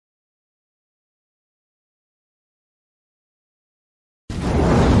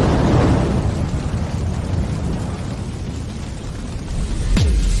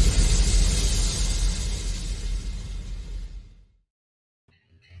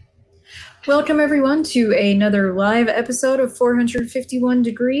Welcome, everyone, to another live episode of 451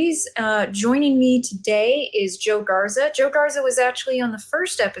 Degrees. Joining me today is Joe Garza. Joe Garza was actually on the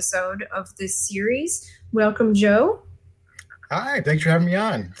first episode of this series. Welcome, Joe. Hi, thanks for having me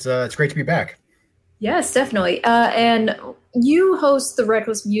on. It's great to be back. Yes, definitely. And you host the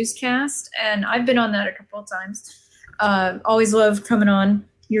Reckless Musecast, and I've been on that a couple of times. Always love coming on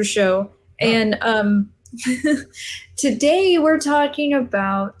your show. And today we're talking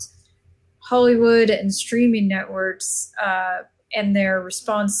about Hollywood and streaming networks and their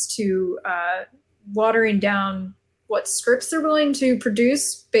response to watering down what scripts they're willing to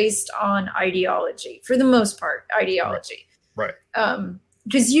produce based on ideology, for the most part, ideology. Right.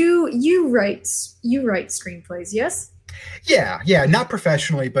 Because you write screenplays, yes? Yeah, not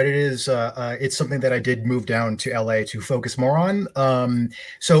professionally, but it's something that I did move down to LA to focus more on.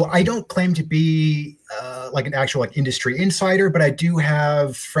 So I don't claim to be like an actual industry insider, but I do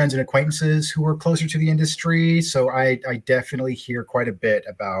have friends and acquaintances who are closer to the industry. So I definitely hear quite a bit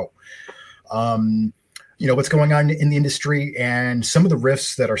about what's going on in the industry and some of the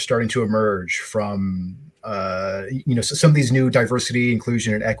rifts that are starting to emerge from some of these new diversity,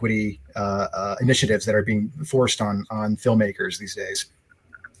 inclusion, and equity initiatives that are being forced on filmmakers these days.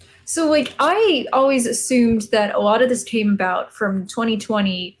 So, I always assumed that a lot of this came about from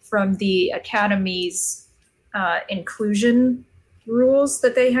 2020, from the Academy's inclusion rules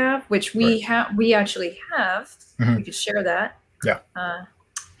that they have, which we actually have. Mm-hmm. We could share that. Yeah.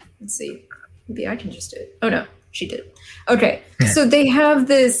 Let's see. Maybe I can just do it. Oh no. She did. Okay. So they have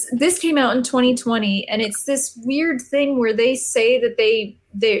this came out in 2020, and it's this weird thing where they say that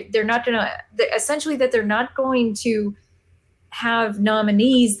they're not going to, essentially that they're not going to have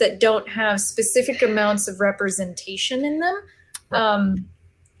nominees that don't have specific amounts of representation in them. Right.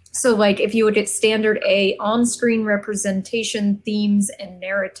 So if you would get standard A, on-screen representation, themes, and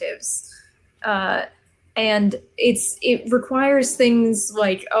narratives. And it requires things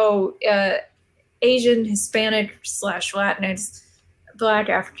like, Asian, Hispanic / Latinx, Black,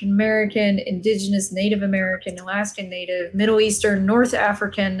 African American, Indigenous, Native American, Alaskan Native, Middle Eastern, North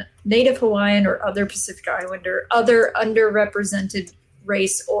African, Native Hawaiian, or other Pacific Islander, other underrepresented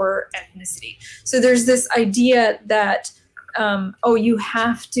race or ethnicity. So there's this idea that, you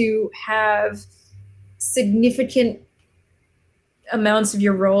have to have significant amounts of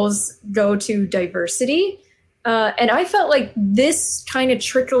your roles go to diversity. And I felt like this kind of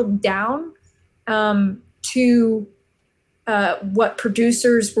trickled down to what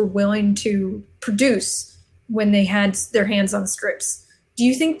producers were willing to produce when they had their hands on scripts. Do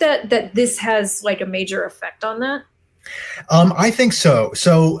you think that this has a major effect on that? I think so.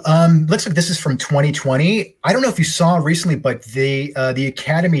 So looks like this is from 2020. I don't know if you saw recently, but the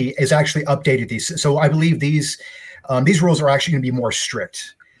Academy has actually updated these. So I believe these rules are actually going to be more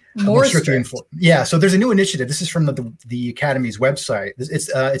strict. More strict. Yeah. So there's a new initiative. This is from the Academy's website.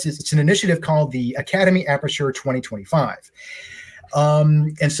 It's an initiative called the Academy Aperture 2025.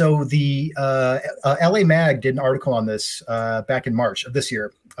 And so the LA Mag did an article on this back in March of this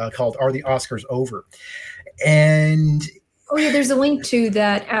year called "Are the Oscars Over?" And there's a link to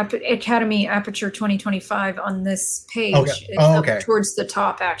that Academy Aperture 2025 on this page. Okay. It's up towards the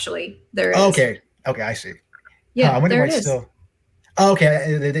top, actually. There it is. Okay, I see. Yeah, there it is.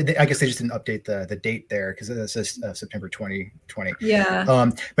 Okay, I guess they just didn't update the date there because it says September 2020.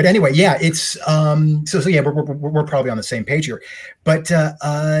 Yeah. But anyway, yeah, it's so yeah, we're probably on the same page here. But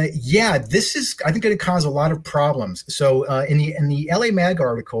this is, I think, going to cause a lot of problems. So in the LA Mag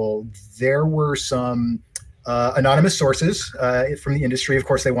article, there were some anonymous sources from the industry. Of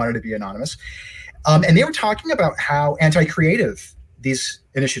course, they wanted to be anonymous, and they were talking about how anti-creative these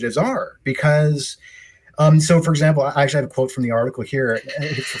initiatives are because. So, for example, I actually have a quote from the article here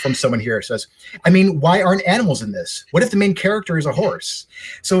from someone here. It says, why aren't animals in this? What if the main character is a horse?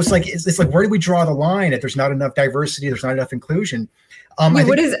 So it's like, where do we draw the line if there's not enough diversity, there's not enough inclusion? How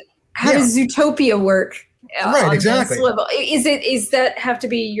does Zootopia work? Right, exactly. Is that have to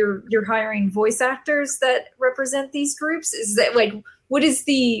be you're hiring voice actors that represent these groups? Is that what is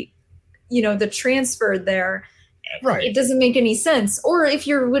the transfer there? Right. It doesn't make any sense. Or if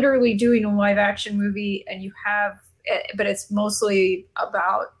you're literally doing a live action movie and you have, but it's mostly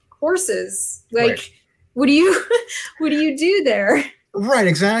about horses, what do you do there? Right,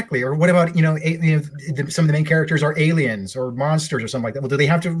 exactly. Or what about some of the main characters are aliens or monsters or something like that? Well, do they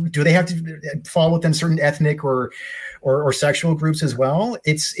have to fall within certain ethnic or sexual groups as well?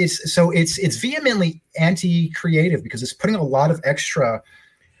 It's vehemently anti-creative because it's putting a lot of extra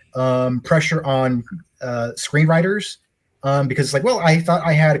pressure on screenwriters because it's like, well, I thought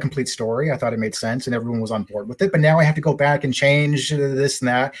I had a complete story. I thought it made sense and everyone was on board with it. But now I have to go back and change this and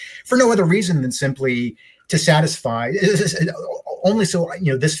that for no other reason than simply to satisfy, only so,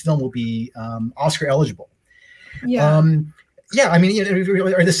 this film will be Oscar eligible. Yeah. Yeah, I mean,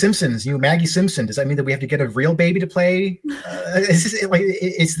 or The Simpsons, Maggie Simpson. Does that mean that we have to get a real baby to play?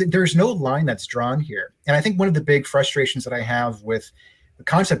 There's no line that's drawn here. And I think one of the big frustrations that I have with the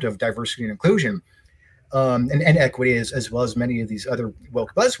concept of diversity and inclusion and equity, as well as many of these other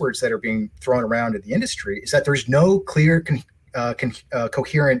woke buzzwords that are being thrown around in the industry, is that there's no clear,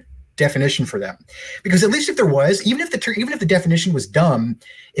 coherent definition for them. Because at least if there was, even if the definition was dumb,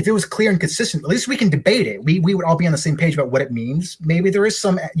 if it was clear and consistent, at least we can debate it. We would all be on the same page about what it means. Maybe there is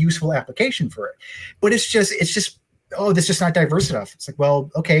some useful application for it, but it's just oh, this is just not diverse enough. It's like,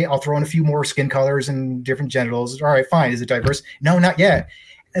 well, okay, I'll throw in a few more skin colors and different genitals. All right, fine. Is it diverse? No, not yet.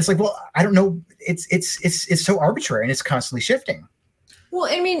 And it's like, well, I don't know. It's so arbitrary and it's constantly shifting. Well,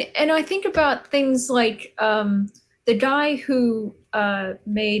 I mean, and I think about things like the guy who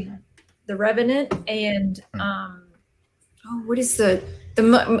made The Revenant and what is the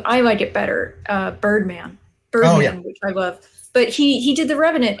I like it better, Birdman, which I love. But he did The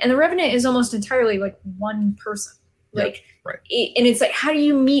Revenant, and The Revenant is almost entirely like one person. Like, right. And it's like, how do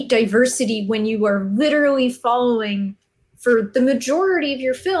you meet diversity when you are literally following for the majority of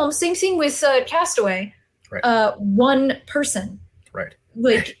your film? Same thing with Castaway, right. One person. Right.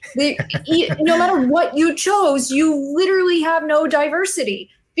 Like, no matter what you chose, you literally have no diversity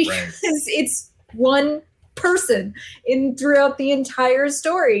because it's one person throughout the entire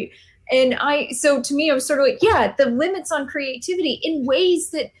story. And so to me, I was sort of like, yeah, the limits on creativity in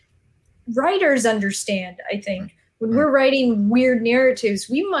ways that writers understand. I think when we're writing weird narratives,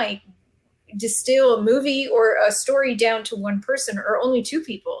 we might distill a movie or a story down to one person or only two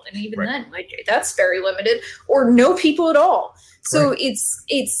people. And even then, like, that's very limited, or no people at all. So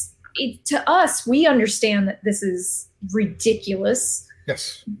it's to us, we understand that this is ridiculous.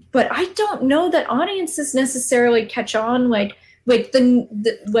 Yes. But I don't know that audiences necessarily catch on like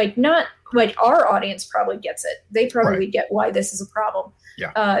not like our audience probably gets it. They probably get why this is a problem.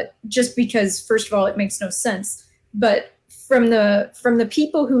 Yeah. Just because, first of all, it makes no sense. But from the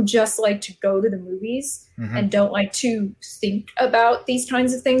people who just like to go to the movies and don't like to think about these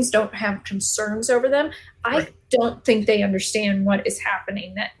kinds of things, don't have concerns over them, I don't think they understand what is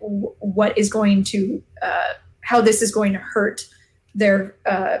happening, that what is going to how this is going to hurt their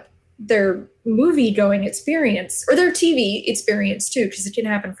movie going experience or their TV experience too, because it can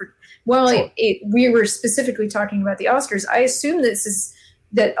happen for we were specifically talking about the Oscars. I assume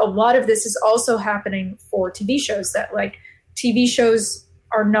that a lot of this is also happening for TV shows, that like TV shows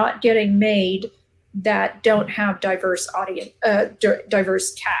are not getting made that don't have diverse audience,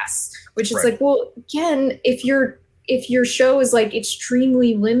 diverse casts, which is like, well, again, if your show is like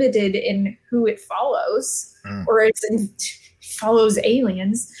extremely limited in who it follows, or it's follows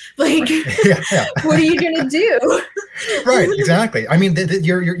aliens, like, what are you gonna do? Right, exactly. I mean,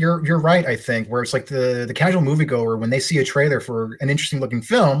 you're right. I think where it's like the casual moviegoer, when they see a trailer for an interesting looking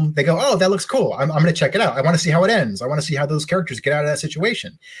film, they go, "Oh, that looks cool. I'm going to check it out. I want to see how it ends. I want to see how those characters get out of that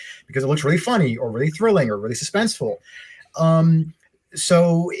situation because it looks really funny or really thrilling or really suspenseful."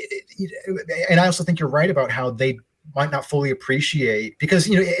 So, and I also think you're right about how they might not fully appreciate, because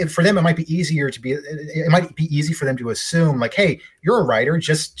for them it might be easy for them to assume like, hey, you're a writer,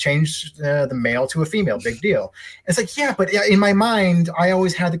 just change the male to a female, big deal. And it's like, yeah, but in my mind I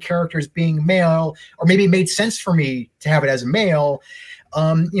always had the characters being male, or maybe it made sense for me to have it as a male.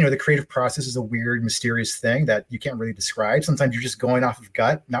 The creative process is a weird, mysterious thing that you can't really describe. Sometimes you're just going off of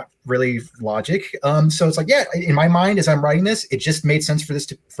gut, not really logic. So it's like, yeah, in my mind, as I'm writing this, it just made sense for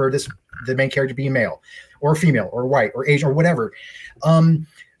the main character to be a male or female or white or Asian or whatever.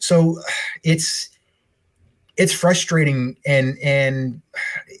 So it's frustrating. And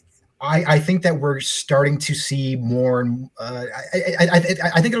I think that we're starting to see more. I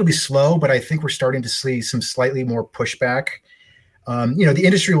think it'll be slow, but I think we're starting to see some slightly more pushback. The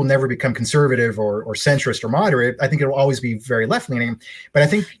industry will never become conservative or centrist or moderate. I think it will always be very left-leaning. But I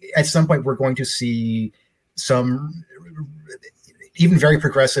think at some point we're going to see some even very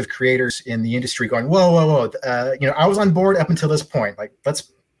progressive creators in the industry going, whoa. I was on board up until this point. Like,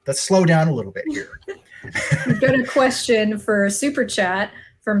 let's slow down a little bit here. We've got a question for Super Chat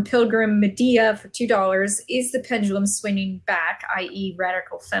from Pilgrim Medea for $2. Is the pendulum swinging back, i.e.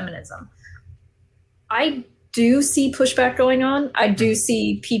 radical feminism? I do see pushback going on. I do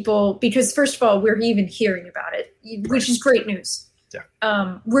see people, because first of all, we're even hearing about it, which is great news.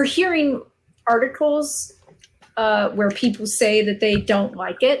 Yeah. We're hearing articles where people say that they don't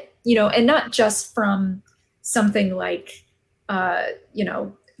like it, and not just from something like you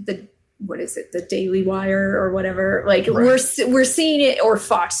know, what is it, the Daily Wire or whatever, like Right. we're seeing it, or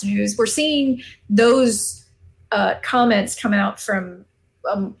Fox News, we're seeing those comments come out from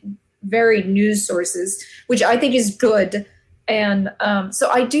varied news sources, which I think is good. And so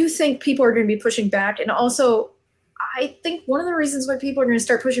I do think people are going to be pushing back. And also, I think one of the reasons why people are going to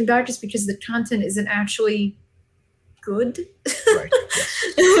start pushing back is because the content isn't actually good. Right.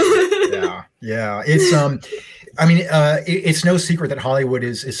 Yes. Yeah. It's I mean, it's no secret that Hollywood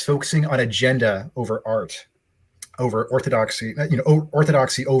is focusing on agenda over art, over orthodoxy,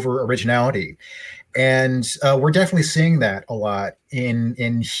 orthodoxy over originality. And we're definitely seeing that a lot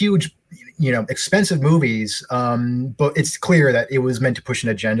in huge, expensive movies. But it's clear that it was meant to push an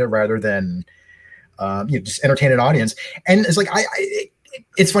agenda rather than, just entertain an audience. And it's like,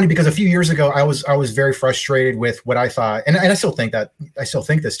 it's funny because a few years ago, I was very frustrated with what I thought, and I still think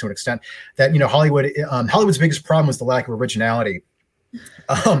this to an extent, that Hollywood's biggest problem was the lack of originality.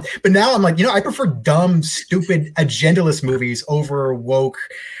 But now I'm like, I prefer dumb, stupid, agendaless movies over woke,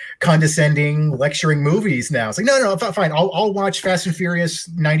 condescending, lecturing movies now. It's like, no, fine. I'll watch Fast and Furious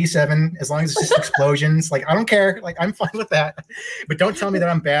 97 as long as it's just explosions. Like, I don't care. Like, I'm fine with that. But don't tell me that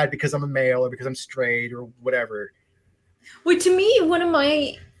I'm bad because I'm a male or because I'm straight or whatever. Well, to me, one of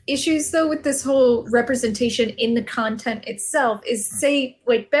my issues, though, with this whole representation in the content itself is, say,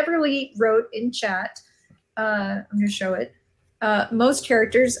 like Beverly wrote in chat, I'm going to show it, most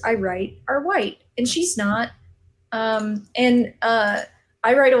characters I write are white, and she's not. And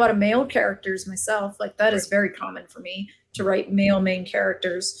I write a lot of male characters myself. Like, that is very common for me to write male main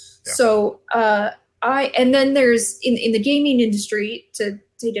characters. Yeah. So and then there's, in the gaming industry, to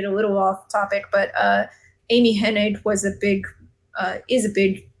take it a little off topic, but Amy Hennig is a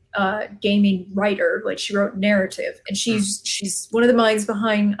big gaming writer. Like, she wrote narrative, and she's one of the minds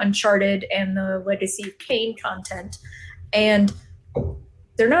behind Uncharted and the Legacy of Kain content. And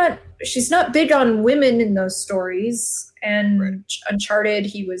she's not big on women in those stories. And right. Uncharted,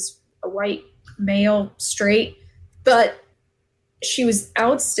 he was a white male, straight, but she was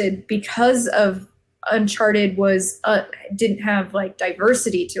ousted because of Uncharted didn't have like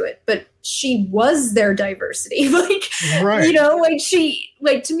diversity to it, but she was their diversity. Like, right.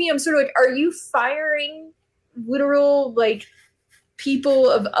 To me, I'm sort of like, are you firing literal like people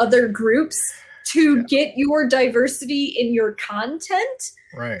of other groups to get your diversity in your content?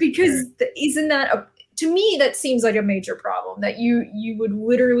 Right. Because isn't that to me, that seems like a major problem, that you would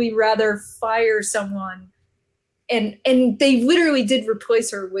literally rather fire someone. And they literally did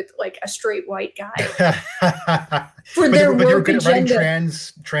replace her with like a straight white guy for their but work good at writing agenda.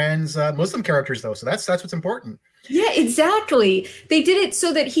 trans Muslim characters, though, so that's what's important. Yeah, exactly. They did it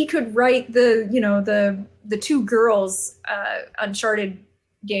so that he could write the two girls Uncharted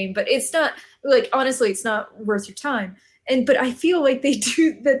game, but it's not like, honestly, it's not worth your time. But I feel like they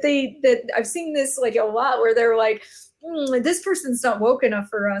do that I've seen this like a lot where they're like, this person's not woke enough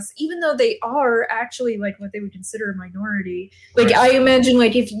for us, even though they are actually like what they would consider a minority. Like, right. I imagine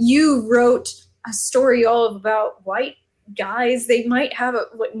like if you wrote a story all about white guys, they might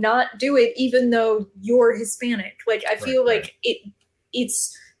not do it, even though you're Hispanic. Like, I feel like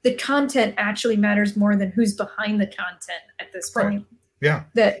it's the content actually matters more than who's behind the content at this point. Yeah.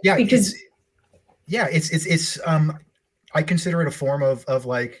 Because it's I consider it a form of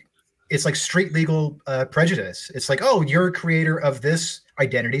like, it's like street legal prejudice. It's like, oh, you're a creator of this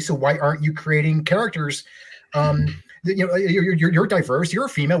identity, so why aren't you creating characters? You're diverse. You're a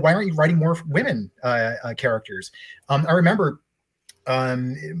female. Why aren't you writing more women characters? I remember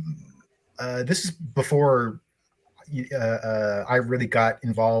this is before I really got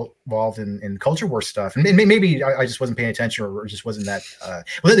involved in culture war stuff, and maybe I just wasn't paying attention, or just wasn't that.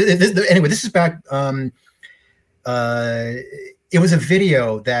 Anyway, this is back. It was a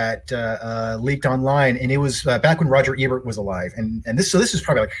video that leaked online, and it was back when Roger Ebert was alive, and this is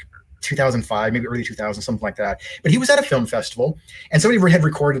probably like 2005, maybe early 2000, something like that. But he was at a film festival, and somebody had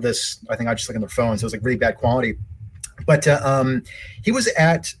recorded this. I think I just like on their phone, so it was like really bad quality. But he was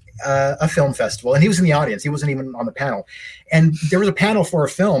at a film festival, and he was in the audience. He wasn't even on the panel, and there was a panel for a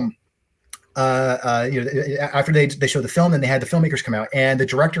film. After they showed the film, and they had the filmmakers come out, and the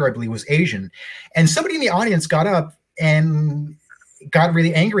director, I believe, was Asian, and somebody in the audience got up and got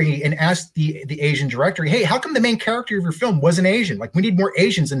really angry and asked the Asian director, "Hey, how come the main character of your film wasn't Asian? Like, we need more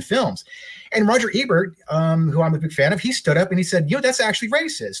Asians in films." And Roger Ebert, who I'm a big fan of, he stood up and he said, that's actually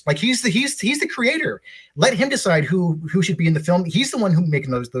racist. Like, he's the creator. Let him decide who should be in the film. He's the one who's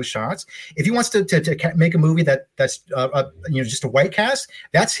making those shots. If he wants to make a movie that's just a white cast,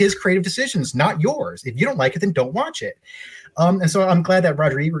 that's his creative decisions, not yours. If you don't like it, then don't watch it. And so I'm glad that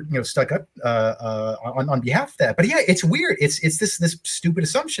Roger Ebert, stuck up on behalf of that. But yeah, it's weird. It's this stupid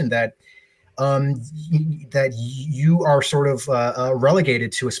assumption that that you are sort of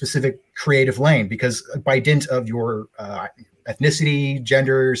relegated to a specific creative lane because by dint of your ethnicity,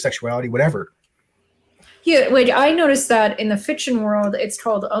 gender, sexuality, whatever. Yeah, like I noticed that in the fiction world, it's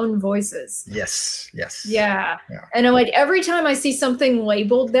called own voices. Yes. Yeah. And I'm like, every time I see something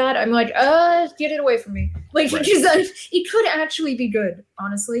labeled that, I'm like, get it away from me. Like, right. It could actually be good.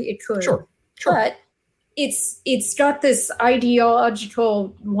 Honestly, it could. Sure. But it's got this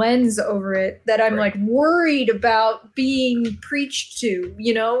ideological lens over it that I'm like worried about being preached to,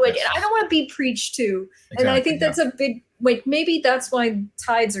 like, and I don't want to be preached to. Exactly, and I think that's a big, like, maybe that's why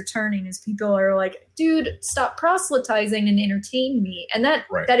tides are turning is people are like, dude, stop proselytizing and entertain me. And that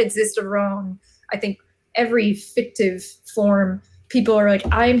exists around, I think, every fictive form. People are like,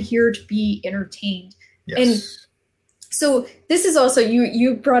 I'm here to be entertained. Yes. And so this is also,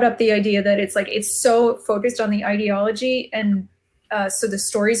 you brought up the idea that it's like, it's so focused on the ideology and so the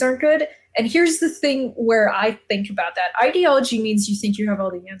stories aren't good. And here's the thing where I think about that. Ideology means you think you have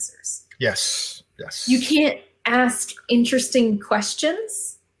all the answers. Yes. You can't ask interesting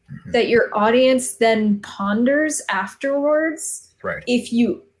questions that your audience then ponders afterwards. Right. If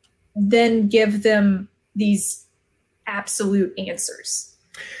you then give them these absolute answers.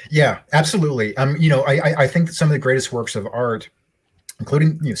 Yeah, absolutely. I think that some of the greatest works of art,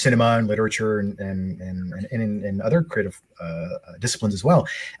 including cinema and literature and other creative disciplines as well.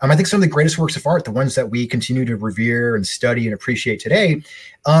 I think some of the greatest works of art, the ones that we continue to revere and study and appreciate today,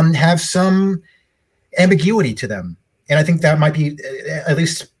 have some ambiguity to them. And I think that might be at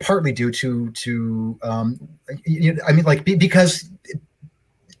least partly due to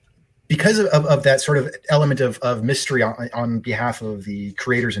because of that sort of element of mystery on behalf of the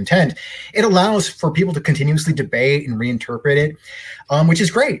creator's intent, it allows for people to continuously debate and reinterpret it, which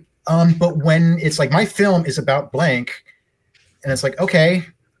is great. But when it's like, my film is about blank, and it's like, okay,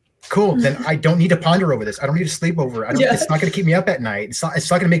 cool, then I don't need to ponder over this. I don't need to sleep over it. It's not going to keep me up at night. It's not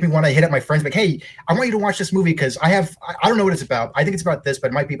going to make me want to hit up my friends like, hey, I want you to watch this movie because I don't know what it's about. I think it's about this,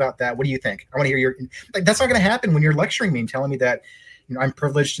 but it might be about that. What do you think? I want to hear your, like, that's not going to happen when you're lecturing me and telling me that I'm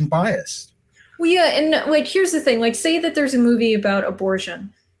privileged and biased. Well, yeah, and like, here's the thing. Like, say that there's a movie about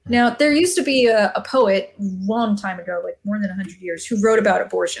abortion. Now, there used to be a poet long time ago, like more than 100 years, who wrote about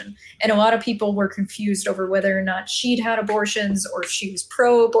abortion. And a lot of people were confused over whether or not she'd had abortions or she was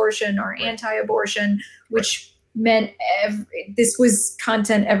pro-abortion or anti-abortion, which meant this was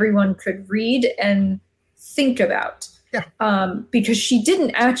content everyone could read and think about. Yeah. Because she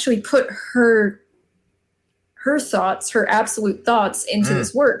didn't actually put her thoughts, her absolute thoughts into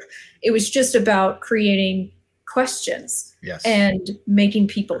this work. It was just about creating questions and making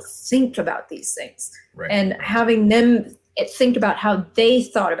people think about these things and having them think about how they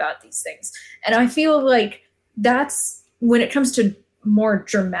thought about these things. And I feel like that's when it comes to more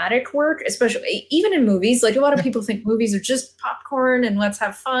dramatic work, especially even in movies, like a lot of people think movies are just popcorn and let's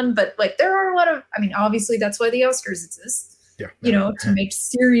have fun. But like, there are a lot of, obviously that's why the Oscars exist. To make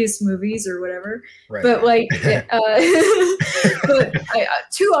serious movies or whatever. Right. But like,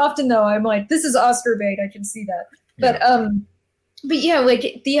 too often though, I'm like, this is Oscar bait. I can see that. But yeah,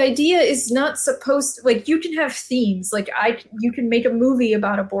 like the idea is not supposed to, like, you can have themes, like you can make a movie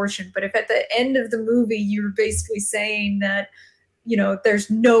about abortion, but if at the end of the movie, you're basically saying that,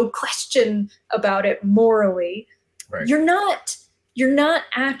 there's no question about it morally, you're not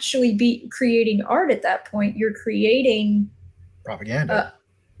actually creating art at that point. You're creating propaganda.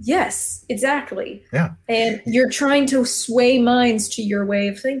 Yes, exactly. Yeah. And you're trying to sway minds to your way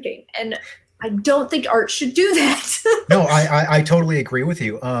of thinking. And I don't think art should do that. No, I totally agree with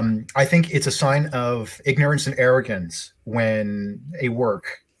you. I think it's a sign of ignorance and arrogance when a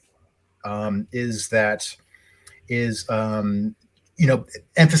work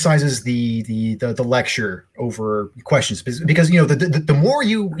emphasizes the lecture over questions, because the more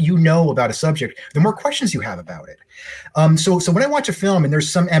you know about a subject, the more questions you have about it. So when I watch a film and there's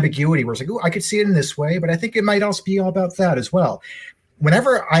some ambiguity where it's like, oh, I could see it in this way, but I think it might also be all about that as well.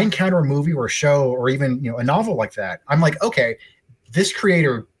 Whenever I encounter a movie or a show or even a novel like that, I'm like, okay, this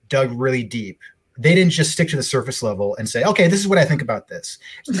creator dug really deep. They didn't just stick to the surface level and say, okay, this is what I think about this.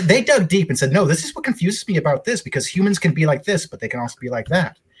 They dug deep and said, no, this is what confuses me about this, because humans can be like this, but they can also be like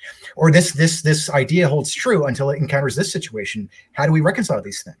that. Or this idea holds true until it encounters this situation. How do we reconcile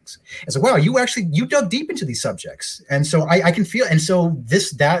these things? And so, wow, you dug deep into these subjects. And so I can feel, and so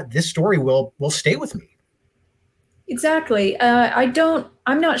this story will stay with me. Exactly. I'm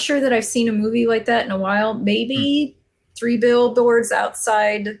not sure that I've seen a movie like that in a while. Maybe 3 Billboards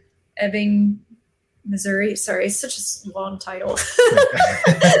Outside Ebbing, Missouri. Sorry, it's such a long title.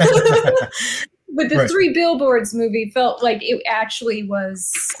 But the Three Billboards movie felt like it actually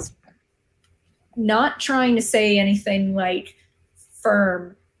was not trying to say anything like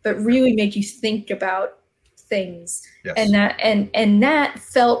firm, but really make you think about things. Yes. And that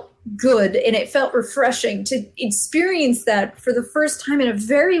felt good, and it felt refreshing to experience that for the first time in a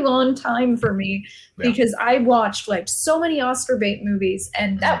very long time for me, because I watched like so many Oscar bait movies,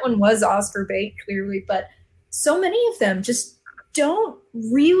 and that one was Oscar bait clearly, but so many of them just don't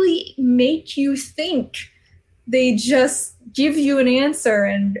really make you think. They just give you an answer,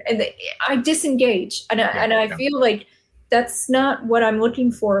 and I disengage, and I feel like that's not what I'm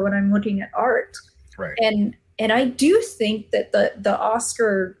looking for when I'm looking at art. Right. And I do think that the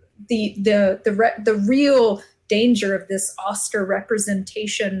Oscar, the real danger of this Oscar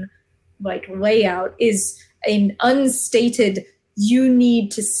representation like layout is an unstated, you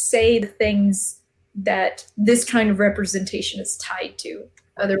need to say the things that this kind of representation is tied to.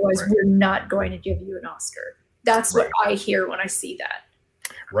 Otherwise, we're not going to give you an Oscar. That's what I hear when I see that.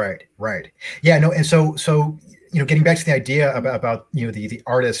 Right. Yeah, no, and so getting back to the idea about the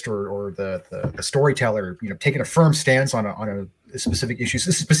artist or the storyteller, taking a firm stance on a specific issue,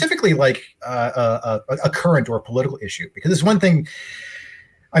 specifically like a current or a political issue, because it's one thing.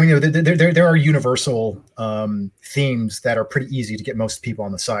 I mean, there are universal themes that are pretty easy to get most people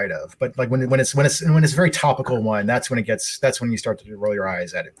on the side of, but like when it's a very topical one, that's when you start to roll your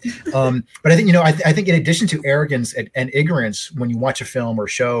eyes at it. But I think I think in addition to arrogance and ignorance, when you watch a film or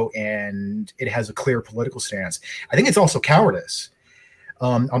show and it has a clear political stance, I think it's also cowardice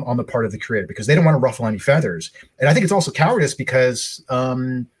on the part of the creator, because they don't want to ruffle any feathers, and I think it's also cowardice because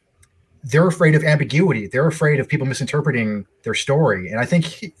they're afraid of ambiguity. They're afraid of people misinterpreting their story. And I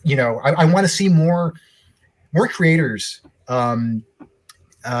think, I want to see more creators,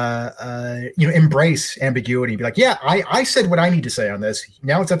 embrace ambiguity and be like, yeah, I said what I need to say on this.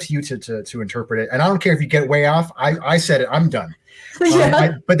 Now it's up to you to interpret it. And I don't care if you get way off. I said it, I'm done.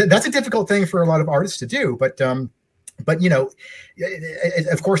 But that's a difficult thing for a lot of artists to do. But of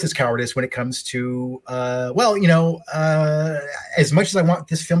course, it's cowardice when it comes to, as much as I want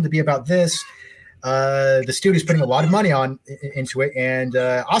this film to be about this, the studio's putting a lot of money into it, and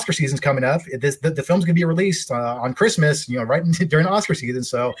Oscar season's coming up. The film's gonna be released on Christmas, right during Oscar season.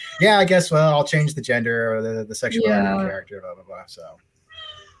 So yeah, I guess I'll change the gender or the sexuality of the character, blah blah blah. So.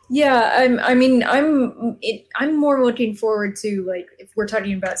 Yeah, I'm more looking forward to, like, if we're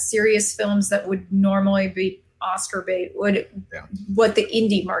talking about serious films that would normally be Oscar bait, what the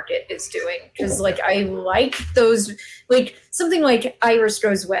indie market is doing, because I like those, like something like Iris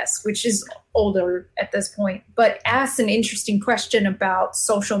Goes West, which is older at this point, but asks an interesting question about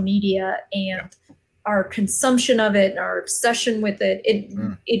social media and our consumption of it and our obsession with it.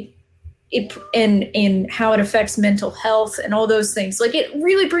 And how it affects mental health and all those things. Like, it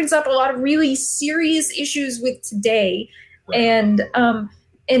really brings up a lot of really serious issues with today, and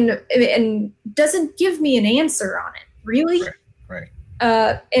doesn't give me an answer on it, really. Right.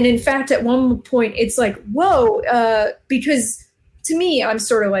 And in fact, at one point, it's like, whoa, because to me, I'm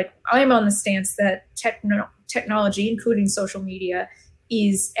sort of like, I'm on the stance that technology, including social media,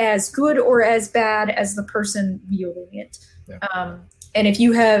 is as good or as bad as the person wielding it. Yeah. And if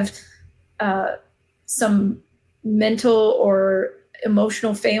you have some mental or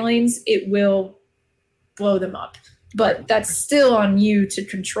emotional failings, it will blow them up. But that's still on you to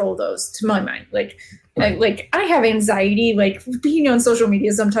control those, to my mind. I have anxiety. Like, being on social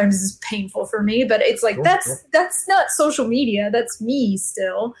media sometimes is painful for me, but it's like, that's not social media. That's me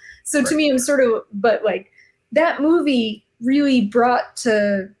still. So to me, I'm sort of, but like, that movie really brought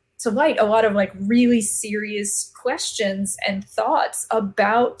to light a lot of like really serious questions and thoughts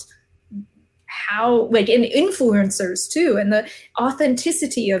about how, like, in influencers too, and the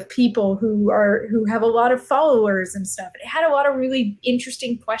authenticity of people who have a lot of followers and stuff. It had a lot of really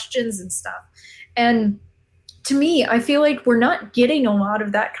interesting questions and stuff. And to me, I feel like we're not getting a lot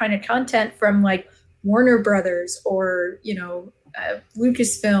of that kind of content from like Warner Brothers or,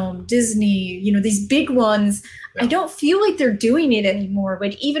 Lucasfilm, Disney, these big ones. Yeah. I don't feel like they're doing it anymore.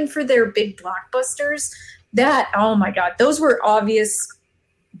 Like, even for their big blockbusters, oh my God, those were obvious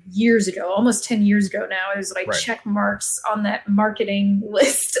years ago, almost 10 years ago now. It was like check marks on that marketing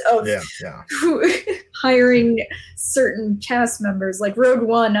list of hiring certain cast members. Like Rogue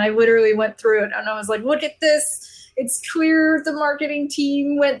One, I literally went through it and I was like, look at this. It's clear the marketing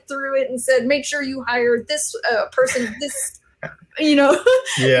team went through it and said, make sure you hire this person, this,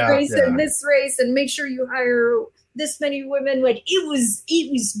 race and this race, and make sure you hire this many women. Like, it was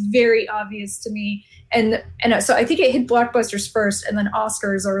very obvious to me. And so I think it hit blockbusters first, and then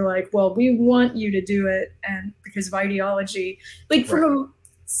Oscars are like, well, we want you to do it, and because of ideology, like from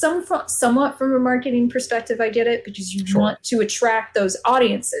somewhat from a marketing perspective, I get it, because you want to attract those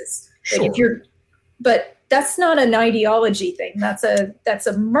audiences. Like but that's not an ideology thing. That's a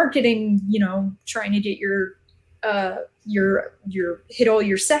marketing, trying to get your hit all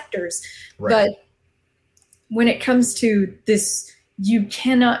your sectors. But when it comes to this, you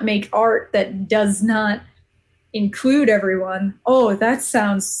cannot make art that does not include everyone. Oh, that's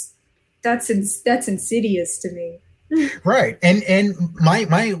insidious to me. Right. And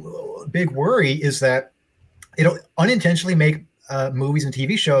my big worry is that it'll unintentionally make movies and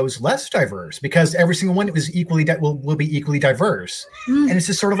TV shows less diverse, because every single one is equally will be equally diverse. And it's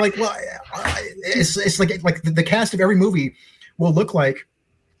just sort of like, well, it's like the cast of every movie will look like,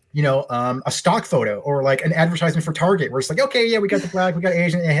 a stock photo or like an advertisement for Target, where it's like, okay, yeah, we got the black, we got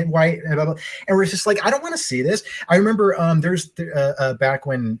Asian and white, and blah, blah. And we're just like, I don't want to see this. I remember there's back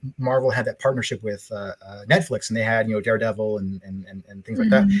when Marvel had that partnership with Netflix, and they had, Daredevil and things like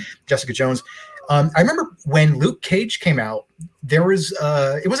that, Jessica Jones. I remember when Luke Cage came out, there was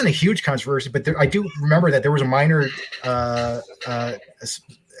it wasn't a huge controversy, but I do remember that there was a minor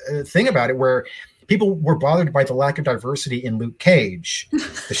thing about it where people were bothered by the lack of diversity in Luke Cage,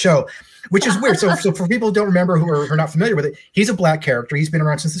 the show, which is weird. So for people who don't remember, who are not familiar with it, he's a black character. He's been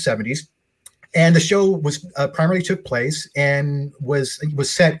around since the 70s. And the show was primarily took place and was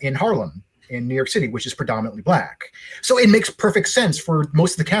set in Harlem, in New York City, which is predominantly black. So it makes perfect sense for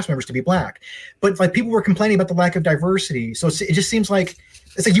most of the cast members to be black. But like, people were complaining about the lack of diversity. So it just seems like,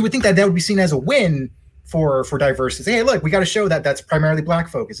 it's like you would think that would be seen as a win for diversity. Say, hey, look, we got a show that's primarily black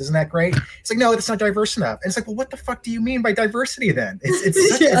focused. Isn't that great? It's like, no, that's not diverse enough. And it's like, well, what the fuck do you mean by diversity then?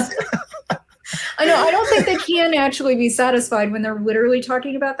 I know. I don't think they can actually be satisfied when they're literally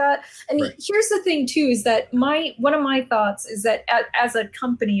talking about that. And here's the thing too, is that one of my thoughts is that as a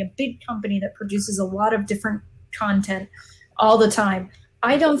company, a big company that produces a lot of different content all the time,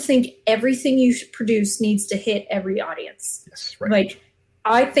 I don't think everything you produce needs to hit every audience. Yes, right. Like,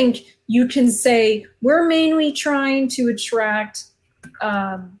 I think you can say, we're mainly trying to attract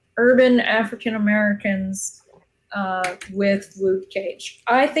urban African Americans with Luke Cage.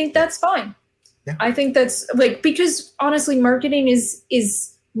 I think that's fine. Yeah. I think that's because honestly, marketing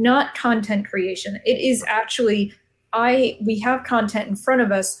is not content creation. It is actually, we have content in front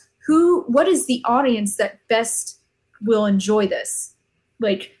of us. What is the audience that best will enjoy this?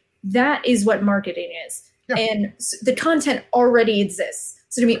 Like, that is what marketing is. Yeah. And the content already exists.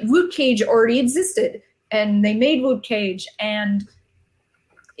 So to me, Luke Cage already existed, and they made Luke Cage, and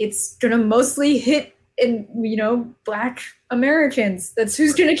it's going to mostly hit in, Black Americans. That's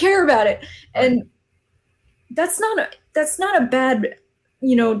who's going to care about it. And that's not a bad,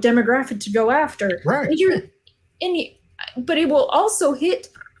 demographic to go after. Right. But it will also hit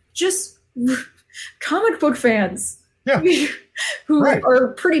just comic book fans. Yeah. who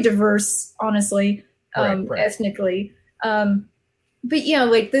are pretty diverse, honestly, ethnically. But yeah,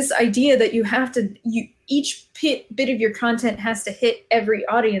 like this idea that each bit of your content has to hit every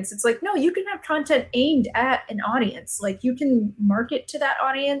audience. It's like, no, you can have content aimed at an audience. Like, you can market to that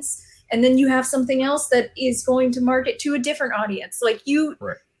audience, and then you have something else that is going to market to a different audience. Like, you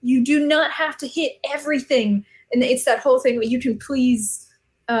do not have to hit everything. And it's that whole thing where you can't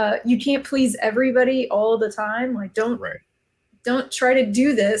please everybody all the time. Like, don't try to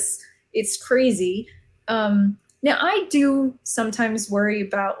do this. It's crazy. Now, I do sometimes worry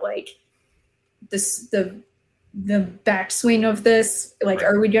about like the backswing of this. Like,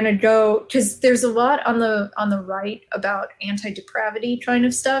 are we going to go? Because there's a lot on the right about anti-depravity kind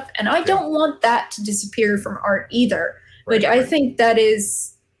of stuff, and I don't want that to disappear from art either. Like, I think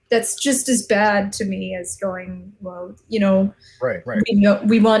that's just as bad to me as going, well,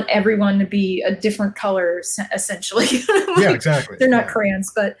 we want everyone to be a different color, essentially. Yeah, exactly. They're not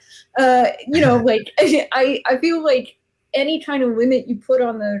crayons, but like I feel like any kind of limit you put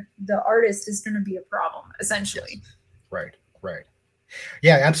on the artist is going to be a problem, essentially. Right.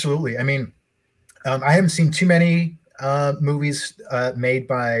 Yeah, absolutely. I mean, I haven't seen too many movies made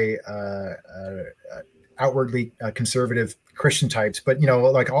by outwardly conservative Christian types, but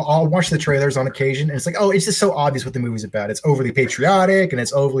like I'll watch the trailers on occasion, and it's like, oh, it's just so obvious what the movie's about. It's overly patriotic, and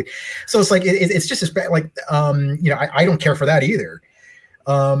it's overly, so it's like it's just as bad. Like, I don't care for that either.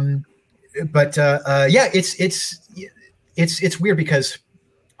 But yeah, it's weird, because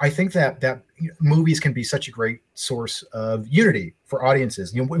I think that movies can be such a great source of unity for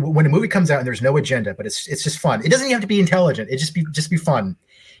audiences. When a movie comes out and there's no agenda, but it's just fun. It doesn't even have to be intelligent. It just be fun.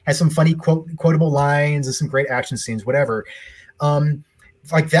 Has some funny quotable lines and some great action scenes, whatever.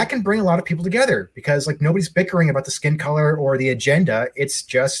 like that can bring a lot of people together because like nobody's bickering about the skin color or the agenda. It's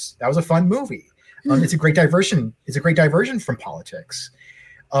just that was a fun movie. It's a great diversion. It's a great diversion from politics.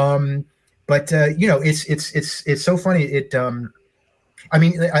 But you know, it's so funny. I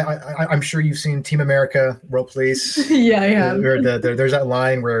mean, I'm sure you've seen Team America, World Police. Yeah, yeah. There's that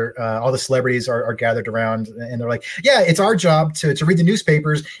line where all the celebrities are gathered around, and they're like, "Yeah, it's our job to read the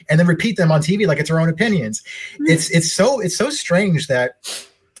newspapers and then repeat them on TV like it's our own opinions." It's so strange that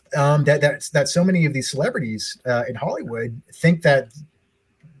that so many of these celebrities in Hollywood think that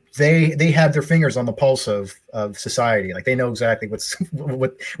they have their fingers on the pulse of society, like they know exactly what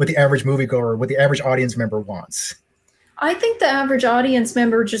the average moviegoer, what the average audience member wants. I think the average audience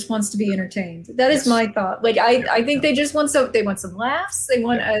member just wants to be entertained. That is my thought. Like I think they just want some laughs. They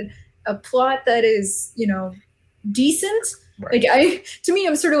want a plot that is, you know, decent. Right. Like to me,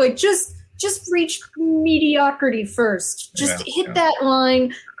 I'm sort of like just reach mediocrity first. Just hit that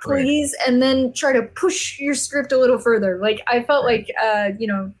line, please, and then try to push your script a little further. Like I felt like you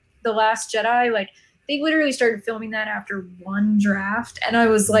know, The Last Jedi, like they literally started filming that after one draft, and I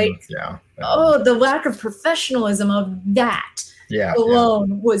was like, oh, the lack of professionalism of that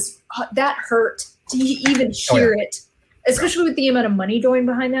alone was that hurt to even hear it, especially with the amount of money going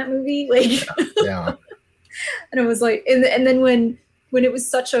behind that movie. Like, and it was like, and then when it was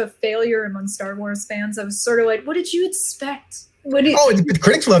such a failure among Star Wars fans, I was sort of like, what did you expect? The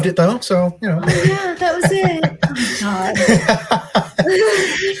critics loved it though, so you know. Oh yeah, that was it. Oh God.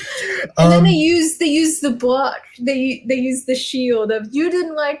 And then they use the block. They use the shield of you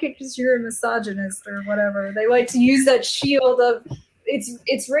didn't like it because you're a misogynist or whatever. They like to use that shield of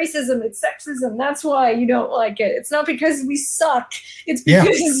it's racism, it's sexism. That's why you don't like it. It's not because we suck. It's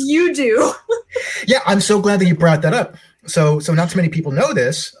because you do. Yeah, I'm so glad that you brought that up. So not too many people know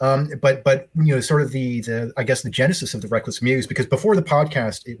this, but you know, sort of the I guess the genesis of the Reckless Muse, because before the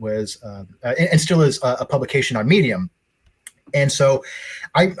podcast, it was and still is a publication on Medium, and so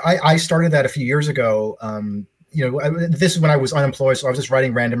I started that a few years ago. You know, this is when I was unemployed, so I was just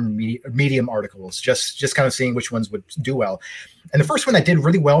writing random Medium articles, just kind of seeing which ones would do well. And the first one that did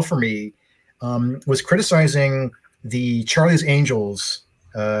really well for me was criticizing the Charlie's Angels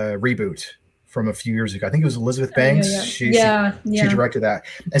reboot from a few years ago. I think it was Elizabeth Banks. She directed that,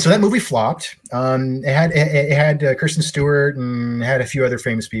 and so that movie flopped. It had Kristen Stewart and had a few other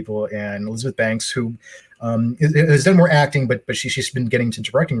famous people, and Elizabeth Banks, who has done more acting, but she's been getting into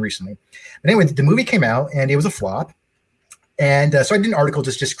directing recently. But anyway, the movie came out and it was a flop, and so I did an article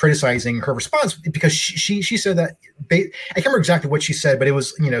just criticizing her response, because she said that I can't remember exactly what she said, but it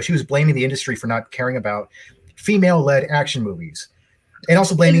was, you know, she was blaming the industry for not caring about female-led action movies. And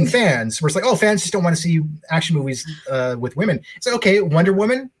also blaming fans, where it's like, oh, fans just don't want to see action movies with women. It's like, okay, Wonder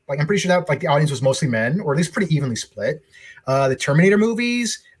Woman, like I'm pretty sure that like the audience was mostly men, or at least pretty evenly split. The Terminator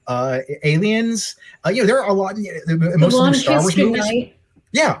movies, Aliens, you know, there are a lot. Most of the Star Wars movies. Night.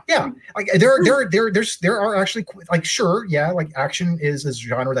 Yeah. Like there are actually, like, sure, like action is a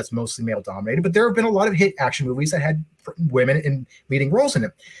genre that's mostly male dominated, but there have been a lot of hit action movies that had women in leading roles in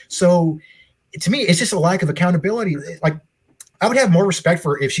it. So to me, it's just a lack of accountability. Like, I would have more respect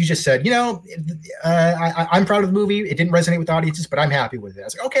for if she just said, you know, I'm proud of the movie. It didn't resonate with audiences, but I'm happy with it. I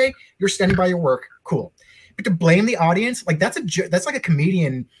was like, okay, you're standing by your work. Cool. But to blame the audience, like that's like a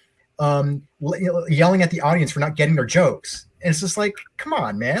comedian yelling at the audience for not getting their jokes. And it's just like, come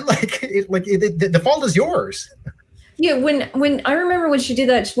on, man. Like, the fault is yours. Yeah. When I remember when she did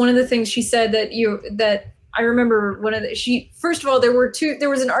that, one of the things she said that I remember first of all, there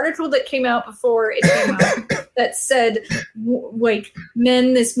was an article that came out before it came out that said, like,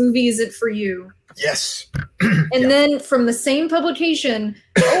 men, this movie isn't for you. Yes. And then from the same publication,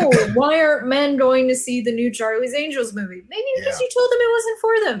 why aren't men going to see the new Charlie's Angels movie? Maybe because you told them it wasn't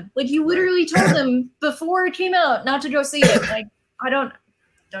for them. Like, you literally told them before it came out not to go see it. Like, I don't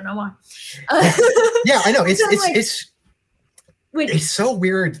know why. Yeah, I know. It's so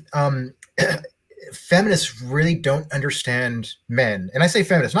weird. Feminists really don't understand men, and I say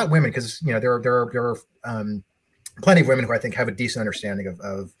feminists, not women, because you know there are plenty of women who I think have a decent understanding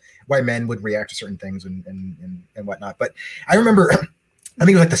of why men would react to certain things and whatnot. But I remember, I think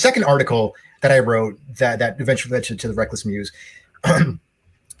it was like the second article that I wrote that eventually led to the Reckless Muse.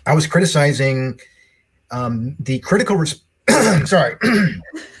 I was criticizing the critical. Sorry, man,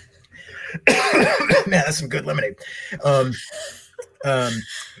 that's some good lemonade.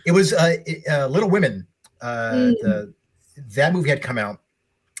 It was Little Women. That movie had come out,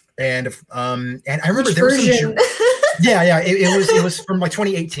 and I remember which there was version? It was from like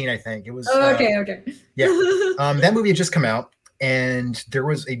 2018, I think. It was. Okay. Yeah, that movie had just come out, and there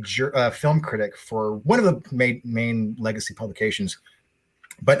was a film critic for one of the main legacy publications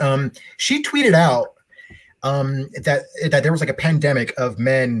But she tweeted out that there was like a pandemic of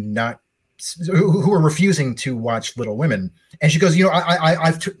men who were refusing to watch Little Women, and she goes,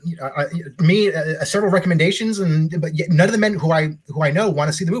 I've made several recommendations, but yet none of the men who I know want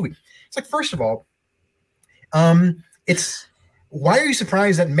to see the movie. It's like, first of all, it's why are you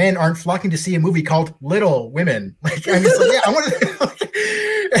surprised that men aren't flocking to see a movie called Little Women? Like, I mean, it's like, yeah, I want to.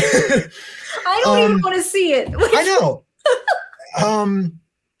 I don't even want to see it. I know.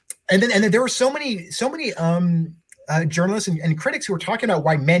 And then there were so many journalists and critics who were talking about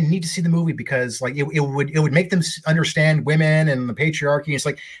why men need to see the movie because like it would make them understand women and the patriarchy. It's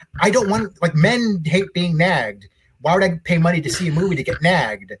like, I don't want, like, men hate being nagged. Why would I pay money to see a movie to get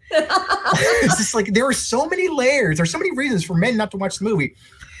nagged? It's just like, there are so many layers. There's so many reasons for men not to watch the movie.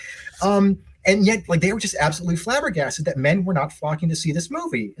 And yet, like, they were just absolutely flabbergasted that men were not flocking to see this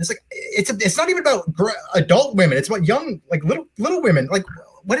movie. It's like, it's not even about adult women. It's about young, like, little women. Like,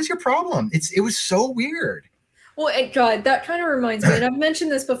 what is your problem? It was so weird. Well, God, that kind of reminds me, and I've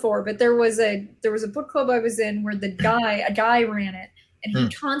mentioned this before, but there was a book club I was in where a guy ran it, and he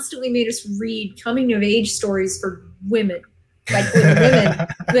constantly made us read coming of age stories for women, like women,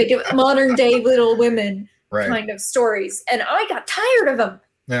 like modern day Little Women kind of stories, and I got tired of them.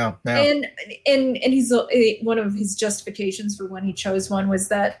 Yeah. And he's one of his justifications for when he chose one was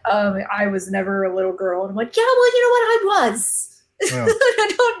that I was never a little girl, and I'm like, yeah, well, you know what, I was. Yeah.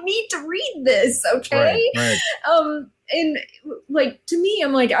 I don't need to read this, okay? Right. And like, to me,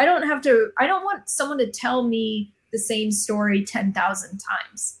 I'm like, I don't want someone to tell me the same story 10,000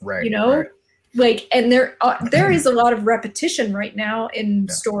 times. Right. You know? Right. Like, and there is a lot of repetition right now in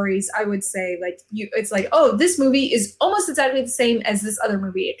stories. I would say, like, it's like, oh, this movie is almost exactly the same as this other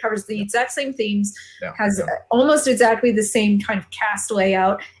movie. It covers the exact same themes, has almost exactly the same kind of cast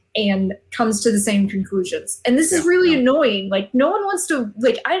layout, and comes to the same conclusions. And this is really annoying. Like, no one wants to,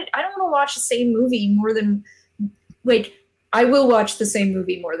 like, I don't want to watch the same movie more than, like, I will watch the same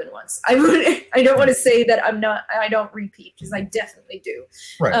movie more than once. I don't want to say that I don't repeat, because I definitely do.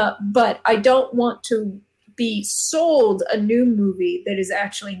 Right. But I don't want to be sold a new movie that is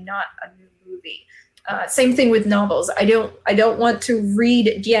actually not a new movie. Same thing with novels. I don't want to read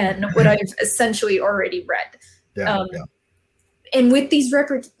again what I've essentially already read. And with these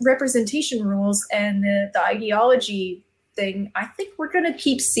representation rules and the ideology thing, I think we're going to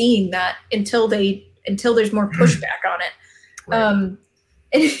keep seeing that until there's more pushback on it. Right. And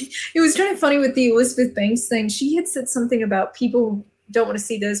it was kind of funny with the Elizabeth Banks thing. She had said something about people don't want to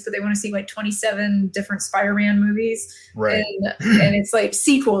see this, but they want to see like 27 different Spider-Man movies. Right. And it's like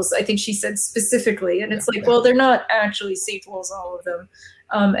sequels, I think she said specifically. And it's like, well, they're not actually sequels, all of them.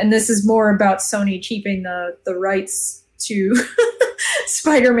 And this is more about Sony keeping the rights to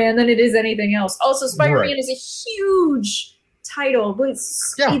Spider-Man than it is anything else. Also, Spider-Man is a huge title, but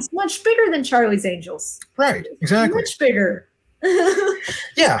it's much bigger than Charlie's Angels. Right, exactly. Much bigger.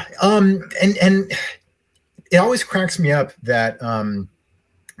 Yeah, and it always cracks me up that the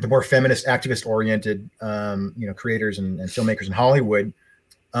more feminist, activist-oriented, creators and filmmakers in Hollywood,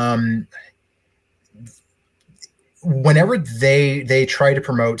 whenever they try to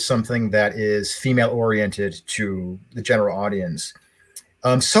promote something that is female-oriented to the general audience,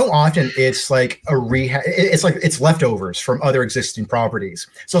 so often it's like it's leftovers from other existing properties.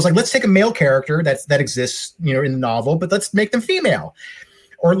 So it's like, let's take a male character that exists, in the novel, but let's make them female.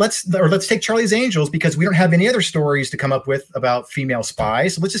 Or let's take Charlie's Angels because we don't have any other stories to come up with about female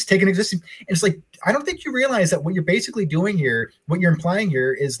spies. So let's just take an existing. And it's like, I don't think you realize that what you're basically doing here, what you're implying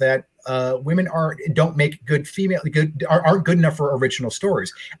here, is that women aren't good enough for original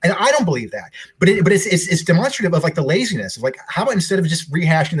stories. And I don't believe that. But it's demonstrative of like the laziness of like, how about instead of just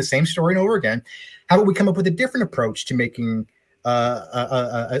rehashing the same story and over again, how about we come up with a different approach to making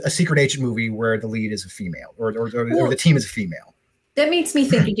a secret agent movie where the lead is a female or the team is a female. That makes me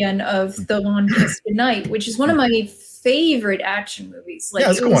think again of The Long Kiss Goodnight, which is one of my favorite action movies. Like,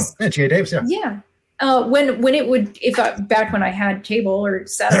 that's a good one. Yeah, Gina Davis. Yeah. When it would, back when I had cable or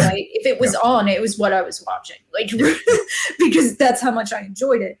satellite, if it was on, it was what I was watching, like, because that's how much I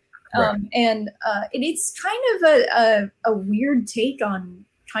enjoyed it. And it's kind of a weird take on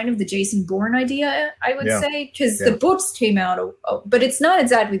kind of the Jason Bourne idea, I would say, because the books came out, but it's not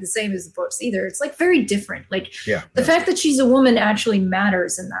exactly the same as the books either. It's like very different. Like the fact that she's a woman actually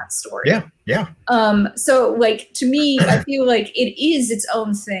matters in that story. So like, to me, I feel like it is its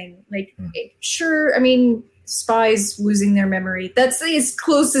own thing. Like, sure, I mean, spies losing their memory, that's as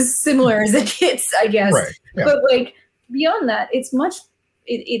close as similar as it gets, I guess. Right. Yeah. But like beyond that, it's much.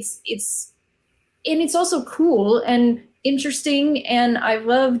 It's also cool and interesting, and I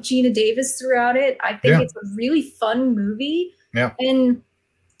love Gina Davis throughout it. I think it's a really fun movie. Yeah. And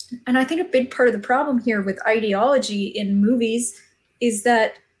And I think a big part of the problem here with ideology in movies is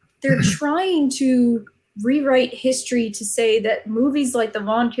that they're trying to rewrite history to say that movies like The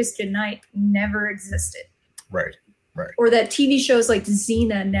Long Kiss Goodnight never existed. Right. Or that TV shows like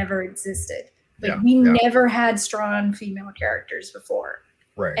Xena never existed. Like we never had strong female characters before.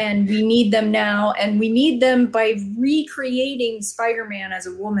 Right. And we need them now, and we need them by recreating Spider-Man as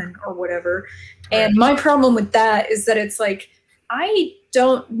a woman or whatever. Right. And my problem with that is that it's like, I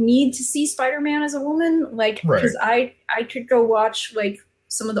don't need to see Spider-Man as a woman, like, because I could go watch like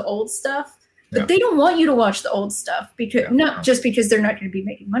some of the old stuff, but they don't want you to watch the old stuff because not just because they're not going to be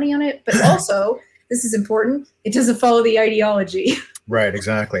making money on it, but also this is important. It doesn't follow the ideology. Right,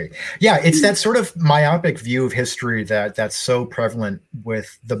 exactly. Yeah, it's that sort of myopic view of history that's so prevalent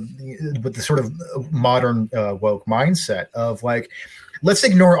with the sort of modern woke mindset of like, let's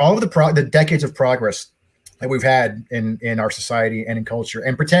ignore all of the decades of progress that we've had in our society and in culture,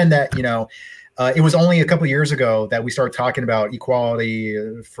 and pretend that it was only a couple of years ago that we started talking about equality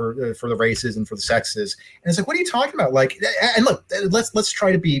for the races and for the sexes. And it's like, what are you talking about? Like, and look, let's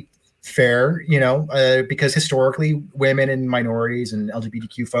try to be fair, because historically women and minorities and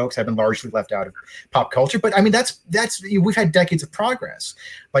LGBTQ folks have been largely left out of pop culture. But I mean, that's we've had decades of progress.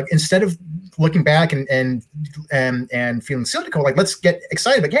 Like, instead of looking back and feeling cynical, like, let's get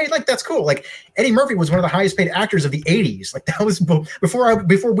excited. Like, hey, like, that's cool. Like, Eddie Murphy was one of the highest paid actors of the 80s. Like, that was before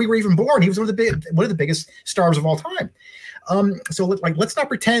we were even born. He was one of the biggest stars of all time. So like, let's not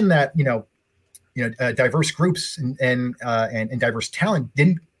pretend that diverse groups and diverse talent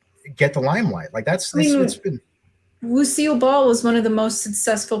didn't get the limelight. Like, it's been. Lucille Ball was one of the most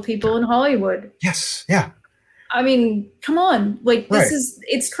successful people in Hollywood. Yes. Yeah. I mean, come on. Like,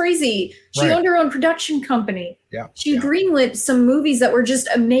 it's crazy. She owned her own production company. Yeah. She greenlit some movies that were just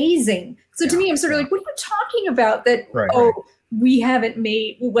amazing. So to me, I'm sort of like, what are you talking about that, we haven't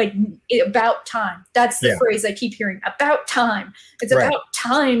made, like, about time. That's the phrase I keep hearing, about time. It's about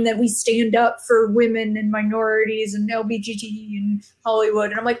time that we stand up for women and minorities and LGBT in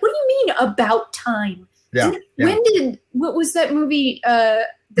Hollywood. And I'm like, what do you mean about time? Yeah. What was that movie that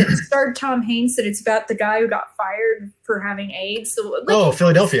starred Tom Hanks that it's about the guy who got fired for having AIDS? So, like,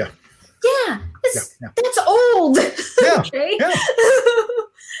 Philadelphia. Yeah. That's old. Yeah. Okay. Yeah.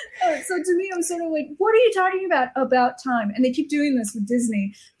 So to me, I'm sort of like, what are you talking about time? And they keep doing this with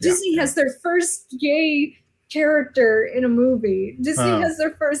Disney. Disney has their first gay character in a movie. Disney has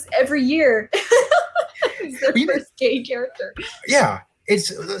their first every year. It's their first gay character. Yeah.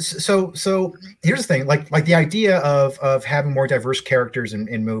 It's so here's the thing, like the idea of having more diverse characters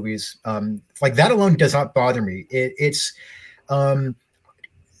in movies, like, that alone does not bother me. It's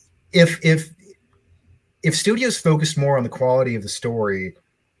if studios focus more on the quality of the story,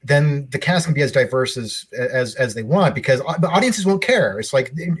 then the cast can be as diverse as they want, because the audiences won't care. It's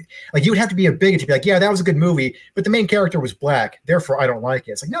like you would have to be a bigot to be like, yeah, that was a good movie, but the main character was black, therefore I don't like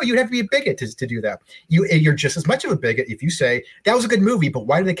it. It's like, no, you'd have to be a bigot to do that. You're just as much of a bigot if you say that was a good movie, but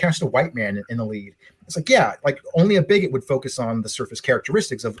why did they cast a white man in the lead? It's like, yeah, like, only a bigot would focus on the surface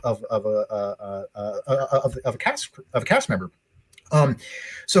characteristics of a cast member. But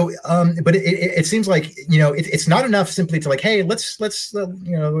it seems like, it's not enough simply to like, hey, let's there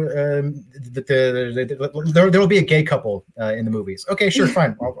will be a gay couple in the movies. Okay, sure,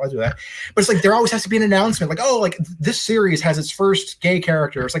 fine, I'll do that. But it's like, there always has to be an announcement, like, oh, like, this series has its first gay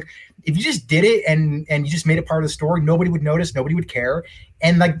character. It's like, if you just did it and you just made it part of the story, nobody would notice, nobody would care.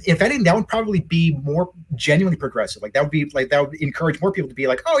 And like, if anything, that would probably be more genuinely progressive. Like, that would encourage more people to be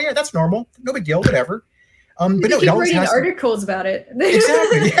like, oh yeah, that's normal, no big deal, whatever. But keep writing articles about it.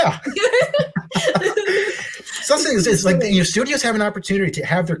 Exactly. Yeah. Something is like, studios have an opportunity to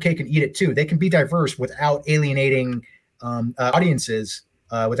have their cake and eat it too. They can be diverse without alienating audiences,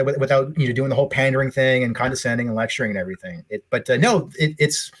 without doing the whole pandering thing and condescending and lecturing and everything.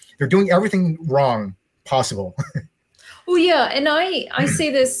 They're doing everything wrong possible. Well, yeah, and I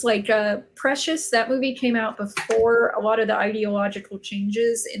say this, like, Precious, that movie came out before a lot of the ideological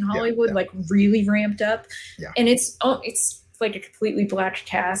changes in Hollywood, like, really ramped up. Yeah. And it's like a completely black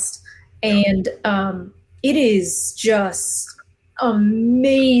cast. And it is just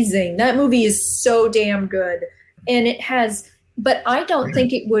amazing. That movie is so damn good. And but I don't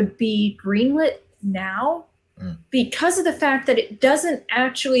think it would be greenlit now because of the fact that it doesn't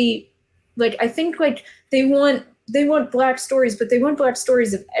actually, like, I think, like, they want black stories, but they want black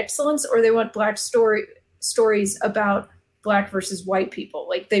stories of excellence, or they want black stories about black versus white people.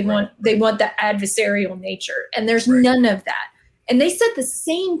 Like, they want the adversarial nature, and there's none of that. And they said the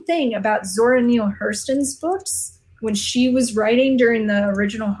same thing about Zora Neale Hurston's books when she was writing during the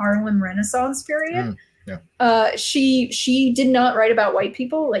original Harlem Renaissance period. She did not write about white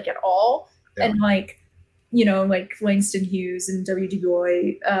people like at all. Yeah. And like, you know, like Langston Hughes and W. Du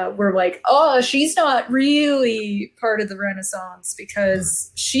Bois were like, oh, she's not really part of the Renaissance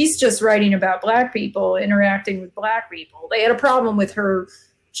because she's just writing about Black people interacting with Black people. They had a problem with her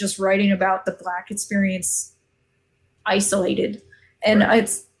just writing about the Black experience isolated. And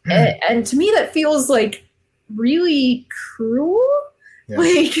it's and to me that feels like really cruel. Yeah.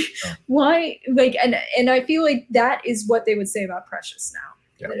 Like why, like, and I feel like that is what they would say about Precious now.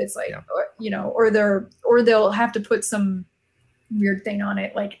 Yeah. That it's like, or, you know, or they'll have to put some weird thing on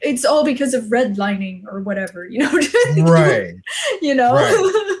it, like it's all because of redlining or whatever, you know. Right. You know.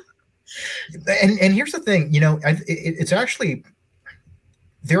 Right. And here's the thing, you know, it's actually,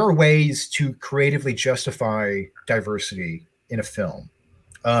 there are ways to creatively justify diversity in a film.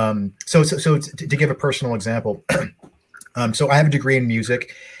 So to give a personal example, so I have a degree in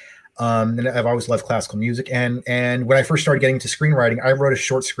music. And I've always loved classical music. And when I first started getting into screenwriting, I wrote a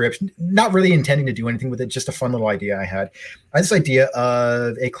short script, not really intending to do anything with it, just a fun little idea I had. I had this idea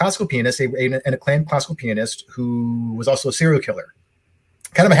of a classical pianist, an acclaimed classical pianist who was also a serial killer.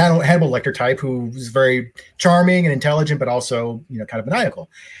 Kind of a Hannibal Lecter type who was very charming and intelligent, but also, you know, kind of maniacal.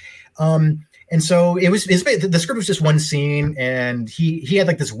 And so the script was just one scene, and he had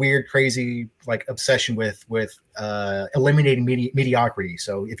like this weird, crazy like obsession with eliminating mediocrity.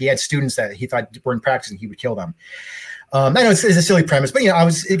 So if he had students that he thought weren't practicing, he would kill them. I know it's a silly premise, but you know, I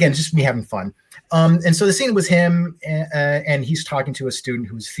was, again, just me having fun. And so the scene was him, and he's talking to a student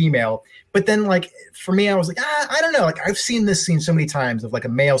who's female. But then, like, for me, I was like, I don't know. Like, I've seen this scene so many times of like a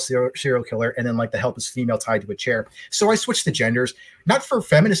male serial killer, and then like the helpless female tied to a chair. So I switched the genders, not for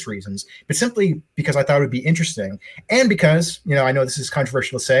feminist reasons, but simply because I thought it would be interesting, and because, you know, I know this is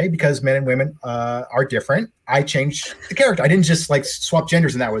controversial to say, because men and women are different. I changed the character. I didn't just like swap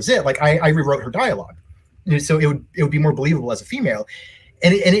genders and that was it. Like, I rewrote her dialogue, so it would be more believable as a female.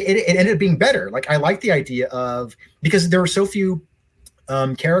 And it ended up being better. Like, I like the idea of, because there were so few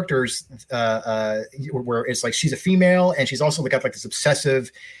characters where it's like she's a female and she's also got like this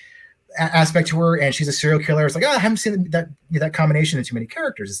obsessive aspect to her, and she's a serial killer. It's like, I haven't seen that combination in too many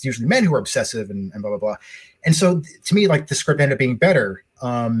characters. It's usually men who are obsessive and blah blah blah. And so to me, like, the script ended up being better.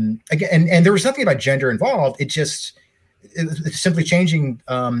 Again, and there was nothing about gender involved. It's simply changing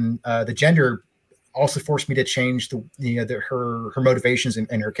the gender also forced me to change her motivations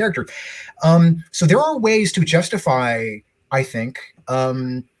and her character. So there are ways to justify, I think,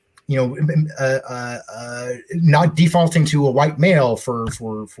 not defaulting to a white male for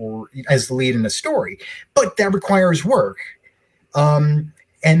as the lead in a story, but that requires work. And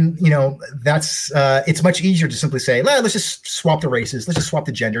you know, that's it's much easier to simply say, let's just swap the races, let's just swap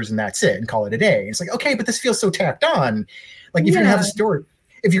the genders, and that's it, and call it a day. And it's like, okay, but this feels so tacked on. Like, if you're gonna have a story.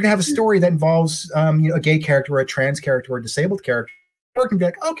 If you're gonna have a story that involves, a gay character, or a trans character, or a disabled character, you can be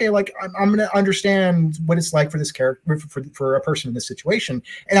like, okay, like I'm gonna understand what it's like for this character, for a person in this situation,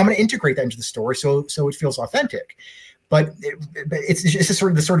 and I'm gonna integrate that into the story, so it feels authentic. But it's just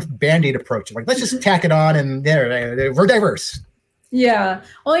the sort of Band-Aid approach of like, let's just tack it on, and there we're diverse. Yeah,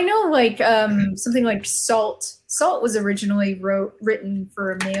 well, I know, like something like Salt. Salt was originally written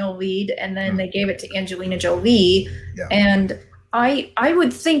for a male lead, and then they gave it to Angelina Jolie, and I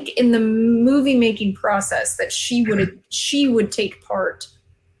would think in the movie making process that she would take part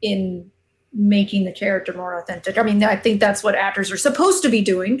in making the character more authentic. I mean, I think that's what actors are supposed to be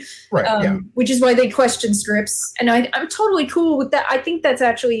doing, right? Which is why they question scripts, and I'm totally cool with that. I think that's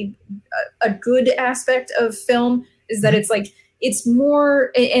actually a good aspect of film, is that it's like, it's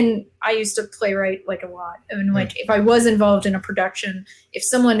more, and I used to playwright like a lot. I mean, like, if I was involved in a production, if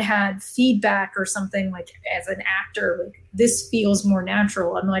someone had feedback or something, like, as an actor, like, this feels more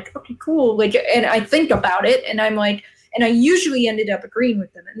natural, I'm like, okay, cool. Like, and I think about it, and I'm like, and I usually ended up agreeing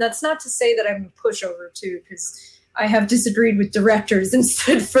with them. And that's not to say that I'm a pushover too, because I have disagreed with directors and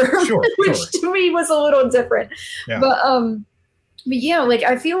stood firm, which to me was a little different. Yeah. But yeah, like,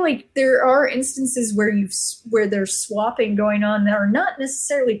 I feel like there are instances where there's swapping going on that are not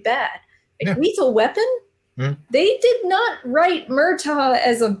necessarily bad. Like Lethal Weapon, they did not write Murtaugh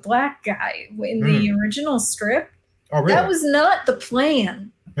as a black guy in the original script. Oh, really? That was not the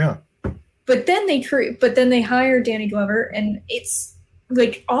plan. Yeah. But then they hired Danny Glover, and it's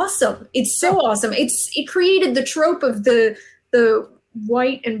like awesome. It's so awesome. It created the trope of the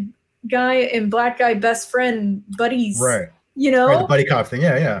white and guy and black guy best friend buddies. Right. You know, right, the buddy cop thing,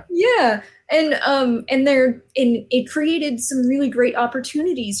 yeah, and it created some really great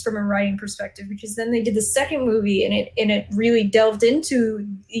opportunities from a writing perspective, because then they did the second movie, and it really delved into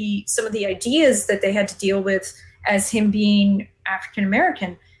some of the ideas that they had to deal with as him being African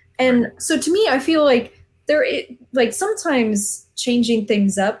American, And so to me, I feel like like sometimes changing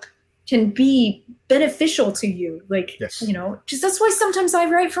things up can be beneficial to you. Like, Yes. you know, because that's why sometimes I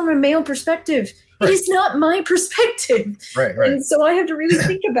write from a male perspective. Right. It is not my perspective. Right. And so I have to really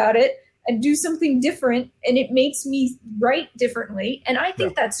think about it and do something different. And it makes me write differently. And I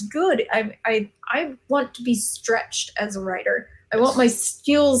think that's good. I want to be stretched as a writer. I want my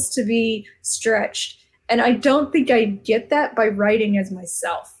skills to be stretched. And I don't think I get that by writing as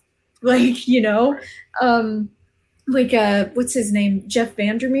myself. Like, you know, what's his name? Jeff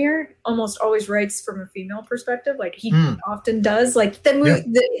Vandermeer almost always writes from a female perspective. Like he often does. Like the movie,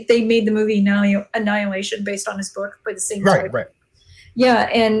 they made the movie Annihilation based on his book by the same guy. Right. Yeah,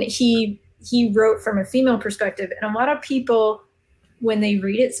 and he wrote from a female perspective. And a lot of people, when they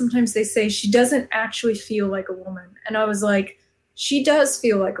read it, sometimes they say she doesn't actually feel like a woman. And I was like, she does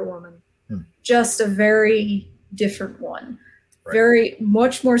feel like a woman, just a very different one. Right. Very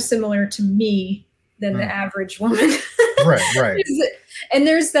much more similar to me than the average woman. Right. And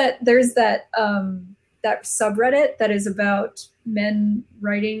there's that subreddit that is about men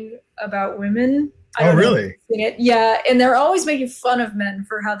writing about women. Oh, really? Yeah, and they're always making fun of men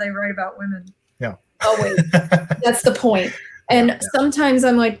for how they write about women. Yeah. Always. That's the point. And sometimes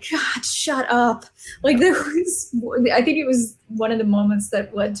I'm like, God, shut up. Like I think it was one of the moments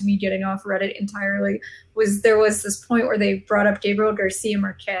that led to me getting off Reddit entirely there was this point where they brought up Gabriel Garcia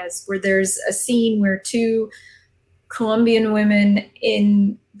Marquez, where there's a scene where two Colombian women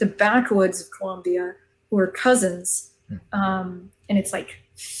in the backwoods of Colombia who are cousins, and it's like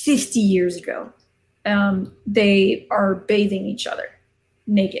 50 years ago, they are bathing each other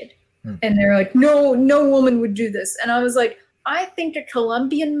naked. And they're like, no woman would do this. And I was like, I think a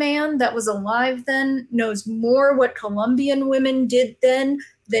Colombian man that was alive then knows more what Colombian women did then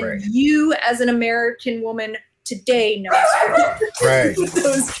than you as an American woman today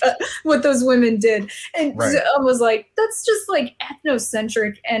knows what those women did. And I was like, that's just like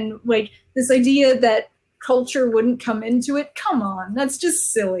ethnocentric, and like this idea that culture wouldn't come into it. Come on, that's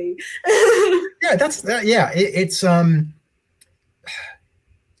just silly.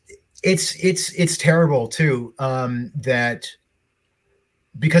 It's terrible too, that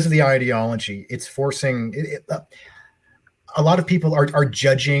because of the ideology, it's forcing a lot of people are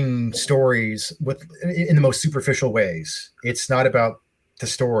judging stories in the most superficial ways. It's not about the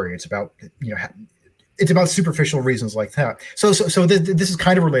story. It's about, it's about superficial reasons like that. So this is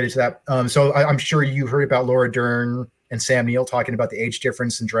kind of related to that. So I'm sure you heard about Laura Dern and Sam Neill talking about the age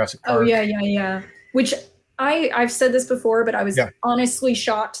difference in Jurassic Park. Oh yeah. Which I've said this before, but I was honestly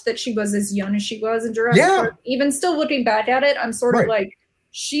shocked that she was as young as she was in Jurassic Park. Even still looking back at it, I'm sort of like,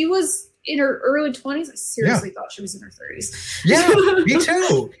 she was in her early 20s. I seriously thought she was in her 30s. Yeah, me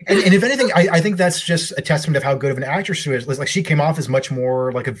too. And if anything, I think that's just a testament of how good of an actress she is. Like, she came off as much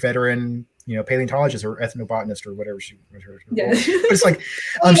more like a veteran, paleontologist or ethnobotanist or whatever she was. Yeah. But it's like,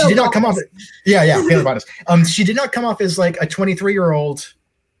 she did not come off. Paleobotanist. She did not come off as like a 23-year-old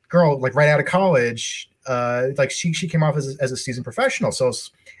girl, like right out of college. Like she came off as a seasoned professional. So,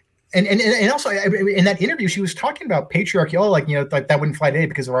 and also in that interview, she was talking about patriarchy. Oh, like, like that wouldn't fly today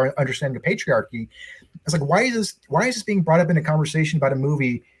because of our understanding of patriarchy. I was like, why is this being brought up in a conversation about a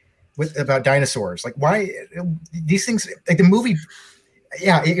movie about dinosaurs? Like, why these things, like the movie?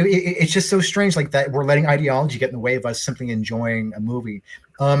 Yeah, it's just so strange, like that we're letting ideology get in the way of us simply enjoying a movie.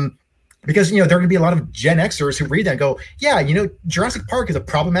 Because, there are going to be a lot of Gen Xers who read that and go, yeah, Jurassic Park is a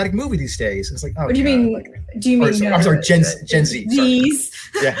problematic movie these days. And it's like, oh, what do you mean? Like, I'm sorry, Gen Z.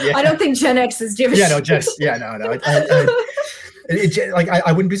 These? Yeah. I don't think Gen X is Jewish. Yeah, no, no.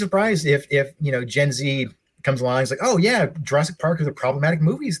 I wouldn't be surprised if Gen Z comes along and is like, oh yeah, Jurassic Park is a problematic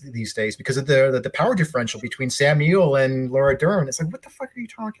movie these days because of the power differential between Sam Neill and Laura Dern. It's like, what the fuck are you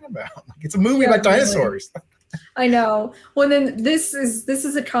talking about? Like, it's a movie about dinosaurs. I know. Well, then this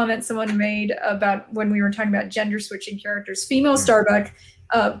is a comment someone made about when we were talking about gender switching characters. Female Starbuck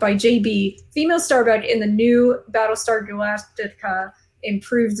by JB. Female Starbuck in the new Battlestar Galactica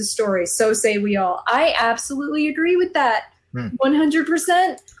improved the story. So say we all. I absolutely agree with that.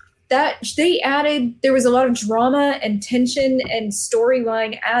 100%. That there was a lot of drama and tension and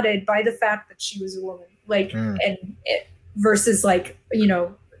storyline added by the fact that she was a woman. Like, and it, versus like,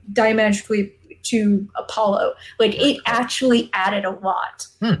 diametrically to Apollo. Like, it actually added a lot.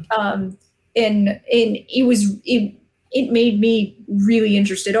 And it made me really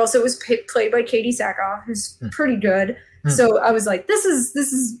interested. Also, it was played by Katie Sackhoff, who's pretty good. So I was like, this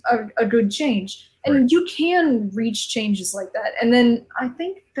is a good change. And you can reach changes like that. And then I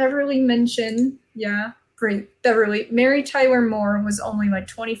think Beverly mentioned, Beverly, Mary Tyler Moore was only like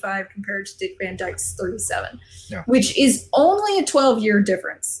 25 compared to Dick Van Dyke's 37, which is only a 12-year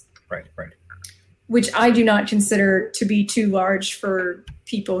difference. Right. Which I do not consider to be too large for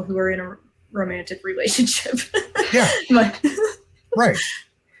people who are in a romantic relationship. Yeah. Right.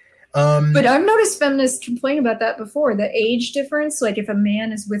 But I've noticed feminists complain about that before. The age difference, like if a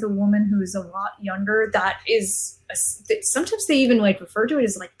man is with a woman who is a lot younger, that is sometimes they even like refer to it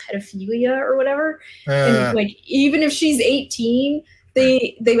as like pedophilia or whatever. And like even if she's 18,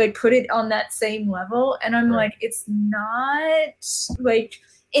 they like put it on that same level. And I'm like, it's not like,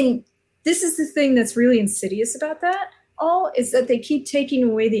 and this is the thing that's really insidious about that all is that they keep taking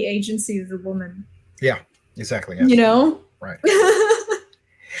away the agency of the woman. Yeah, exactly. Yeah. You know? Right.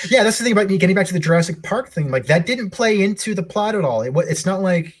 Yeah, that's the thing about me getting back to the Jurassic Park thing. Like that didn't play into the plot at all. It's not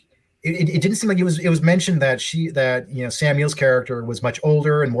like it didn't seem like it was mentioned that Sam Neill's character was much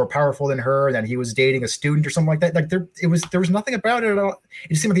older and more powerful than her, and that he was dating a student or something like that. Like there was nothing about it at all. It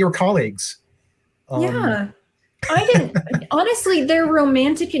just seemed like they were colleagues. Yeah, I didn't honestly. Their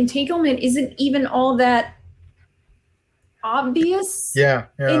romantic entanglement isn't even all that obvious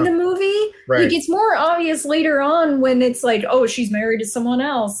in the movie. Right. Like it's more obvious later on when it's like, oh, she's married to someone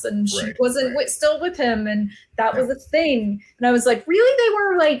else and she wasn't still with him, and that was a thing. And I was like, really? They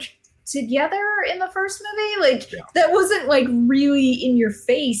were like together in the first movie? Like that wasn't like really in your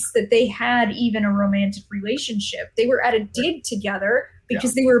face that they had even a romantic relationship. They were at a dig together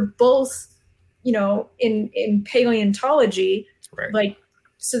because they were both, in paleontology, like,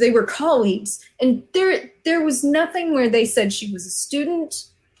 so they were colleagues, and there was nothing where they said she was a student,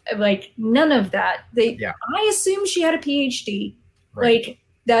 like none of that. I assume she had a PhD. Like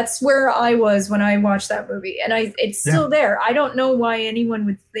that's where I was when I watched that movie, and it's still there. I don't know why anyone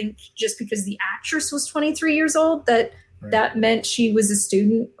would think just because the actress was 23 years old that meant she was a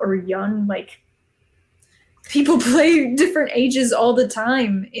student or young. Like people play different ages all the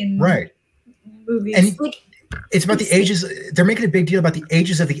time in movies. And like, it's about the ages. They're making a big deal about the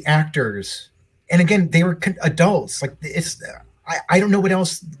ages of the actors. And again, they were adults. Like I don't know what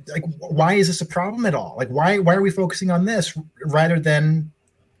else, like, why is this a problem at all? Like, why are we focusing on this rather than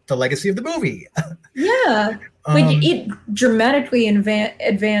the legacy of the movie? Yeah. Like it dramatically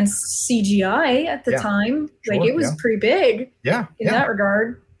advanced CGI at the time. Sure, like it was pretty big in that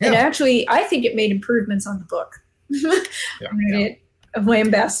regard. Yeah. And actually, I think it made improvements on the book. I'm going to get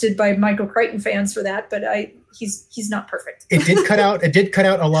lambasted by Michael Crichton fans for that, but he's not perfect. It did cut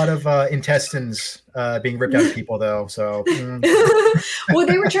out a lot of intestines being ripped out of people, though. So, well,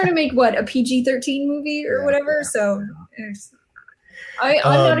 they were trying to make a PG-13 movie or whatever. So, I'm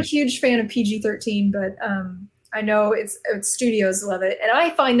not a huge fan of PG-13, but I know it's studios love it, and I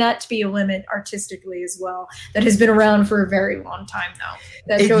find that to be a limit artistically as well. That has been around for a very long time now.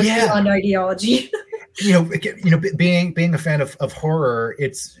 That goes beyond ideology. Being a fan of horror,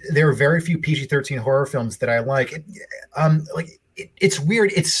 there are very few PG-13 horror films that I like. It's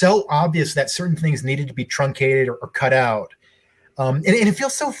weird. It's so obvious that certain things needed to be truncated or cut out. And it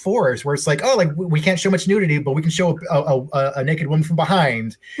feels so forced, where it's like, oh, like we can't show much nudity, but we can show a naked woman from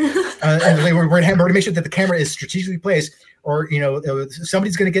behind. And we're going to make sure that the camera is strategically placed, or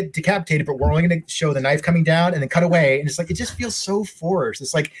somebody's going to get decapitated, but we're only going to show the knife coming down and then cut away. And it's like, it just feels so forced.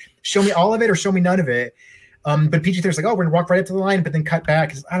 It's like, show me all of it or show me none of it. But PG-13 is like, oh, we're gonna walk right up to the line, but then cut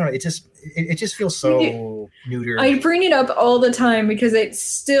back. I don't know. It just feels so neuter. I bring it up all the time because it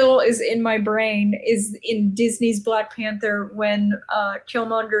still is in my brain. Is in Disney's Black Panther when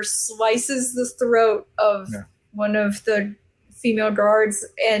Killmonger slices the throat of one of the female guards,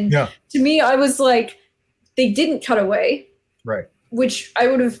 and to me, I was like, they didn't cut away, right? Which I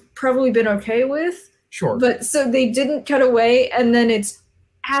would have probably been okay with. Sure. But so they didn't cut away, and then it's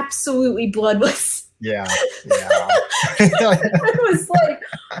absolutely bloodless. Yeah. I was like,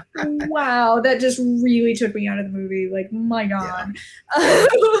 wow, that just really took me out of the movie. Like, my God.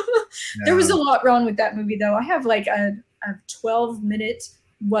 There was a lot wrong with that movie, though. I have like a 12-minute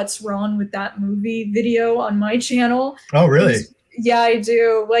what's wrong with that movie video on my channel. Oh, really? Yeah, I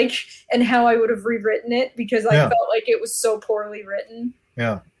do. Like, and how I would have rewritten it because I felt like it was so poorly written.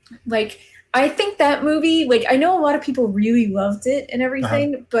 Yeah. Like, I think that movie, like, I know a lot of people really loved it and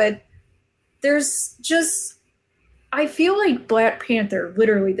everything, but there's just, I feel like Black Panther,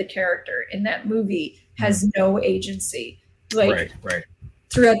 literally the character in that movie, has no agency. Like, right.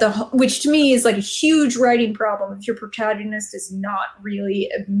 Throughout which to me is like a huge writing problem if your protagonist is not really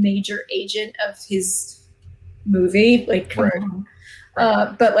a major agent of his movie. Like, come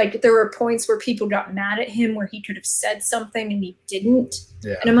on. But like, there were points where people got mad at him where he could have said something and he didn't.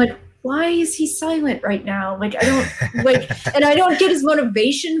 Yeah. And I'm like, why is he silent right now? Like, I don't and I don't get his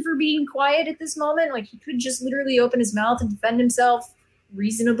motivation for being quiet at this moment. Like, he could just literally open his mouth and defend himself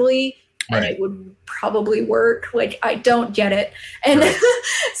reasonably, and it would probably work. Like, I don't get it. And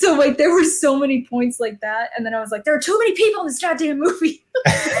so like there were so many points like that. And then I was like, there are too many people in this goddamn movie.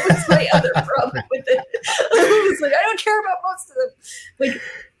 That was my other problem with it. I was like, I don't care about most of them. Like,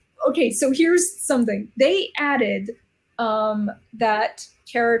 okay, so here's something. They added that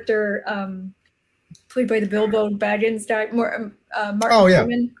character played by the Bilbo Baggins guy, Martin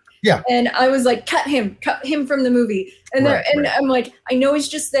Freeman. Yeah. And I was like, cut him from the movie. And and I'm like, I know he's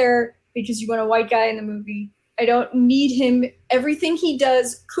just there because you want a white guy in the movie. I don't need him. Everything he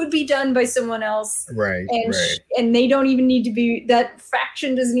does could be done by someone else. Right. And they don't even need to be, that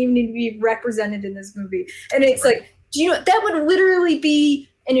faction doesn't even need to be represented in this movie. And it's like, do you know, that would literally be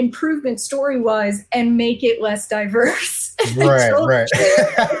an improvement story-wise and make it less diverse. Right.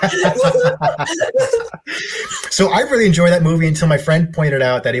 So I really enjoyed that movie until my friend pointed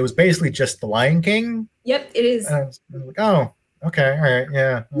out that it was basically just The Lion King. Yep, it is. I was like, oh, okay, all right,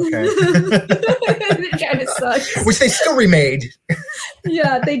 yeah, okay. It kind of sucks. Which they still remade.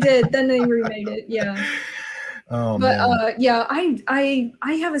 Yeah, they did. Then they remade it. Yeah. Oh, but man. yeah,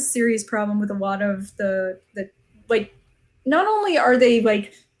 I have a serious problem with a lot of the like. Not only are they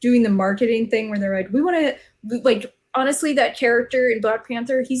like doing the marketing thing where they're like, we want to like, honestly, that character in Black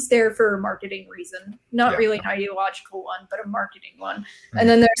Panther, he's there for a marketing reason, not really an ideological one, but a marketing one. Mm-hmm. And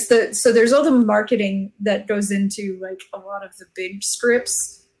then there's all the marketing that goes into like a lot of the big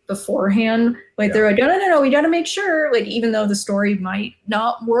scripts beforehand. Like they're like, no, we got to make sure, like, even though the story might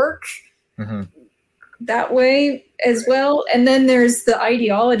not work that way as well. And then there's the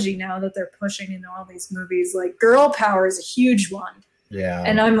ideology now that they're pushing in all these movies. Like girl power is a huge one. Yeah.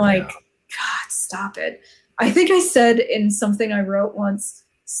 And I'm like, God, stop it. I think I said in something I wrote once,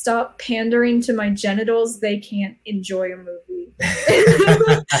 stop pandering to my genitals. They can't enjoy a movie.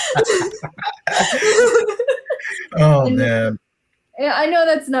 Oh, man. I know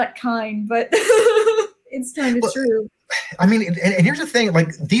that's not kind, but it's kind of true. I mean, and here's the thing,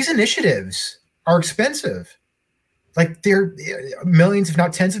 like these initiatives are expensive. Like they're millions, if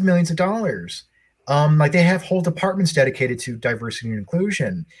not tens of millions of dollars. Like they have whole departments dedicated to diversity and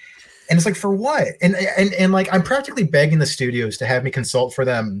inclusion. And it's like, for what? And like, I'm practically begging the studios to have me consult for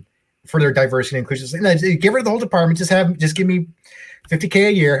them for their diversity and inclusion. And give her the whole department. Just give me $50K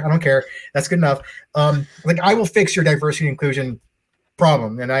a year. I don't care. That's good enough. Like I will fix your diversity and inclusion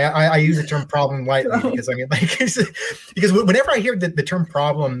problem. And I use the term problem lightly because I mean, like, because whenever I hear the term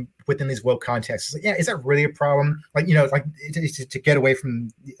problem within these woke contexts, like, yeah, is that really a problem? Like, you know, like to get away from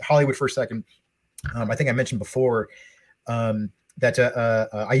Hollywood for a second. I think I mentioned before that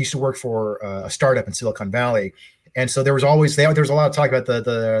I used to work for a startup in Silicon Valley, and so there was always there was a lot of talk about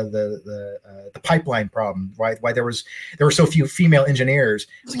the pipeline problem, right? Why there were so few female engineers.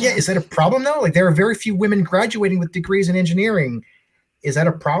 So yeah, is that a problem though? Like there are very few women graduating with degrees in engineering. Is that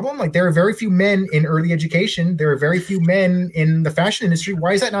a problem? Like there are very few men in early education. There are very few men in the fashion industry.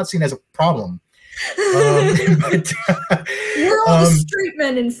 Why is that not seen as a problem? But, we're all the street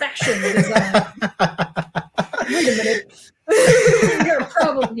men in fashion design. Wait a minute. We got a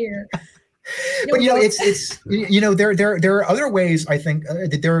problem here. But you know, it's you know, there are other ways I think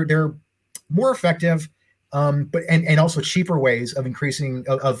that they're more effective, but and also cheaper ways of increasing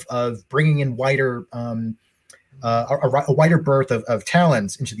of bringing in wider a wider berth of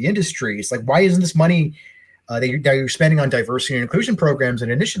talents into the industry. It's like, why isn't this money that you're spending on diversity and inclusion programs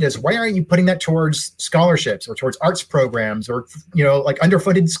and initiatives, why aren't you putting that towards scholarships or towards arts programs or, you know, like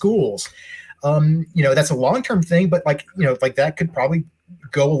underfunded schools? You know, that's a long-term thing, but like, you know, like that could probably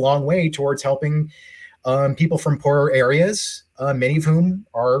go a long way towards helping people from poorer areas, many of whom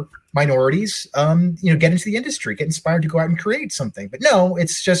are minorities, you know, get into the industry, get inspired to go out and create something. But no,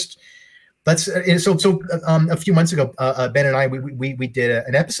 it's just, a few months ago, Ben and I, we did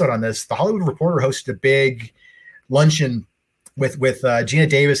an episode on this. The Hollywood Reporter hosted a big luncheon with Gina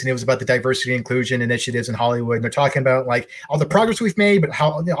Davis, and it was about the diversity and inclusion initiatives in Hollywood. And they're talking about like all the progress we've made, but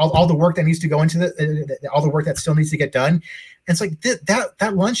how all the work that needs to go into all the work that still needs to get done. And it's like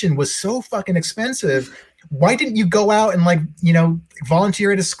that luncheon was so fucking expensive. Why didn't you go out and like, you know,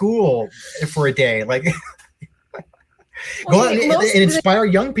 volunteer at a school for a day? Like go out and inspire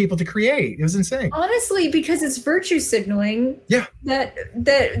young people to create. It was insane. Honestly, because it's virtue signaling. Yeah. That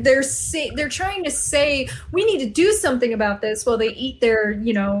they're trying to say we need to do something about this while they eat their,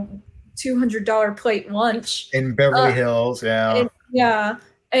 you know, $200 plate lunch in Beverly Hills. Yeah.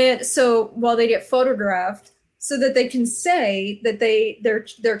 And so while they get photographed, so that they can say that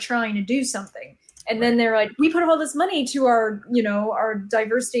they're trying to do something. And then they're like, we put all this money to our, you know, our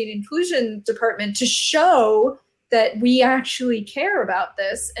diversity and inclusion department to show that we actually care about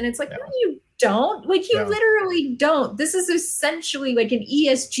this. And it's like, no, you don't. Like, you No. literally don't. This is essentially like an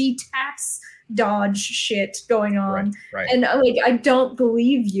ESG tax dodge shit going on. Right. And like, I don't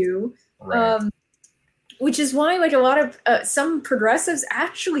believe you. Right. Which is why, like, a lot of some progressives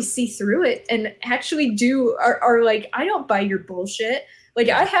actually see through it and actually are like, I don't buy your bullshit. Like,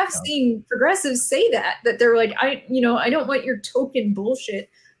 I have seen progressives say that they're like, I don't want your token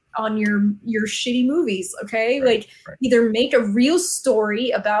bullshit on your shitty movies. Okay. Like, either make a real story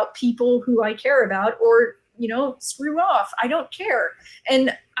about people who I care about, or, screw off. I don't care.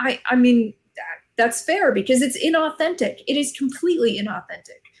 And I mean, that's fair, because it's inauthentic. It is completely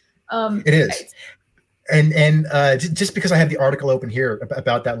inauthentic. It is. And just because I have the article open here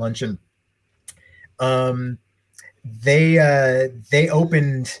about that luncheon, they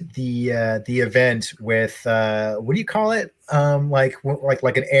opened the event with what do you call it?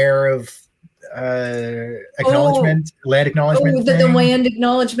 Like an air of acknowledgement, land acknowledgement. The land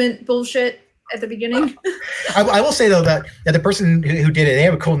acknowledgement bullshit at the beginning. I will say though that the person who did it, they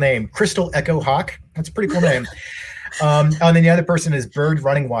have a cool name, Crystal Echo Hawk. That's a pretty cool name. And then the other person is Bird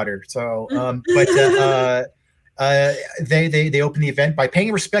Running Water. So, they open the event by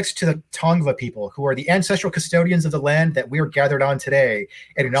paying respects to the Tongva people, who are the ancestral custodians of the land that we are gathered on today,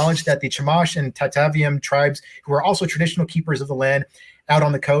 and acknowledge that the Chumash and Tataviam tribes, who are also traditional keepers of the land out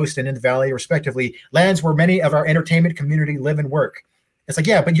on the coast and in the valley, respectively, lands where many of our entertainment community live and work. It's like,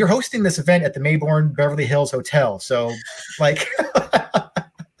 yeah, but you're hosting this event at the Mayborn Beverly Hills Hotel. So, like...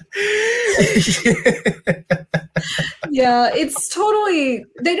 Yeah, it's totally,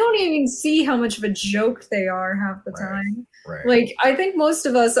 they don't even see how much of a joke they are half the time. Right. Like, I think most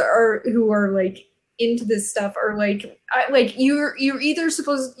of us who are like into this stuff are like, you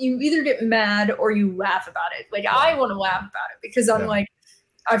either get mad or you laugh about it. Like, I want to laugh about it because I'm like,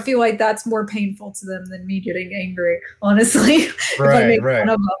 I feel like that's more painful to them than me getting angry, honestly. If I make fun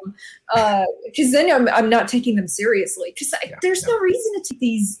of them. Because then I'm not taking them seriously. Because there's no reason to take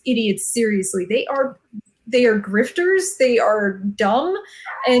these idiots seriously. They are grifters. They are dumb,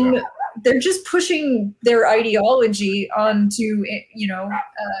 and they're just pushing their ideology onto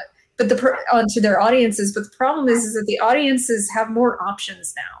onto their audiences. But the problem is that the audiences have more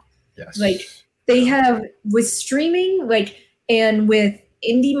options now. Yes. Like, they have, with streaming, and with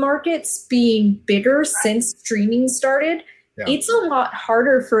indie markets being bigger since streaming started, it's a lot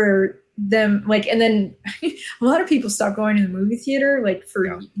harder for them. And then a lot of people stopped going to the movie theater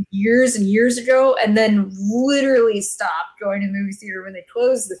for years and years ago, and then literally stopped going to the movie theater when they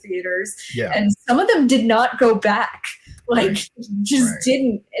closed the theaters. And some of them did not go back,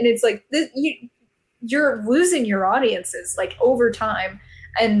 didn't. And it's like, you're losing your audiences over time.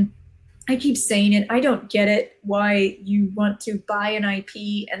 And I keep saying it, I don't get it, why you want to buy an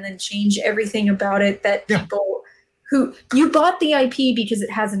IP and then change everything about it that people who you bought the IP because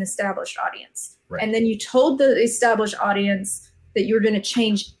it has an established audience. And then you told the established audience that you were going to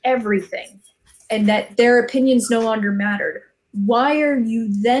change everything and that their opinions no longer mattered. Why are you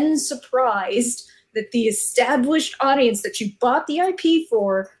then surprised that the established audience that you bought the IP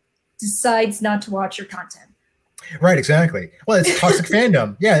for decides not to watch your content? Right, exactly. Well, it's toxic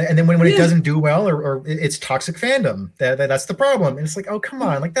fandom. Yeah, and then when it doesn't do well, or it's toxic fandom, that's the problem. And it's like, oh, come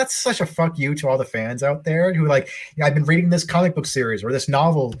on. Like, that's such a fuck you to all the fans out there who I've been reading this comic book series or this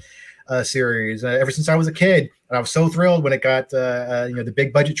novel series ever since I was a kid. And I was so thrilled when it got the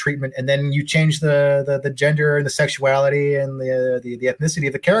big budget treatment, and then you change the gender and the sexuality and the ethnicity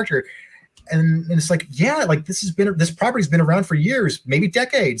of the character. And it's like, this property's been around for years, maybe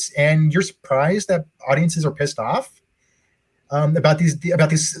decades, and you're surprised that audiences are pissed off about these,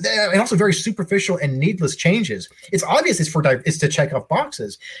 and also very superficial and needless changes. It's obvious it's to check off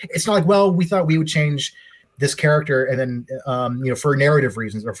boxes. It's not like, well, we thought we would change this character, and then for narrative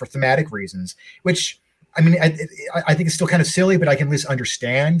reasons or for thematic reasons, which I mean, I think it's still kind of silly, but I can at least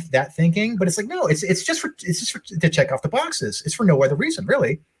understand that thinking. But it's like, no, it's just to check off the boxes. It's for no other reason,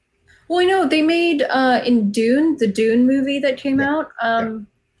 really. Well, I know they made in Dune, the Dune movie that came out, and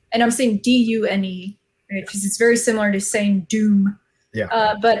I'm saying Dune, right, because it's very similar to saying Doom.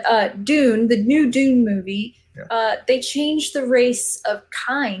 But Dune, the new Dune movie, they changed the race of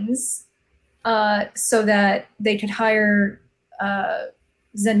kinds so that they could hire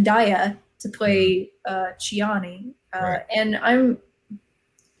Zendaya to play Chiani. And I'm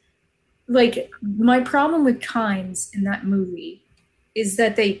like, my problem with kinds in that movie is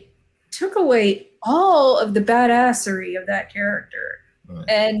that they took away all of the badassery of that character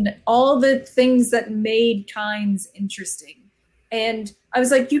and all the things that made Kynes interesting. And I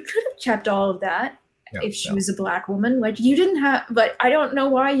was like, you could have kept all of that if she was a black woman. Like, you didn't have, but I don't know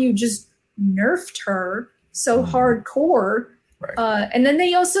why you just nerfed her so hardcore And then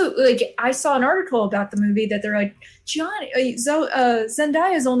they also, like, I saw an article about the movie that they're like,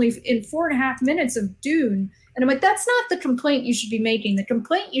 Zendaya is only in 4.5 minutes of Dune. And I'm like, that's not the complaint you should be making. The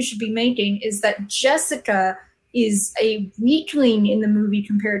complaint you should be making is that Jessica is a weakling in the movie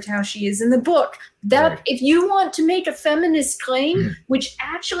compared to how she is in the book. That if you want to make a feminist claim, which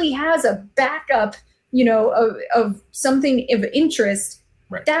actually has a backup, of something of interest,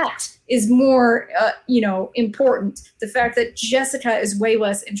 that is more, important. The fact that Jessica is way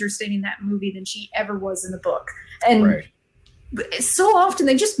less interesting in that movie than she ever was in the book. And so often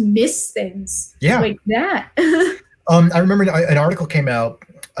they just miss things like that. I remember an article came out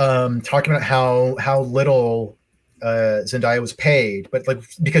talking about how little Zendaya was paid, but like,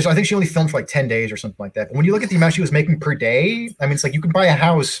 because I think she only filmed for like 10 days or something like that. But when you look at the amount she was making per day, I mean, it's like you could buy a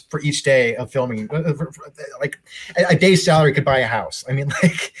house for each day of filming. Like a day's salary could buy a house. I mean,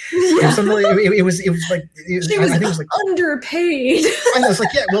 like it was like she was, I think it was like underpaid. I know, it's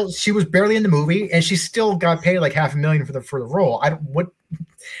like, yeah, well, she was barely in the movie, and she still got paid like $500,000 for the role.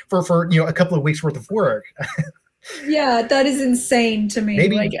 For a couple of weeks worth of work. Yeah, that is insane to me.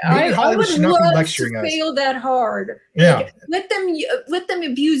 Maybe I would love to fail that hard. Yeah, like, let them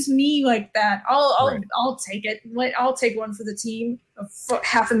abuse me like that. I'll take it. I'll take one for the team of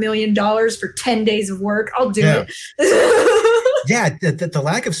 $500,000 for 10 days of work. I'll do it. Yeah, the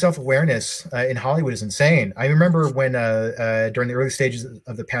lack of self-awareness in Hollywood is insane. I remember when during the early stages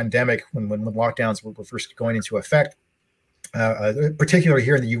of the pandemic, when lockdowns were first going into effect. Particularly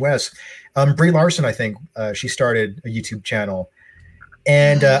here in the U.S., Brie Larson, I think she started a YouTube channel,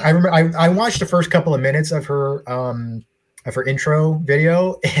 and I remember I watched the first couple of minutes of her intro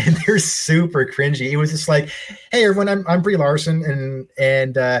video, and they're super cringy. It was just like, "Hey everyone, I'm Brie Larson,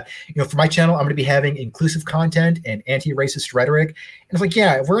 and for my channel, I'm going to be having inclusive content and anti-racist rhetoric." And it's like,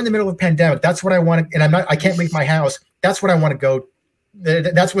 yeah, we're in the middle of a pandemic. That's what I want, and I can't leave my house. That's what I want to go.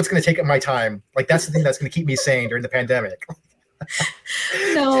 That's what's going to take up my time. Like, that's the thing that's going to keep me sane during the pandemic.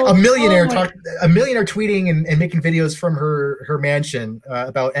 No, a millionaire tweeting and making videos from her mansion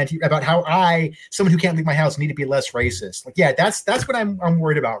about how someone who can't leave my house, need to be less racist. Like, yeah, that's what I'm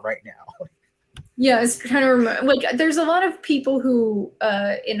worried about right now. Yeah, it's kind of like there's a lot of people who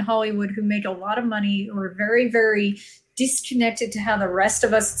in Hollywood who make a lot of money, who are very, very disconnected to how the rest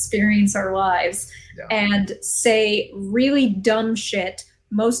of us experience our lives, and say really dumb shit,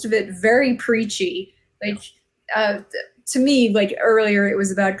 most of it very preachy. Like, to me, like earlier, it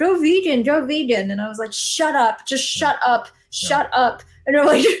was about go vegan. And I was like, shut up, just shut up. And they're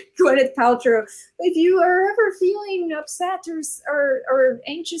like, Gwyneth Paltrow, if you are ever feeling upset or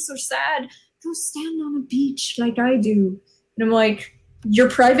anxious or sad, go stand on a beach like I do. And I'm like,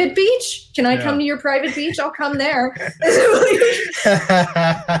 your private beach? Can I come to your private beach? I'll come there.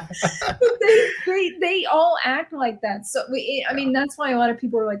 they all act like that. So I mean, that's why a lot of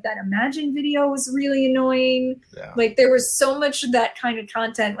people are like, that Imagine video was really annoying. Yeah. Like, there was so much of that kind of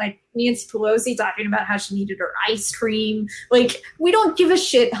content, like Nancy Pelosi talking about how she needed her ice cream. Like, we don't give a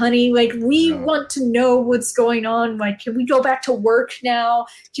shit, honey. Like, we want to know what's going on. Like, can we go back to work now?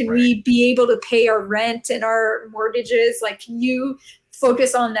 Can we be able to pay our rent and our mortgages? Like, can you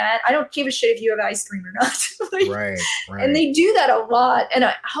focus on that? I don't give a shit if you have ice cream or not. Like, right. And they do that a lot, and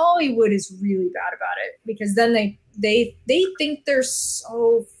Hollywood is really bad about it, because then they think they're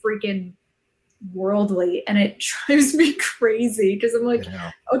so freaking worldly, and it drives me crazy, because I'm like,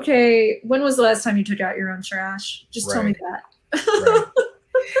 okay, when was the last time you took out your own trash? Just tell me that.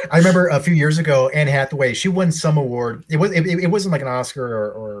 I remember a few years ago, Anne Hathaway, she won some award. It wasn't like an Oscar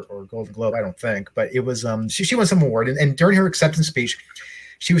or Golden Globe, I don't think, but it was she won some award, and during her acceptance speech,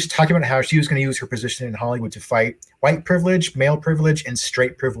 she was talking about how she was going to use her position in Hollywood to fight white privilege, male privilege, and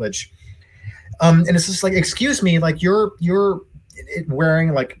straight privilege. And it's just like, excuse me, like you're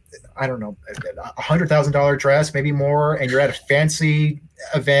wearing, like, I don't know, $100,000 dress, maybe more, and you're at a fancy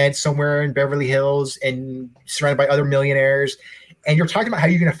event somewhere in Beverly Hills and surrounded by other millionaires, and you're talking about how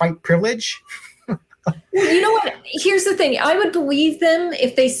you're going to fight privilege. You know what? Here's the thing. I would believe them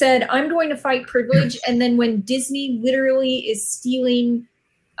if they said, I'm going to fight privilege. And then when Disney literally is stealing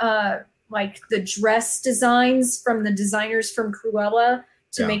like the dress designs from the designers from Cruella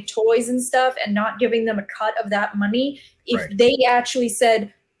to make toys and stuff, and not giving them a cut of that money, if they actually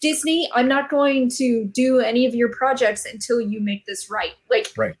said, Disney, I'm not going to do any of your projects until you make this right.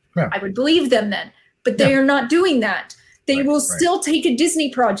 Like, I would believe them then. But they are not doing that. They will still take a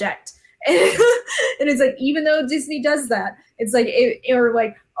Disney project. And it's like, even though Disney does that, it's like, or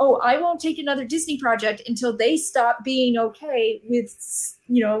like, oh, I won't take another Disney project until they stop being okay with,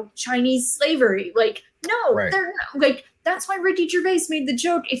 Chinese slavery. Like, no, they're not. Like, that's why Ricky Gervais made the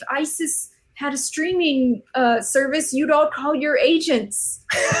joke. If ISIS had a streaming service, you'd all call your agents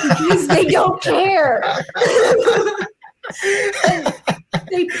because they don't care. And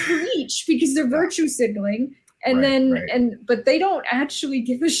they preach because they're virtue signaling. And but they don't actually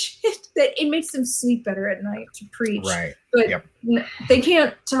give a shit. That it makes them sleep better at night to preach. Right. But they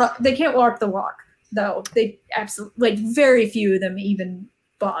can't walk the walk though. They absolutely, like, very few of them even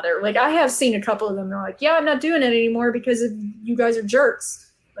bother. Like, I have seen a couple of them. They're like, yeah, I'm not doing it anymore because of you guys are jerks.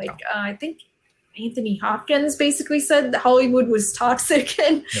 Like, I think Anthony Hopkins basically said that Hollywood was toxic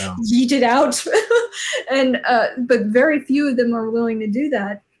and yeeted out. And but very few of them are willing to do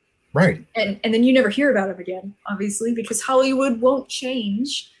that. Right. And then you never hear about him again, obviously, because Hollywood won't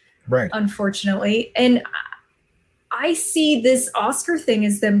change. Right. Unfortunately. And I see this Oscar thing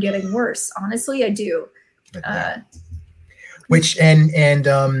as them getting worse. Honestly, I do. Which and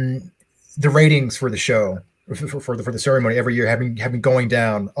the ratings for the show for the ceremony every year have been going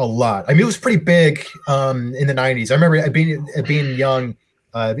down a lot. I mean, it was pretty big in the 90s. I remember being young,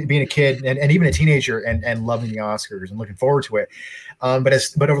 being a kid and even a teenager and loving the Oscars and looking forward to it. But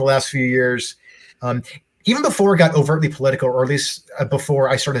over the last few years, even before it got overtly political, or at least before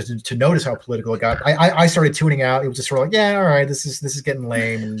I started to notice how political it got, I started tuning out. It was just sort of like, yeah, all right, this is getting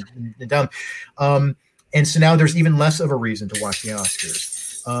lame and dumb. And so now there's even less of a reason to watch the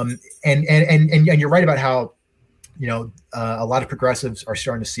Oscars. And you're right about how, a lot of progressives are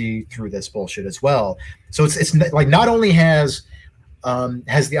starting to see through this bullshit as well. So it's like, not only has the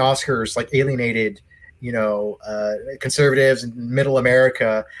Oscars like alienated, conservatives and middle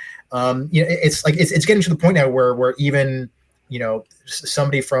America, it's like it's getting to the point now where even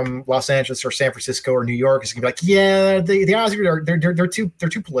somebody from Los Angeles or San Francisco or New York is gonna be like, yeah, the Oscars are they're too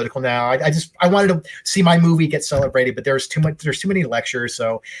political now. I wanted to see my movie get celebrated, but there's too many lectures.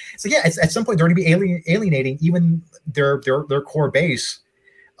 So yeah, at some point they're gonna be alienating even their core base.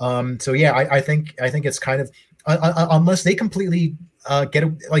 So yeah, I think it's kind of unless they completely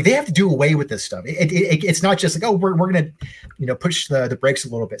they have to do away with this stuff. It's not just like, oh, we're gonna push the brakes a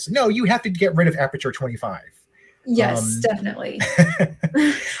little bit. So no, you have to get rid of Aperture 25. Yes, definitely.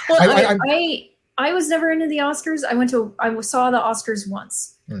 Well, I was never into the Oscars. I saw the Oscars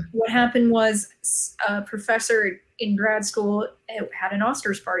once. What happened was a professor in grad school had an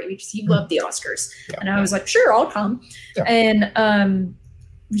Oscars party because he loved the Oscars, and I was like, sure, I'll come. And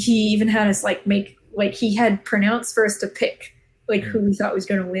he even had us he had pronounced for us to pick who we thought was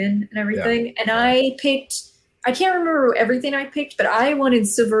going to win and everything. And I can't remember everything I picked, but I wanted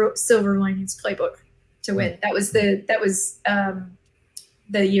Silver Linings Playbook to win. That was the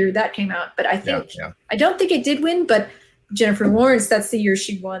year that came out. But I don't think it did win, but Jennifer Lawrence, that's the year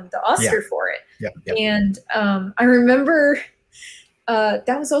she won the Oscar for it. And I remember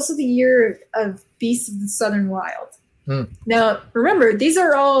that was also the year of Beasts of the Southern Wild. Now, remember, these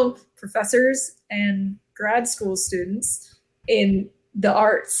are all professors and grad school students in the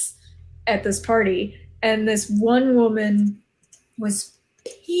arts at this party. And this one woman was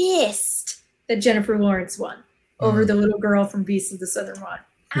pissed that Jennifer Lawrence won over the little girl from Beasts of the Southern Wild.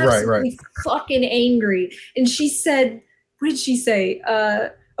 Absolutely fucking angry. And she said, what did she say?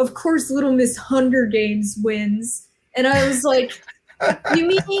 Of course, Little Miss Hunger Games wins. And I was like, you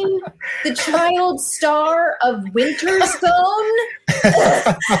mean the child star of Winter Zone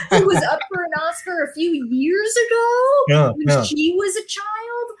who was up for an Oscar a few years ago when she was a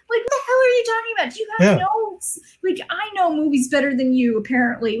child? Like, what the hell are you talking about? Do you have notes? Like, I know movies better than you,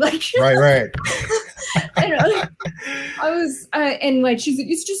 apparently. Like, right. And like, she's like,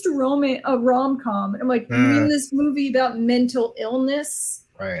 it's just a rom-com. And I'm like, you mean this movie about mental illness?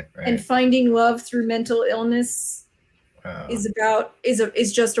 Right. And finding love through mental illness is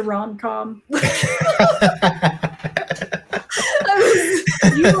just a rom-com.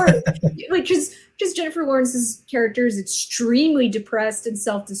 Because Jennifer Lawrence's character is extremely depressed and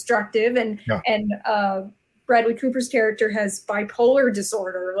self-destructive, and Bradley Cooper's character has bipolar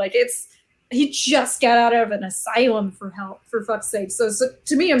disorder. Like, he just got out of an asylum for help, for fuck's sake. So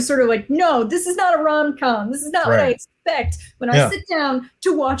to me, I'm sort of like, no, this is not a rom-com. This is not what I expect when I sit down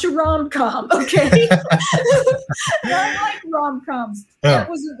to watch a rom-com, okay? I like rom-coms. That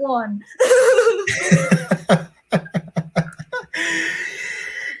wasn't one.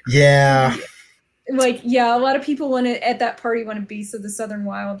 Yeah. A lot of people at that party wanted Beasts of the Southern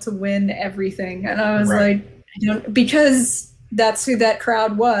Wild to win everything. And I was like, because that's who that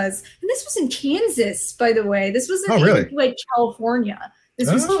crowd was. And this was in Kansas, by the way. This wasn't like California.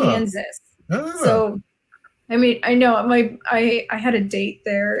 This was Kansas. So, I mean, I know I had a date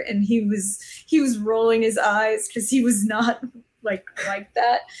there, and he was rolling his eyes because he was not like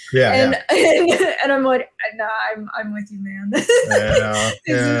that. And I'm like, nah, I'm with you, man.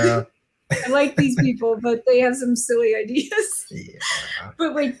 I like these people, but they have some silly ideas. Yeah.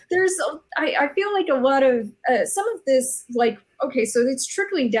 But like, I feel like a lot of some of this, like, okay, so it's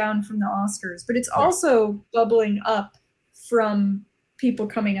trickling down from the Oscars, but it's also bubbling up from people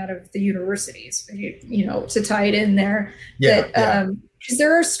coming out of the universities, you know, to tie it in there. Because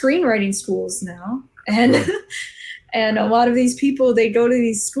there are screenwriting schools now, and and a lot of these people, they go to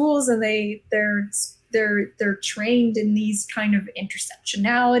these schools and they're trained in these kind of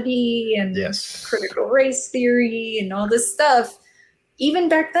intersectionality and critical race theory and all this stuff. Even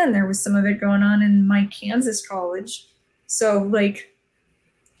back then, there was some of it going on in my Kansas college. So like,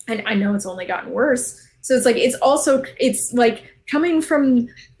 and I know it's only gotten worse. So it's like, it's like coming from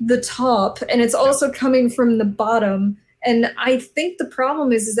the top, and it's also coming from the bottom. And I think the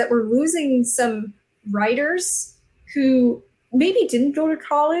problem is that we're losing some writers who maybe didn't go to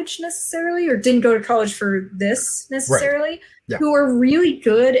college necessarily, or didn't go to college for this necessarily, who are really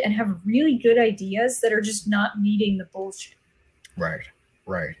good and have really good ideas that are just not meeting the bullshit. Right.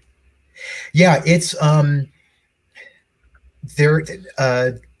 Yeah, it's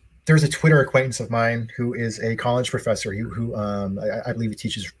there's a Twitter acquaintance of mine who is a college professor who I believe he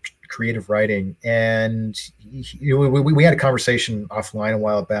teaches creative writing, and we had a conversation offline a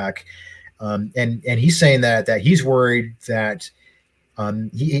while back, and he's saying that he's worried that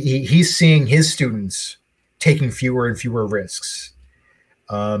he's seeing his students taking fewer and fewer risks.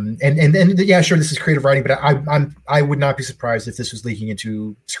 And yeah, sure, this is creative writing, but I would not be surprised if this was leaking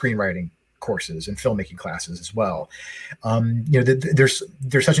into screenwriting courses and filmmaking classes as well. You know, there's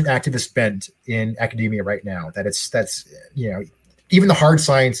such an activist bent in academia right now that's you know, even the hard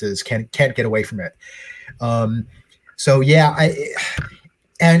sciences can't get away from it. So yeah,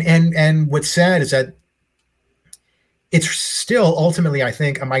 and what's sad is that it's still ultimately, I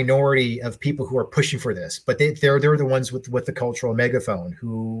think, a minority of people who are pushing for this, but they're the ones with the cultural megaphone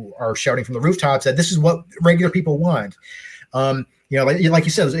who are shouting from the rooftops that this is what regular people want. You know, like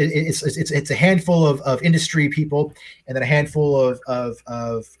you said, it's a handful of industry people, and then a handful of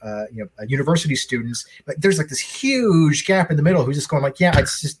you know, university students. But there's like this huge gap in the middle who's just going like, yeah,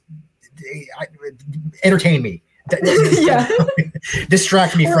 it's just entertain me,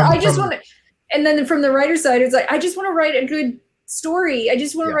 distract me from. I just want to. And then from the writer's side, it's like, I just want to write a good story. I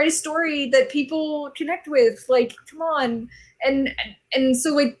just want to write a story that people connect with. Like, come on. And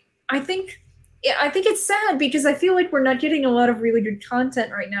so like, I think it's sad because I feel like we're not getting a lot of really good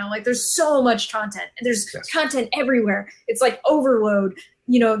content right now. Like, there's so much content, and there's content everywhere. It's like overload.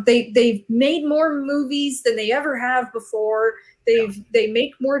 You know, they've made more movies than they ever have before. They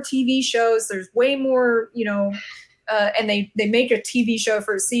make more TV shows. There's way more, you know, and they make a TV show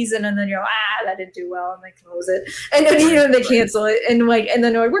for a season, and then you know, that didn't do well, and they close it, and then you know, they cancel it, and then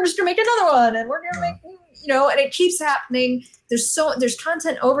they're like, we're just gonna make another one, and we're gonna make, you know, and it keeps happening. There's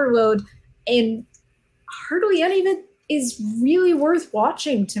content overload, and hardly any of it is really worth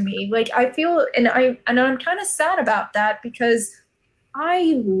watching to me. Like, I feel, and I'm kind of sad about that because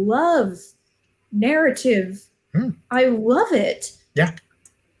I love narrative. I love it. Yeah,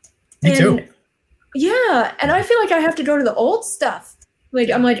 me too. Yeah, and I feel like I have to go to the old stuff. Like,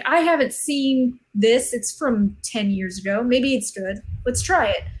 I'm like, I haven't seen this. It's from 10 years ago. Maybe it's good. Let's try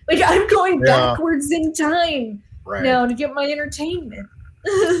it. Like, I'm going backwards in time now to get my entertainment.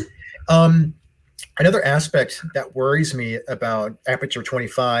 Another aspect that worries me about Aperture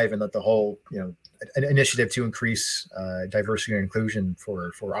 25 and that the whole, you know, an initiative to increase diversity and inclusion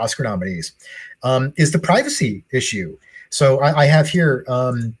for Oscar nominees is the privacy issue. So I have here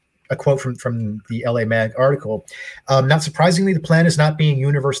a quote from the LA Mag article. Not surprisingly, the plan is not being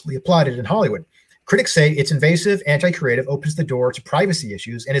universally applauded in Hollywood. Critics say it's invasive, anti-creative, opens the door to privacy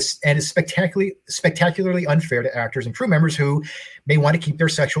issues, and is spectacularly unfair to actors and crew members who may want to keep their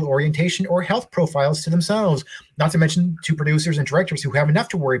sexual orientation or health profiles to themselves, not to mention to producers and directors who have enough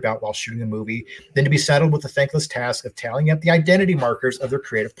to worry about while shooting a movie than to be saddled with the thankless task of tallying up the identity markers of their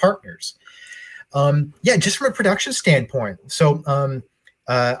creative partners. Just from a production standpoint. So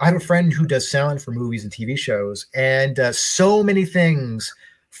I have a friend who does sound for movies and TV shows, and so many things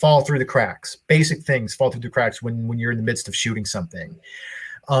fall through the cracks. Basic things fall through the cracks when you're in the midst of shooting something.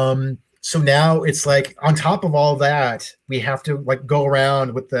 So now it's like, on top of all that, we have to like go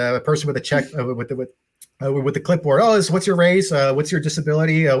around with the person with a check with the clipboard. Oh, what's your race? What's your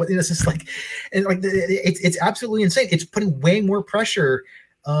disability? It's just like, and like it's absolutely insane. It's putting way more pressure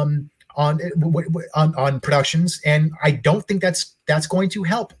on productions, and I don't think that's going to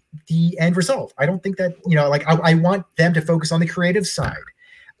help the end result. I don't think that, you know, like I want them to focus on the creative side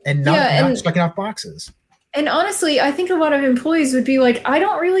and not checking off boxes. And honestly, I think a lot of employees would be like, I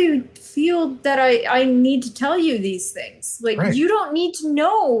don't really feel that I need to tell you these things. Like, you don't need to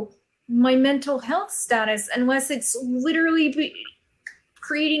know my mental health status unless it's literally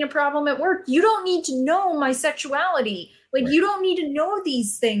creating a problem at work. You don't need to know my sexuality. Like, you don't need to know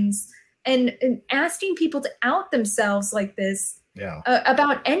these things. And asking people to out themselves like this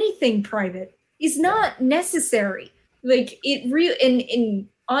about anything private is not necessary. Like, it really, and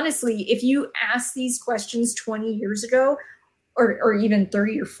honestly, if you ask these questions 20 years ago, or even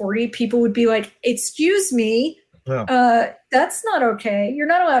 30 or 40, people would be like, excuse me, that's not okay. You're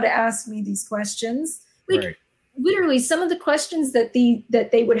not allowed to ask me these questions. Like, literally, some of the questions that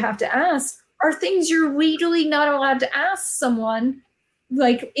they would have to ask are things you're legally not allowed to ask someone,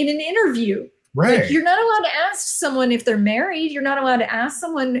 like in an interview. Right. Like, you're not allowed to ask someone if they're married. You're not allowed to ask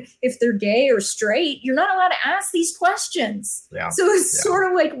someone if they're gay or straight. You're not allowed to ask these questions. Yeah. So it's sort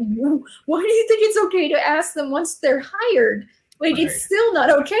of like, why do you think it's okay to ask them once they're hired? Like, it's still not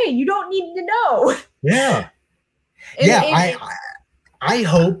okay. You don't need to know. Yeah. I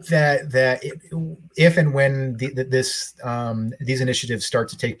hope that if and when these initiatives start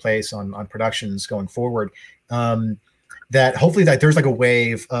to take place on productions going forward, that hopefully that there's like a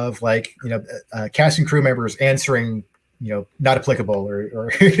wave of like, cast and crew members answering, not applicable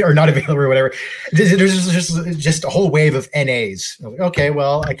or not available or whatever. There's just a whole wave of NAs. Okay,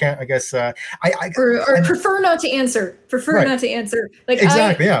 well, I can't. I guess I prefer not to answer. Prefer not to answer. Like,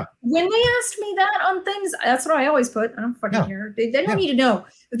 exactly. When they asked me that on things, that's what I always put. I don't fucking care. They don't need to know.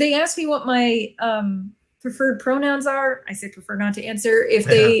 If they ask me what my preferred pronouns are, I say prefer not to answer.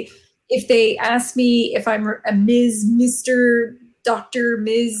 If they ask me if I'm a Ms., Mr., Dr.,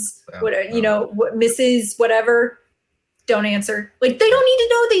 Ms., Mrs., whatever, don't answer. Like, they don't need to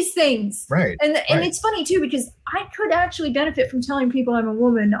know these things. Right. And it's funny too, because I could actually benefit from telling people I'm a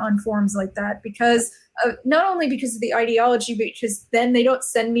woman on forums like that, because not only because of the ideology, but because then they don't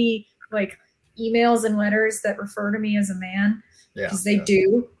send me like emails and letters that refer to me as a man. Because they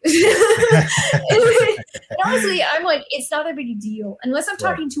do. And honestly, I'm like, it's not a big deal. Unless I'm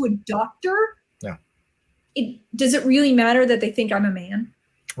talking to a doctor, does it really matter that they think I'm a man?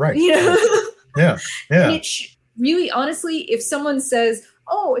 Right. Yeah. Really, honestly, if someone says,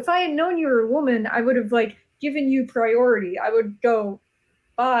 oh, if I had known you were a woman, I would have like given you priority. I would go,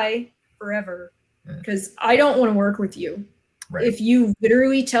 bye forever, because I don't want to work with you. Right. If you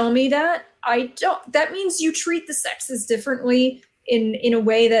literally tell me that, that means you treat the sexes differently in a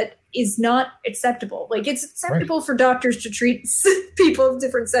way that is not acceptable. Like, it's acceptable for doctors to treat people of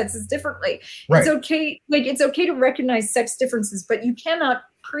different sexes differently. Right. It's okay. Like, it's okay to recognize sex differences, but you cannot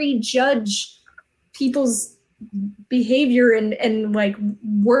prejudge people's behavior and like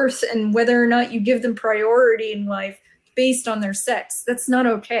worth and whether or not you give them priority in life based on their sex. That's not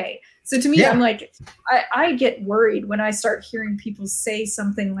okay. So to me, I'm like, I get worried when I start hearing people say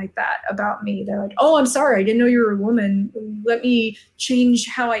something like that about me. They're like, oh, I'm sorry, I didn't know you were a woman. Let me change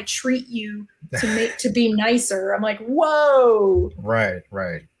how I treat you to be nicer. I'm like, whoa. Right.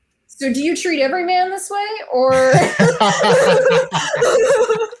 So do you treat every man this way, or like,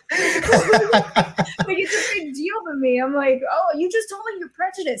 it's a big deal to me? I'm like, oh, you just told me you're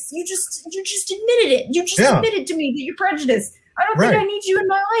prejudiced. You just admitted it. You just admitted to me that you're prejudiced. I don't think I need you in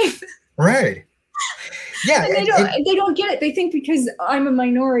my life. Right. Yeah. And they don't get it. They think because I'm a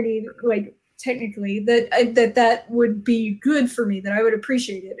minority, like, technically, that would be good for me, that I would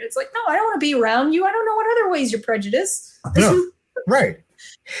appreciate it. It's like, no, I don't want to be around you. I don't know what other ways you're prejudiced. No. Right.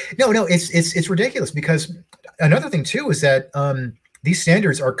 No, it's ridiculous, because another thing too is that these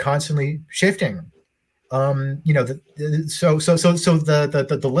standards are constantly shifting. The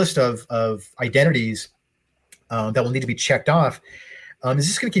list of identities that will need to be checked off is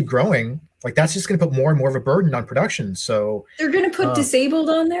just going to keep growing. Like, that's just going to put more and more of a burden on production. So they're going to put disabled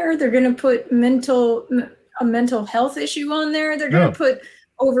on there. They're going to put a mental health issue on there. They're going to put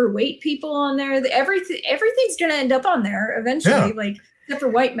overweight people on there. Everything's going to end up on there eventually. Like, except for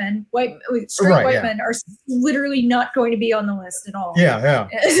white men. Straight white men are literally not going to be on the list at all. Yeah.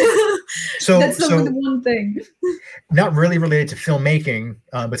 So that's the one thing. Not really related to filmmaking,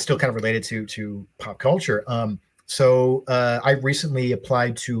 but still kind of related to pop culture. So I recently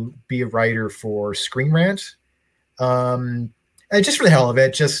applied to be a writer for Screen Rant. Just for the hell of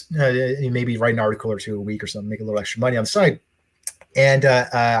it, just maybe write an article or two a week or something, make a little extra money on the side. And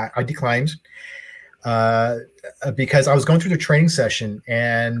I declined. Because I was going through the training session,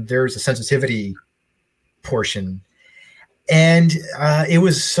 and there's a sensitivity portion, and it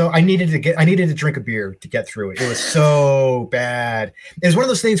was so I needed to drink a beer to get through it. It was so bad. It was one of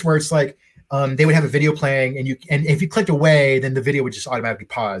those things where it's like they would have a video playing, and if you clicked away, then the video would just automatically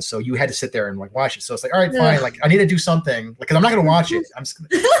pause. So you had to sit there and like watch it. So it's like, all right, fine. Like, I need to do something, because I'm not going to watch it. I'm just gonna,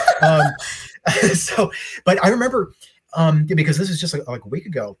 but I remember because this is just like a week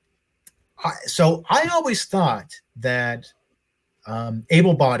ago. So I always thought that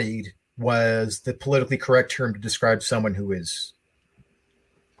able-bodied was the politically correct term to describe someone who is,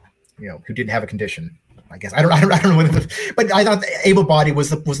 who didn't have a condition. I guess I don't know, but I thought able-bodied was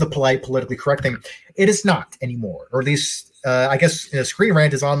the polite, politically correct thing. It is not anymore, or at least I guess Screen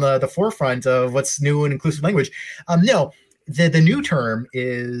Rant is on the forefront of what's new in inclusive language. No, the new term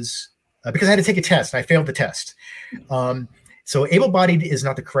is because I had to take a test and I failed the test. So able-bodied is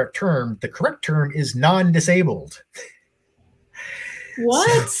not the correct term. The correct term is non-disabled.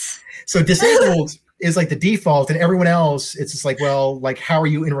 What? So disabled is like the default, and everyone else, it's just like, well, like, how are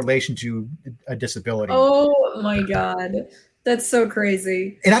you in relation to a disability? Oh my God. That's so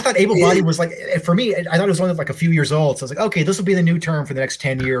crazy. And I thought able-bodied was like, for me, I thought it was only like a few years old. So I was like, okay, this will be the new term for the next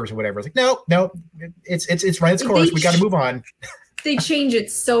 10 years or whatever. I was like, no, it's run its course. We got to move on. They change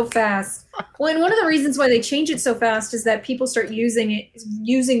it so fast. Well, and one of the reasons why they change it so fast is that people start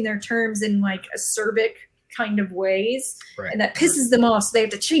using their terms in like acerbic kind of ways, right. And that pisses them off. So they have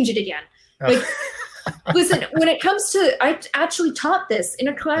to change it again. Like, listen, when it comes to, I actually taught this in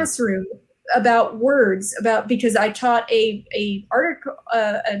a classroom about words, because I taught a article,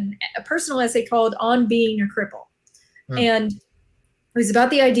 a personal essay called "On Being a Cripple," and it was about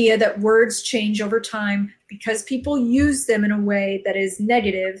the idea that words change over time because people use them in a way that is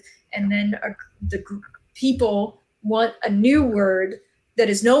negative, and then the people want a new word that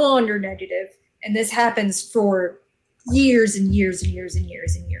is no longer negative, and this happens for years and years and years and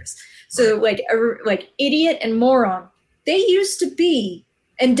years and years. So like idiot and moron, they used to be,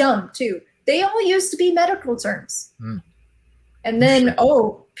 and dumb too, they all used to be medical terms. And then,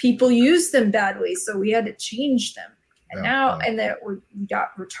 people use them badly, so we had to change them. And and then we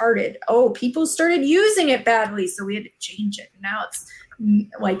got retarded. People started using it badly, so we had to change it. Now it's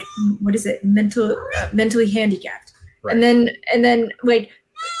like, what is it? Mentally handicapped. Right. And then like,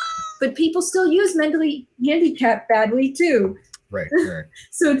 but people still use mentally handicapped badly too. Right.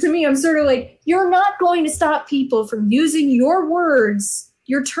 So to me, I'm sort of like, you're not going to stop people from using your words,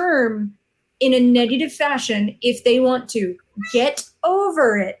 your term, in a negative fashion if they want to. Get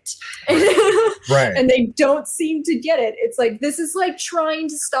over it. Right. And they don't seem to get it. It's like, this is like trying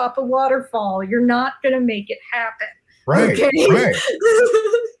to stop a waterfall. You're not going to make it happen. Right. Okay? Right.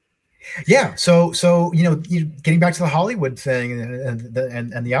 Yeah. So getting back to the Hollywood thing and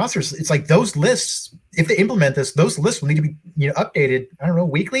the Oscars, it's like those lists, if they implement this, those lists will need to be updated. I don't know,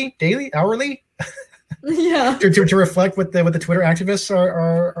 weekly, daily, hourly. Yeah. to reflect what the Twitter activists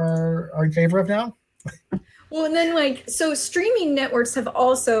are in favor of now. Well, and then so streaming networks have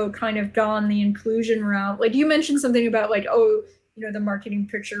also kind of gone the inclusion route. Like you mentioned something about the marketing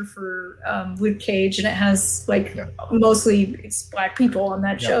picture for Luke Cage, and it has mostly it's black people on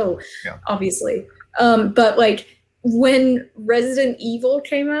that show, obviously. But like when Resident Evil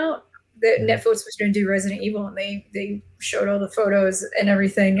came out, that Netflix was going to do Resident Evil, and they showed all the photos and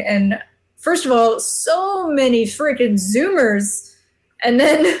everything. And first of all, so many freaking Zoomers, and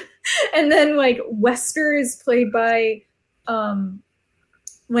then like Wesker is played by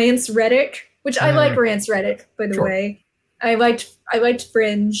Lance Reddick, which I like Lance Reddick, by the way. I liked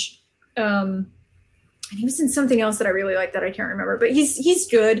Fringe. And he was in something else that I really liked that I can't remember, but he's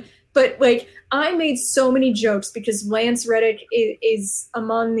good. But like I made so many jokes because Lance Reddick is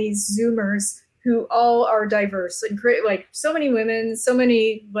among these Zoomers who all are diverse and like so many women, so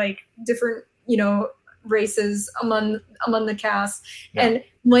many like different, races among the cast. Yeah. And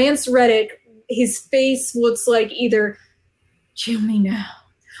Lance Reddick, his face looks like either kill me now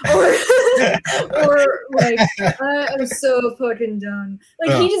or like I'm so fucking done.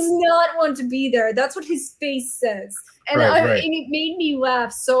 Like he does not want to be there. That's what his face says. And and it made me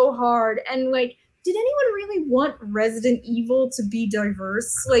laugh so hard. And like, did anyone really want Resident Evil to be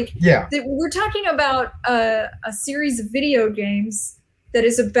diverse? Like, we're talking about a series of video games that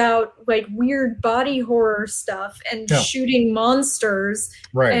is about like weird body horror stuff and shooting monsters.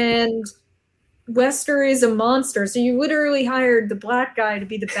 Right. And Wesker is a monster. So you literally hired the black guy to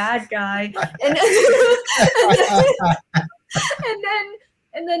be the bad guy. And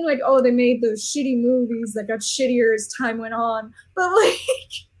then like, they made those shitty movies that got shittier as time went on. But like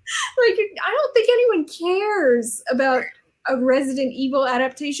I don't think anyone cares about a Resident Evil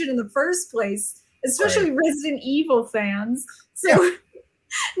adaptation in the first place, especially Resident Evil fans. So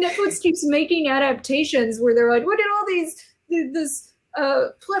Netflix keeps making adaptations where they're like, what did all this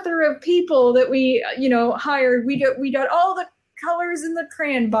plethora of people that we hired? We got all the colors in the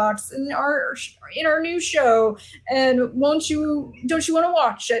crayon box in our new show, and don't you want to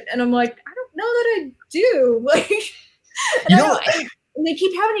watch it? And I'm like, I don't know that I do. Like, and they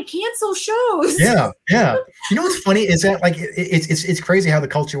keep having to cancel shows. Yeah. You know what's funny is that like it's crazy how the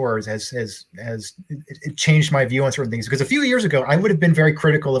culture wars has it changed my view on certain things. Because a few years ago, I would have been very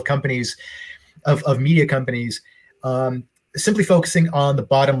critical of companies, of media companies, simply focusing on the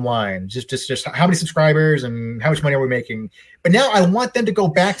bottom line, just how many subscribers and how much money are we making. But now I want them to go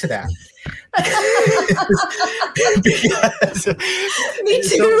back to that. Because, Me too.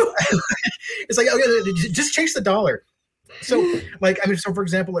 So, it's like, okay, just chase the dollar. So, like, I mean, so for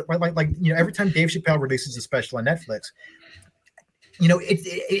example, like you know, every time Dave Chappelle releases a special on Netflix, you know,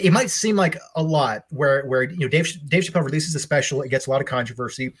 it might seem like a lot where you know Dave Chappelle releases a special, it gets a lot of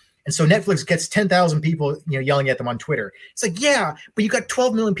controversy, and so Netflix gets 10,000 people, you know, yelling at them on Twitter. It's like, yeah, but you got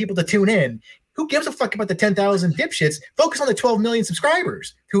 12 million people to tune in. Who gives a fuck about the 10,000 dipshits? Focus on the 12 million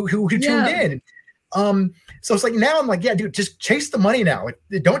subscribers who tuned in. So it's like now I'm like, yeah, dude, just chase the money now. Like,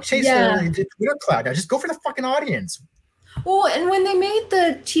 don't chase the Twitter cloud now. Just go for the fucking audience. Well, and when they made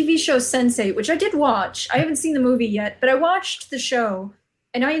the TV show Sense8, which I did watch, I haven't seen the movie yet, but I watched the show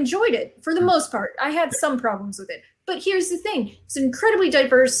and I enjoyed it for the most part. I had some problems with it. But here's the thing. It's an incredibly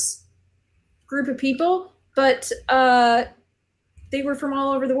diverse group of people, but they were from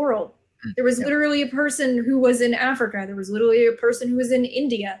all over the world. There was literally a person who was in Africa. There was literally a person who was in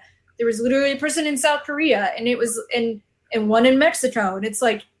India. There was literally a person in South Korea, and it was and one in Mexico. And it's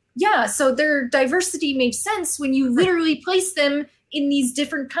like, yeah, so their diversity makes sense when you literally place them in these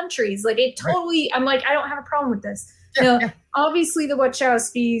different countries. Like it totally, I'm like, I don't have a problem with this. Obviously the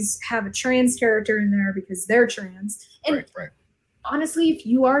Wachowskis have a trans character in there because they're trans. And honestly, if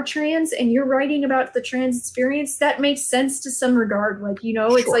you are trans and you're writing about the trans experience, that makes sense to some regard. Like, you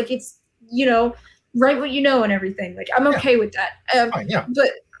know, it's like, it's, you know, write what you know and everything. Like, I'm okay with that.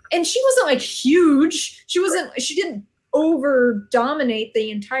 But, and she wasn't like huge. She didn't over dominate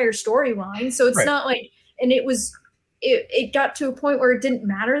the entire storyline. So it's not like, and it got to a point where it didn't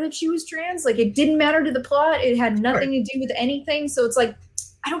matter that she was trans. Like it didn't matter to the plot. It had nothing to do with anything. So it's like,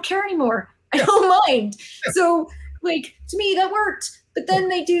 I don't care anymore. I don't mind. So like, to me that worked. But then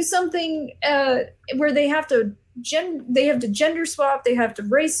they do something where they have to gender swap, they have to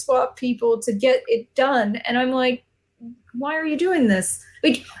race swap people to get it done. And I'm like, why are you doing this?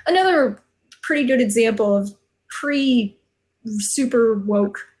 Like another pretty good example of super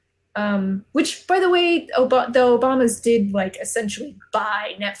woke, which by the way, the Obamas did like essentially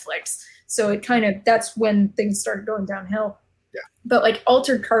buy Netflix. So it kind of, that's when things started going downhill. Yeah. But like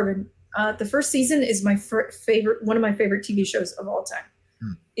Altered Carbon, the first season is my favorite, one of my favorite TV shows of all time.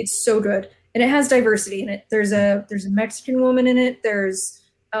 It's so good. And it has diversity in it. There's a Mexican woman in it. There's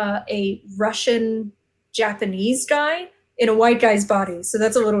a Russian Japanese guy in a white guy's body. So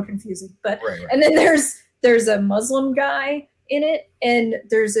that's a little confusing. But and then there's a Muslim guy in it, and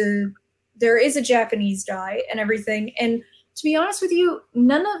there is a Japanese guy and everything. And to be honest with you,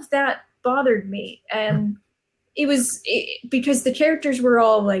 none of that bothered me. And it was because the characters were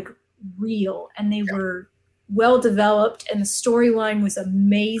all like real and they were well developed, and the storyline was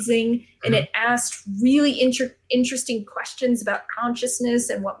amazing, and it asked really interesting questions about consciousness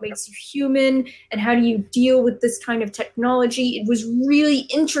and what makes you human and how do you deal with this kind of technology. It was really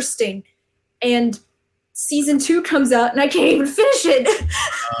interesting. And season 2 comes out and I can't even finish it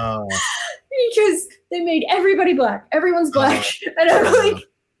because they made everybody black. Everyone's black. And I'm like,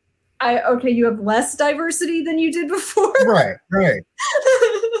 okay, you have less diversity than you did before. Right.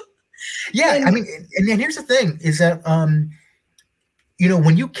 Yeah, I mean, and here's the thing is that, you know,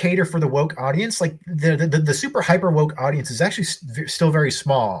 when you cater for the woke audience, like the super hyper woke audience is actually still very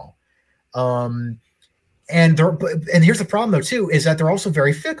small. And here's the problem though too, is that they're also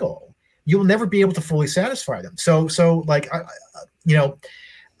very fickle. You'll never be able to fully satisfy them. So like, you know,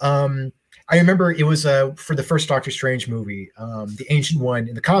 I remember it was for the first Doctor Strange movie, the Ancient One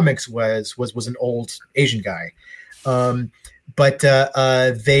in the comics was an old Asian guy. But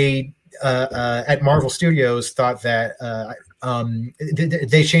they at Marvel Studios thought that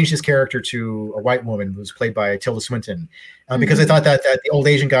they changed his character to a white woman who was played by Tilda Swinton because they thought that the old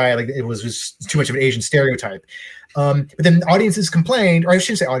Asian guy, like it was just too much of an Asian stereotype. But then audiences complained, or I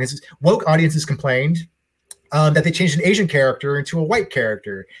shouldn't say audiences, woke audiences complained that they changed an Asian character into a white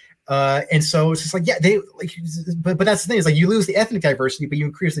character. And so it's just like, yeah, they like, but that's the thing is like you lose the ethnic diversity, but you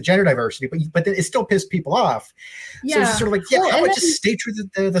increase the gender diversity, but then it still pissed people off. Yeah. So it's sort of like, yeah, how about just stay true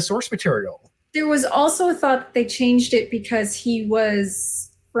to the source material? There was also a thought that they changed it because he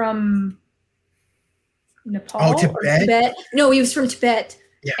was from Nepal. Oh, Tibet? No, he was from Tibet.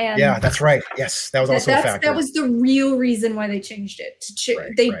 Yeah, yeah, that's right. Yes, that was also a factor. That was the real reason why they changed it.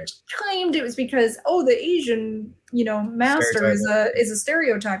 They claimed it was because the Asian, master is a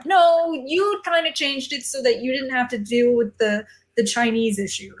stereotype. No, you kind of changed it so that you didn't have to deal with the the Chinese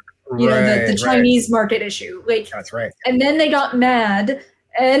issue, the Chinese market issue. Like, that's right. And then they got mad,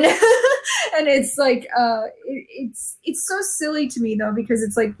 and and it's like it's so silly to me though, because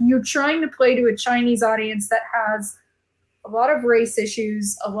it's like you're trying to play to a Chinese audience that has a lot of race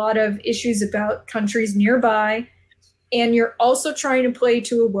issues, a lot of issues about countries nearby, and you're also trying to play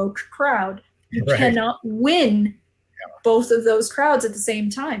to a woke crowd. You cannot win both of those crowds at the same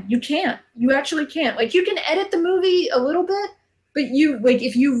time. You can't. You actually can't. Like, you can edit the movie a little bit, but you, like,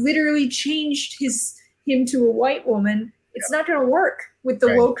 if you literally changed him to a white woman, it's not going to work with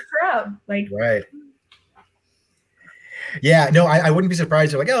the woke crowd. Like, yeah, no, I wouldn't be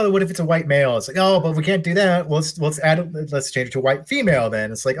surprised. They're like, oh, what if it's a white male? It's like, oh, but we can't do that. Let's change it to a white female.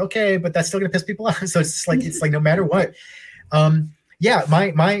 Then it's like, okay, but that's still gonna piss people off. So it's like no matter what. Yeah,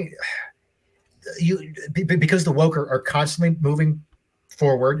 because the woke are constantly moving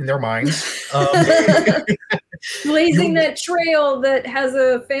forward in their minds, blazing that trail that has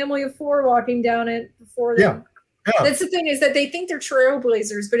a family of 4 walking down it before them. Yeah. That's the thing, is that they think they're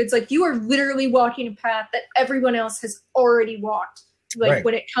trailblazers, but it's like you are literally walking a path that everyone else has already walked. Like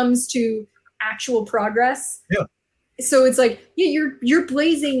when it comes to actual progress. Yeah. So it's like, you're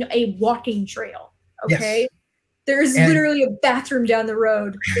blazing a walking trail. Okay. Yes. There's literally a bathroom down the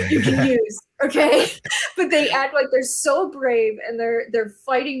road that you can use. Okay. But they act like they're so brave, and they're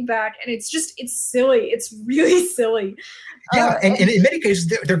fighting back, and it's silly. It's really silly. Yeah. And in many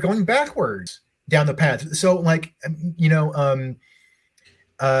cases they're going backwards down the path. So like,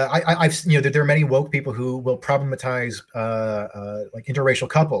 I've there are many woke people who will problematize like interracial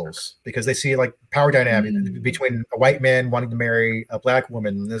couples because they see like power dynamic between a white man wanting to marry a black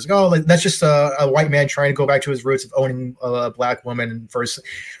woman. And there's like, that's just a white man trying to go back to his roots of owning a black woman first.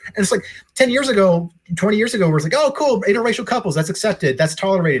 And it's like 10 years ago, 20 years ago, we're like, oh, cool, interracial couples, that's accepted, that's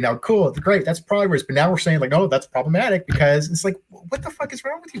tolerated now, cool, great, that's progress. But now we're saying like, no, that's problematic, because it's like, what the fuck is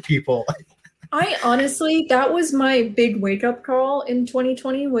wrong with you people? I honestly, that was my big wake-up call in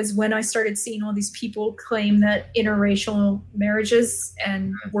 2020, was when I started seeing all these people claim that interracial marriages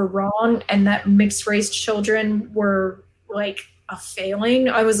were wrong, and that mixed-race children were like a failing.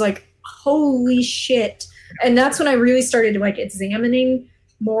 I was like, holy shit. And that's when I really started like examining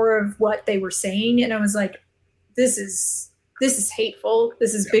more of what they were saying. And I was like, this is hateful.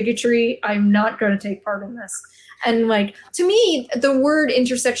 This is bigotry. I'm not going to take part in this. And like, to me, the word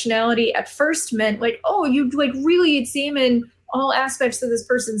intersectionality at first meant like, oh, you'd like really examine all aspects of this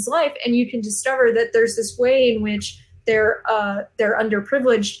person's life, and you can discover that there's this way in which they're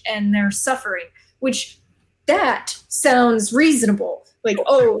underprivileged and they're suffering, which that sounds reasonable. Like,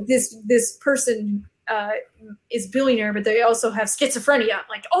 oh, this person is billionaire, but they also have schizophrenia.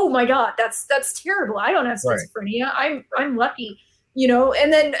 Like, oh my God, that's terrible. I don't have schizophrenia. I'm lucky,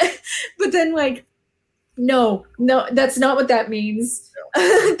 and then, but then like, no, that's not what that means.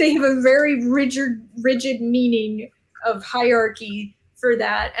 No. They have a very rigid meaning of hierarchy for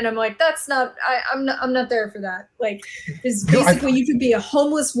that, and I'm like, that's not. I'm not there for that. Like, because basically, you could be a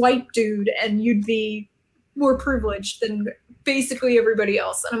homeless white dude and you'd be more privileged than basically everybody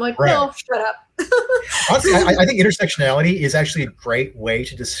else. And I'm like, no, shut up. Honestly, I think intersectionality is actually a great way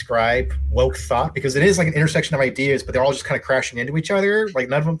to describe woke thought, because it is like an intersection of ideas, but they're all just kind of crashing into each other. Like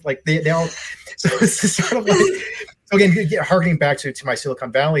none of them, like they all. So it's sort of like, so again, harkening back to my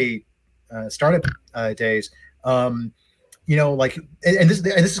Silicon Valley startup days. Like, and this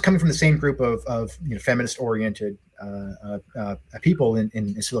is coming from the same group of feminist oriented people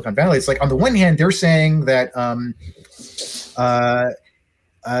in Silicon Valley. It's like, on the one hand, they're saying that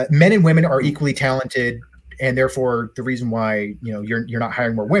men and women are equally talented, and therefore the reason why you're not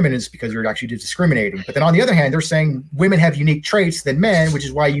hiring more women is because you're actually discriminating. But then on the other hand, they're saying women have unique traits than men, which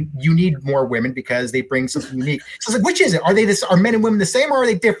is why you need more women, because they bring something unique. So it's like, which is it? Are men and women the same, or are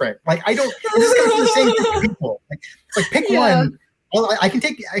they different? Like, I don't. This is coming from the same group of people. Like, it's like, pick one. Well, I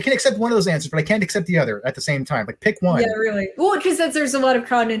can accept one of those answers, but I can't accept the other at the same time. Like, pick one. Yeah, really. Well, because there's a lot of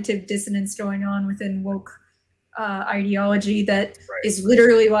cognitive dissonance going on within woke ideology that is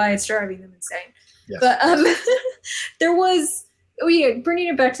literally why it's driving them insane. Yes. But there was, bringing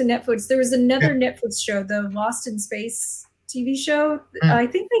it back to Netflix, there was another Netflix show, the Lost in Space TV show. I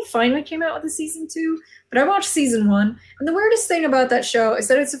think they finally came out with a season 2, but I watched season 1. And the weirdest thing about that show is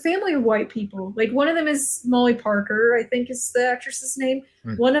that it's a family of white people. Like, one of them is Molly Parker, I think is the actress's name.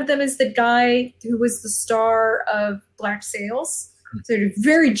 One of them is the guy who was the star of Black Sails. So a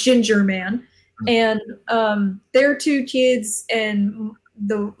very ginger man. And their 2 kids, and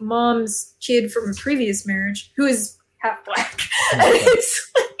the mom's kid from a previous marriage, who is half black.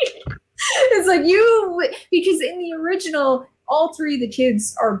 It's like because in the original, all 3 of the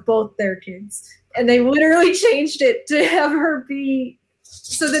kids are both their kids. and they literally changed it to have her be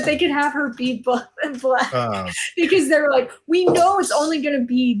so that they could have her be black because they were like, we know it's only going to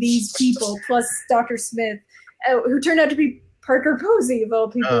be these people plus Dr. Smith, who turned out to be Parker Posey of all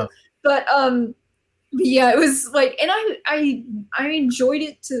people. But yeah, it was like, and I enjoyed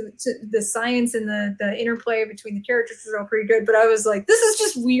it to the science and the interplay between the characters was all pretty good. But I was like, this is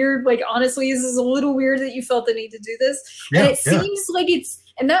just weird. Like, honestly, this is a little weird that you felt the need to do this. And it seems like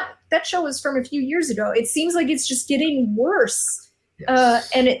and that show was from a few years ago. It seems like it's just getting worse. Yes.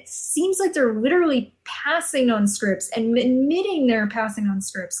 And it seems like they're literally passing on scripts and admitting they're passing on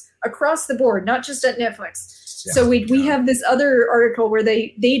scripts across the board, not just at Netflix. Yeah. So we have this other article where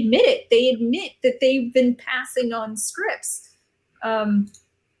they admit it. They admit that they've been passing on scripts.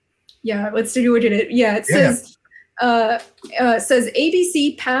 Let's do what it is. Yeah, it says says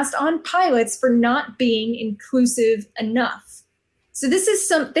ABC passed on pilots for not being inclusive enough. So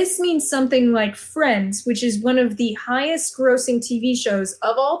this means something like Friends, which is one of the highest grossing TV shows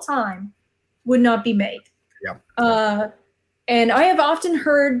of all time, would not be made. Yeah. And I have often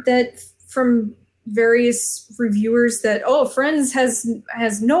heard that from various reviewers that, Friends has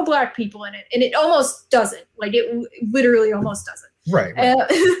no black people in it, and it almost doesn't. Like, it literally almost doesn't. Right.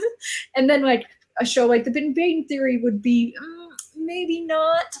 And then like a show like The Big Bang Theory would be maybe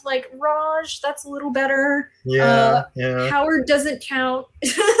not. Like Raj, that's a little better. Yeah. Howard doesn't count.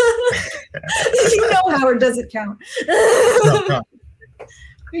 You know Howard doesn't count. No.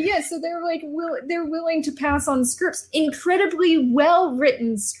 But yeah, so they're like they're willing to pass on scripts, incredibly well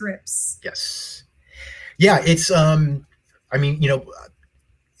written scripts. Yes. Yeah, it's I mean,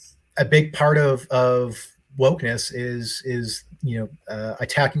 a big part of wokeness is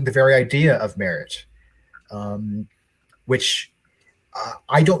attacking the very idea of marriage, which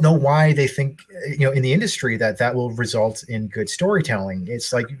I don't know why they think in the industry that will result in good storytelling.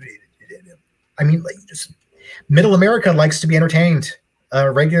 It's like, I mean, like, just middle America likes to be entertained.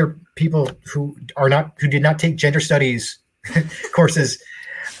 Regular people who did not take gender studies courses.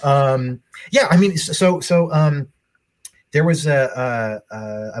 I mean, so there was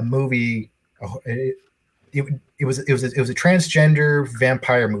a movie. It was a transgender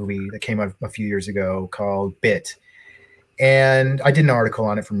vampire movie that came out a few years ago called Bit, and I did an article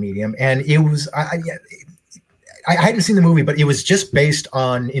on it from Medium, and it was I hadn't seen the movie, but it was just based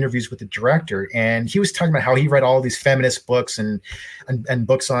on interviews with the director, and he was talking about how he read all these feminist books and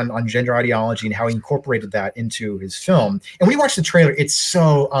books on gender ideology and how he incorporated that into his film. And when you watch the trailer, it's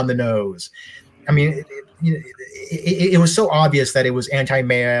so on the nose. I mean, it was so obvious that it was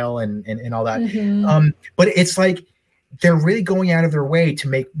anti-male and all that. Mm-hmm. But it's like they're really going out of their way to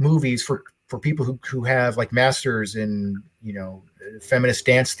make movies for people who have like masters in feminist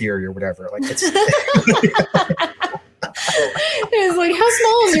dance theory or whatever. Like it's it's like, how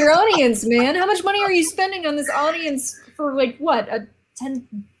small is your audience, man? How much money are you spending on this audience for like what,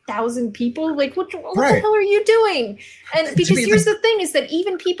 10,000 people? Like what the hell are you doing? And because here's the thing is that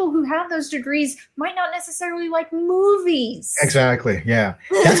even people who have those degrees might not necessarily like movies. Exactly. Yeah.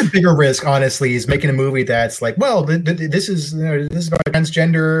 That's a bigger risk, honestly, is making a movie that's like, well, this is about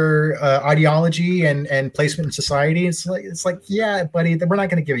transgender ideology and placement in society. It's like, yeah, buddy, we're not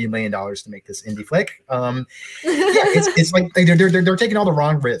going to give you $1 million to make this indie flick. It's like they're taking all the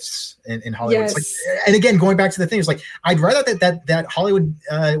wrong risks in Hollywood. Yes. It's like, and again, going back to the thing, it's like, I'd rather that Hollywood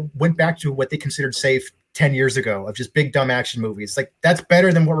went back to what they considered safe 10 years ago of just big dumb action movies. Like, that's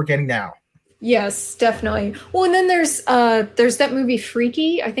better than what we're getting now. Yes, definitely. Well, and then there's that movie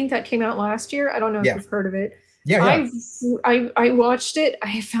Freaky. I think that came out last year. I don't know if you've heard of it. Yeah. I watched it.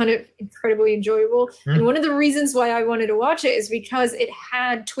 I found it incredibly enjoyable. And one of the reasons why I wanted to watch it is because it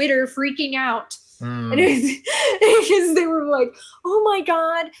had Twitter freaking out. And because they were like, oh my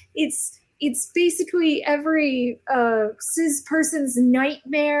God, it's basically every cis person's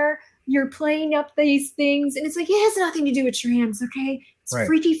nightmare. You're playing up these things. And it's like, it has nothing to do with trans, okay? It's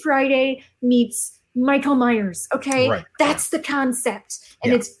Freaky Friday meets Michael Myers, okay? Right. That's the concept.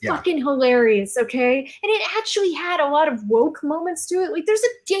 And it's fucking hilarious, okay? And it actually had a lot of woke moments to it. Like, there's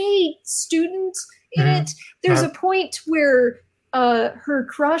a gay student in it. There's a point where her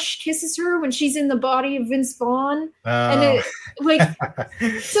crush kisses her when she's in the body of Vince Vaughn. And it, like,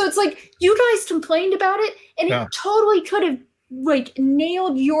 so it's like, you guys complained about it, and it totally could have like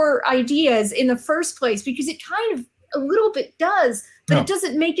nailed your ideas in the first place, because it kind of a little bit does, but it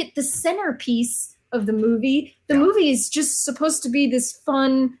doesn't make it the centerpiece of the movie. The movie is just supposed to be this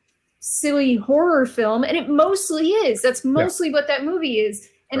fun, silly horror film, and it mostly is. That's mostly what that movie is.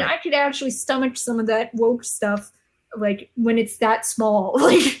 And I could actually stomach some of that woke stuff, like when it's that small.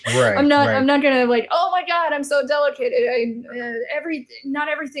 Like I'm not gonna like, oh my God, I'm so delicate. Not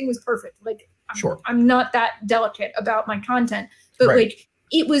everything was perfect. Like I'm not that delicate about my content, but like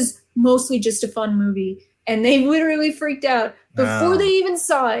it was mostly just a fun movie, and they literally freaked out before they even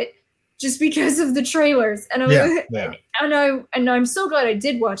saw it, just because of the trailers. And and I'm so glad I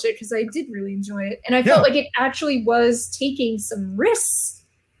did watch it, because I did really enjoy it, and I felt like it actually was taking some risks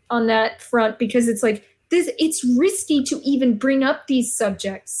on that front, because it's like it's risky to even bring up these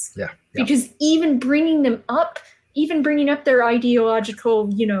subjects, because even bringing up their ideological,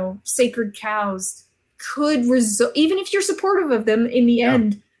 sacred cows could result, even if you're supportive of them in the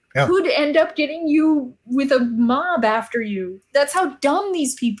end, could end up getting you with a mob after you. That's how dumb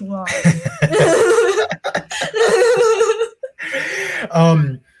these people are.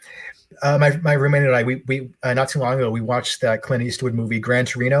 My roommate and I, we not too long ago, we watched that Clint Eastwood movie, Gran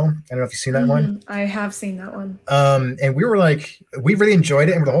Torino. I don't know if you've seen that one. I have seen that one. And we were like, we really enjoyed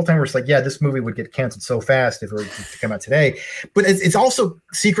it. And the whole time we're just like, yeah, this movie would get canceled so fast if it were to come out today. But it's also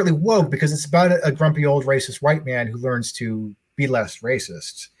secretly woke, because it's about a grumpy old racist white man who learns to be less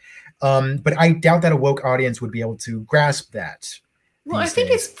racist. But I doubt that a woke audience would be able to grasp that. Well, I think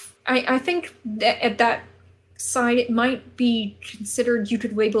I think that at that side, it might be considered, you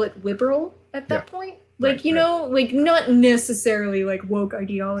could label it liberal at that point. Like, like not necessarily like woke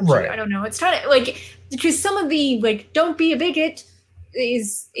ideology. I don't know. It's kind of like, because some of the like, don't be a bigot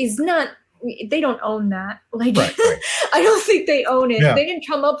is not, they don't own that. Like, I don't think they own it. They didn't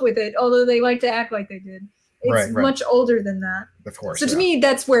come up with it, although they like to act like they did. It's much older than that. Of course. So to me,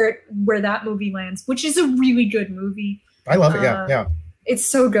 that's where that movie lands, which is a really good movie. I love it. Yeah. It's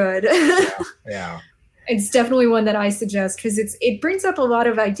so good. It's definitely one that I suggest, because it brings up a lot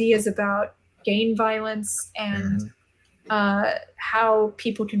of ideas about gang violence and how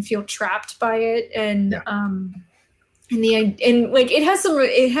people can feel trapped by it, and like it has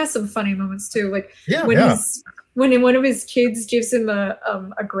some funny moments too. Like when one of his kids gives him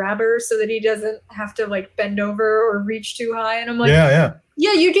a grabber so that he doesn't have to like bend over or reach too high, and I'm like, yeah,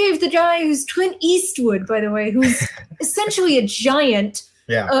 you gave the guy who's Clint Eastwood, by the way, who's essentially a giant,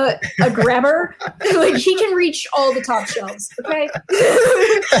 a grabber. Like, he can reach all the top shelves, okay? And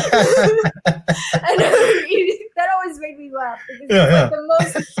that always made me laugh, because it's like the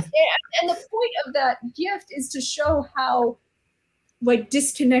most, and the point of that gift is to show how like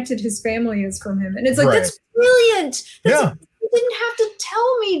disconnected his family is from him, and it's like that's brilliant. You didn't have to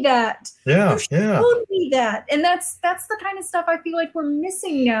tell me that. You showed me that, and that's the kind of stuff I feel like we're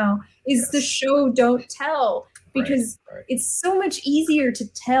missing now. Is the show don't tell, because it's so much easier to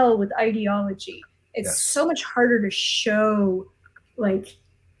tell with ideology. It's so much harder to show like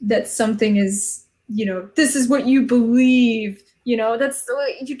that something is, this is what you believe. That's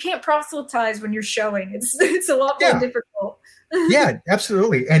you can't proselytize when you're showing. It's a lot more difficult. Yeah,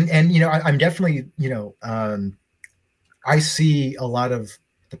 absolutely. And I'm definitely, I see a lot of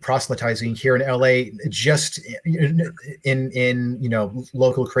the proselytizing here in LA just in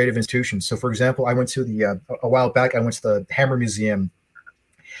local creative institutions. So for example, I went to a while back, I went to the Hammer Museum,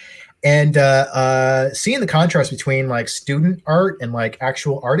 and seeing the contrast between like student art and like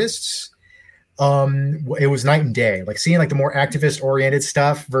actual artists, it was night and day. Like seeing like the more activist oriented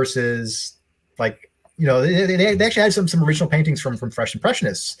stuff versus like, they actually had some original paintings from Fresh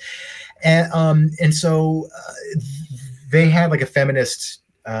Impressionists, and so they had like a feminist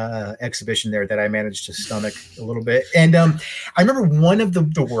exhibition there that I managed to stomach a little bit. And I remember one of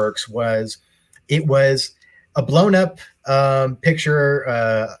the works was a blown up picture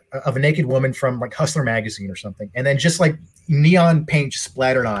of a naked woman from like Hustler magazine or something, and then just like neon paint just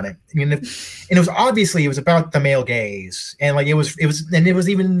splattered on it. And it was obviously, it was about the male gaze, and like it was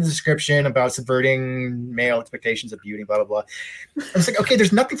even in the description about subverting male expectations of beauty, blah blah blah. I was like, okay,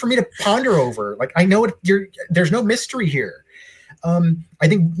 there's nothing for me to ponder over. Like, I know there's no mystery here. I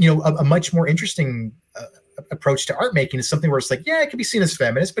think a much more interesting approach to art making is something where it's like, yeah, it can be seen as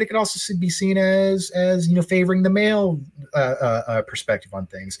feminist, but it can also be seen as favoring the male perspective on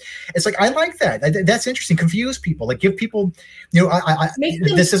things. It's like, I like that. That's interesting. Confuse people, like give people,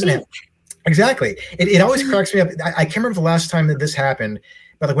 this isn't it. Exactly. It always cracks me up. I can't remember the last time that this happened,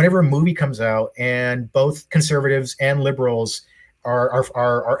 but like whenever a movie comes out and both conservatives and liberals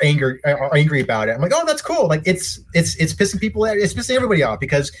are angry about it, I'm like, oh, that's cool. Like it's pissing people out. It's pissing everybody off,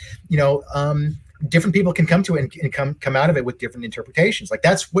 because different people can come to it and come out of it with different interpretations. Like,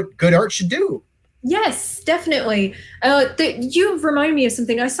 that's what good art should do. Yes, definitely. You remind me of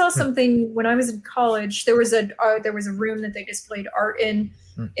something. I saw something when I was in college. There was a room that they displayed art in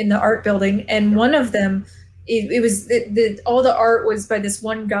the art building, and one of them, it was all the art was by this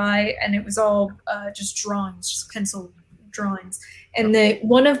one guy, and it was all just drawings, just pencil drawings. And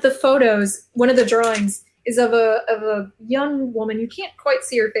one of the drawings is of a young woman. You can't quite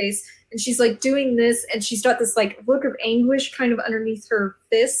see her face, and she's like doing this, and she's got this like look of anguish kind of underneath her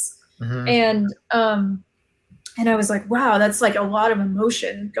fists. And I was like, wow, that's like a lot of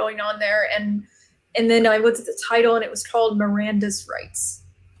emotion going on there. And then I looked at the title, and it was called Miranda's Rights.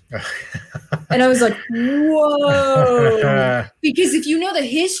 And I was like, whoa. Because if you know the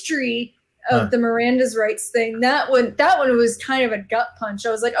history of the Miranda's Rights thing, that one was kind of a gut punch.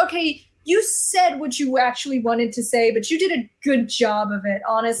 I was like, okay, you said what you actually wanted to say, but you did a good job of it,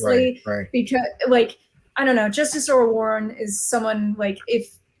 honestly. Right. Because, like, I don't know, Justice Earl Warren is someone, like,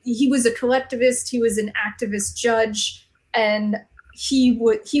 if he was a collectivist, he was an activist judge, and he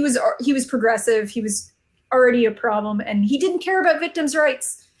was progressive. He was already a problem, and he didn't care about victims'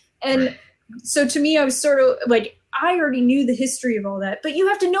 rights. And so to me, I was sort of like, I already knew the history of all that, but you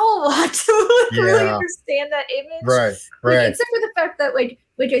have to know a lot to really understand that image. Right. Like, except for the fact that, like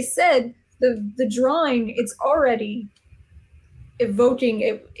I said, the drawing, it's already evoking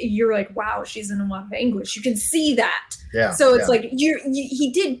it. You're like, wow, she's in a lot of anguish. You can see that. Yeah. So it's like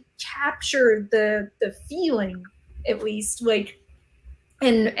he did capture the feeling, at least, like,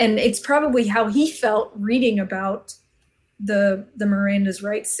 and it's probably how he felt reading about the Miranda's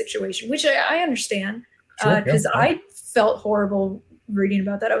Rights situation, which I understand, because I felt horrible reading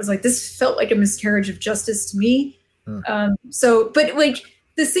about that. I was like, this felt like a miscarriage of justice to me. But like,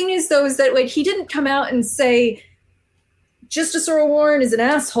 the thing is, though, is that, like, he didn't come out and say Justice Earl Warren is an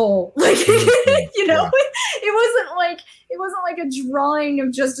asshole. Like, you know, it wasn't like a drawing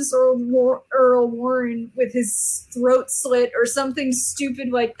of Justice Earl Warren with his throat slit or something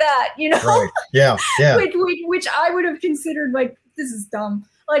stupid like that, you know? Right. Yeah. which I would have considered, like, this is dumb.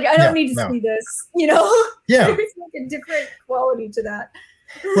 Like, I don't need to see this, you know? Yeah. There's like a different quality to that.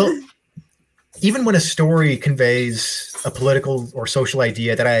 Well, even when a story conveys a political or social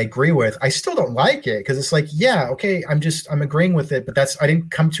idea that I agree with, I still don't like it, because it's like, yeah, okay, I'm agreeing with it, but I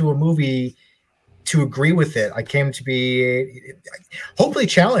didn't come to a movie to agree with it. I came to be hopefully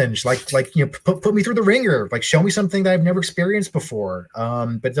challenged, like you know, put me through the ringer, like show me something that I've never experienced before.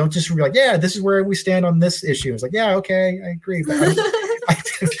 But don't just be like, yeah, this is where we stand on this issue. It's like, yeah, okay, I agree, but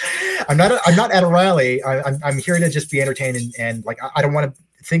I'm not at a rally. I'm here to just be entertained, and like, I don't want to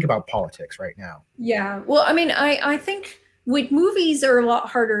think about politics right now. Yeah. Well, I mean, I think with movies are a lot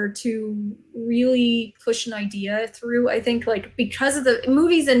harder to really push an idea through. I think, like, because of the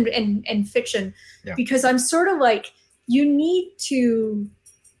movies and fiction, because I'm sort of like, you need to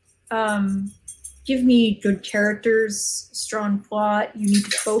give me good characters, strong plot. You need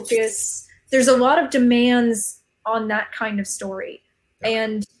to focus. There's a lot of demands on that kind of story.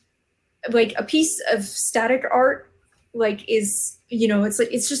 And like, a piece of static art, like, is, you know, it's like,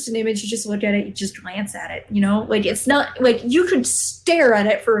 it's just an image. You just look at it, you just glance at it, you know, like, it's not like you could stare at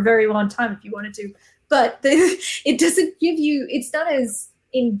it for a very long time if you wanted to, but it doesn't give you, it's not as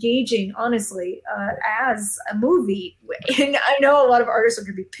engaging, honestly, as a movie. And I know a lot of artists are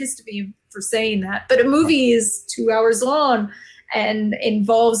going to be pissed at me for saying that, but a movie is 2 hours long and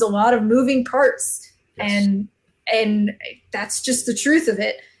involves a lot of moving parts. And that's just the truth of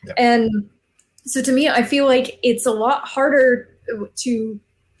it. And so to me, I feel like it's a lot harder to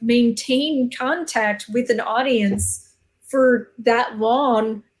maintain contact with an audience for that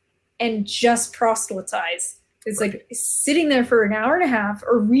long and just proselytize. It's like sitting there for an hour and a half,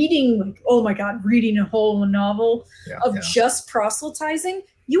 or reading, like, oh my God, reading a whole novel of just proselytizing.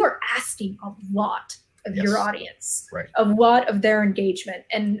 You are asking a lot of your audience, a lot of their engagement.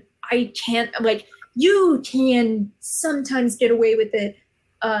 And I can't, like, you can sometimes get away with it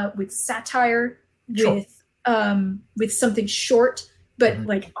with satire, with something short, but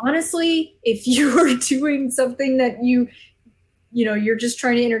like, honestly, if you're doing something that you know, you're just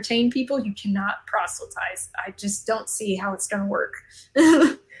trying to entertain people, you cannot proselytize. I just don't see how it's going to work.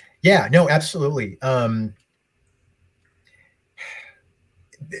 Yeah, no, absolutely. And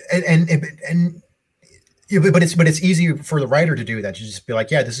but it's easy for the writer to do that. You just be like,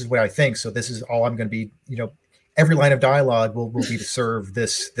 yeah, this is what I think, so this is all I'm going to be, you know, every line of dialogue will be to serve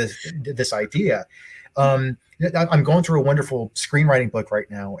this idea. I'm going through a wonderful screenwriting book right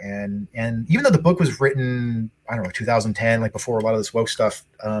now, and even though the book was written, I don't know, 2010, like before a lot of this woke stuff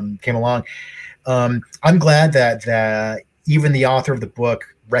came along, I'm glad that even the author of the book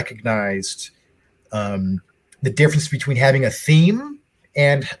recognized the difference between having a theme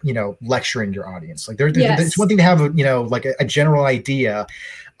and, you know, lecturing your audience. Like, it's one thing to have a general idea,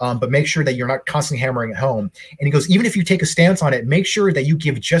 but make sure that you're not constantly hammering it home. And he goes, even if you take a stance on it, make sure that you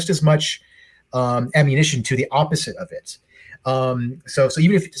give just as much ammunition to the opposite of it. So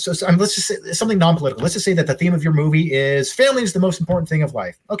even if let's just say something non-political. Let's just say that the theme of your movie is family is the most important thing of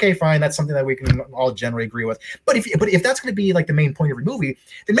life. Okay, fine, that's something that we can all generally agree with. But if that's going to be like the main point of your movie,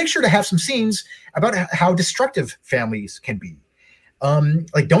 then make sure to have some scenes about how destructive families can be.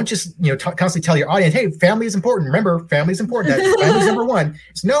 Like, don't just constantly tell your audience, hey, family is important. Remember, family is important. Family's number one.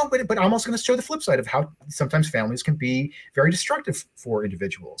 So, no, but I'm also going to show the flip side of how sometimes families can be very destructive for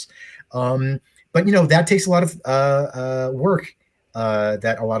individuals. But that takes a lot of work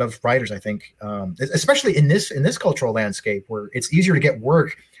that a lot of writers, I think, especially in this cultural landscape where it's easier to get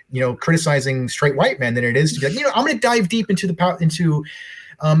work, criticizing straight white men than it is to be like, I'm going to dive deep into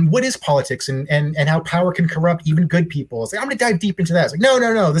what is politics and how power can corrupt even good people. It's like, I'm going to dive deep into that. It's like,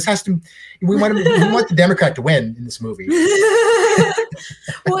 no, this has to. We want the Democrat to win in this movie.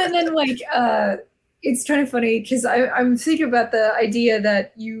 Well, and then it's kind of funny because I'm thinking about the idea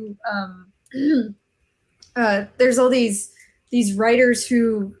that you. There's all these writers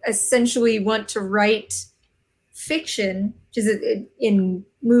who essentially want to write fiction, which is in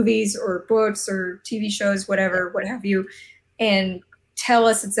movies or books or TV shows, whatever, what have you, and tell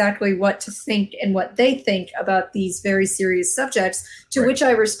us exactly what to think and what they think about these very serious subjects, to which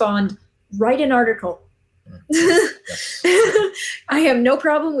I respond, write an article. Yes. I have no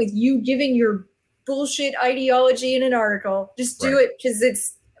problem with you giving your bullshit ideology in an article. Just do it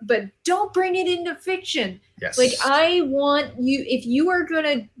because but don't bring it into fiction. Yes. Like, I want you, if you are going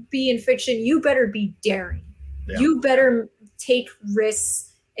to be in fiction, you better be daring. Yeah. You better take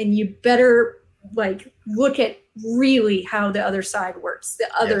risks, and you better look at really how the other side works, the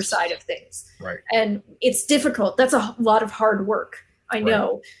other side of things. Right. And it's difficult. That's a lot of hard work. I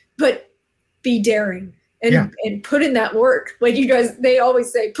know, but be daring and put in that work. Like you guys, they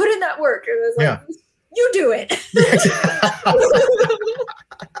always say, put in that work. And I was like, you do it.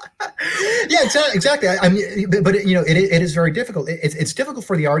 Yeah, exactly. I mean, but it is very difficult. It's difficult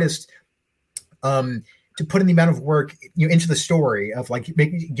for the artist to put in the amount of work into the story of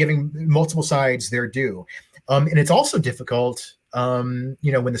giving multiple sides their due, and it's also difficult when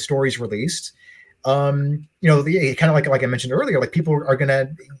the story's released. Kind of like I mentioned earlier, people are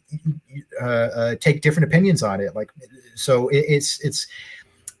gonna take different opinions on it. So it's.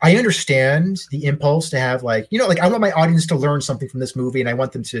 I understand the impulse to have I want my audience to learn something from this movie, and I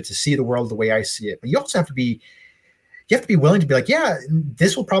want them to see the world the way I see it. But you also have to be willing to be like, yeah,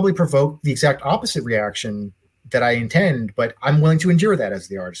 this will probably provoke the exact opposite reaction that I intend, but I'm willing to endure that as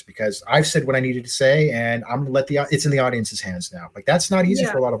the artist because I've said what I needed to say, and I'm going to it's in the audience's hands now. That's not easy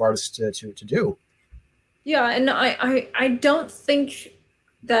for a lot of artists to do. Yeah, and I don't think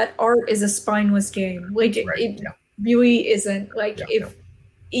that art is a spineless game. It really isn't.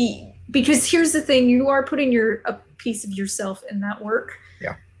 Because here's the thing, you are putting a piece of yourself in that work.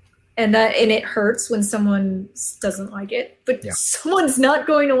 Yeah. And it hurts when someone doesn't like it, but someone's not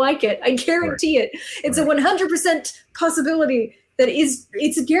going to like it. I guarantee it. It's a 100% possibility that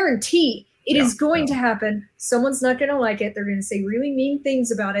it's a guarantee. It is going to happen. Someone's not going to like it. They're going to say really mean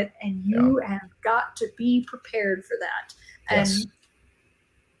things about it. And you have got to be prepared for that. And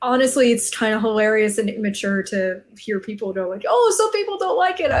honestly, it's kind of hilarious and immature to hear people go oh, some people don't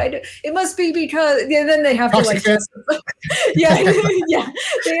like it. It must be because then they have to justify. They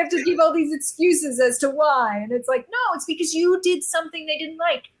have to give all these excuses as to why, and it's no, it's because you did something they didn't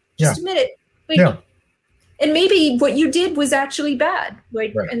like. Just admit it. And maybe what you did was actually bad.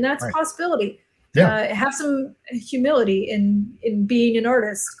 And that's a possibility. Have some humility in being an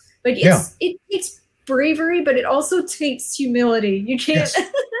artist. It takes bravery, but it also takes humility. You can't.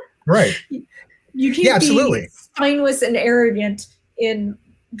 Right. You can't be spineless and arrogant in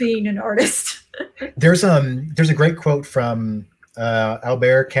being an artist. There's a great quote from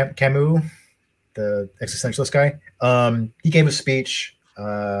Albert Camus, the existentialist guy. He gave a speech in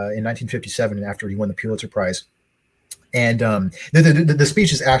 1957 after he won the Pulitzer Prize. And the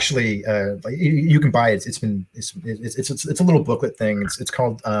speech is actually you can buy it. It's a little booklet thing. It's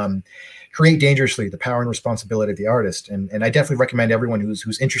called "Create Dangerously: The Power and Responsibility of the Artist." And I definitely recommend everyone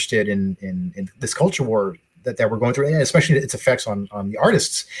who's interested in this culture war that we're going through, and especially its effects on the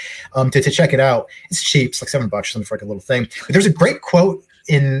artists, to check it out. It's cheap. It's like $7 or something for a little thing. But there's a great quote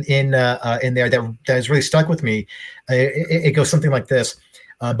in there that has really stuck with me. It goes something like this.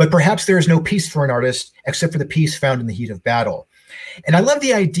 But perhaps there is no peace for an artist except for the peace found in the heat of battle. And I love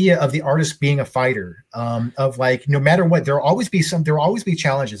the idea of the artist being a fighter, of no matter what, there will always be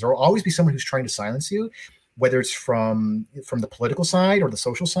challenges. There will always be someone who's trying to silence you. whether it's from the political side or the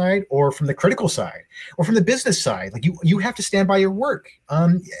social side or from the critical side or from the business side. Like you have to stand by your work,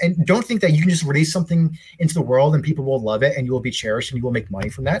 and don't think that you can just release something into the world and people will love it and you will be cherished and you will make money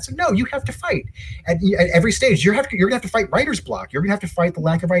from that. So no, you have to fight at every stage. You're gonna have to fight writer's block. You're gonna have to fight the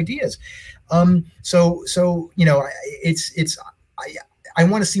lack of ideas. So I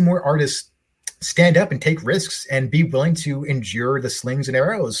want to see more artists stand up and take risks and be willing to endure the slings and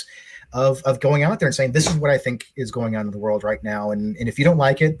arrows of going out there and saying, this is what I think is going on in the world right now. And if you don't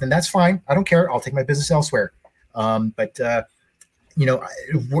like it, then that's fine. I don't care. I'll take my business elsewhere. But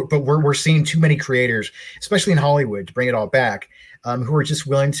we're seeing too many creators, especially in Hollywood, to bring it all back, who are just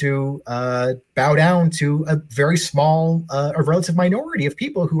willing to bow down to a very small, a relative minority of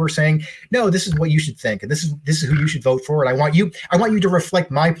people who are saying, no, this is what you should think, and this is who you should vote for, and I want you to reflect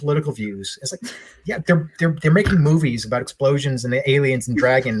my political views. It's like, yeah, they're making movies about explosions and aliens and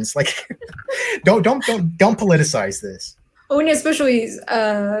dragons. Like, don't politicize this. Oh, and especially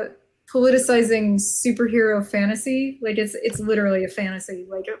politicizing superhero fantasy. Like it's literally a fantasy.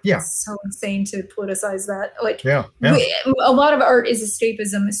 Like it's so insane to politicize that. Like a lot of art is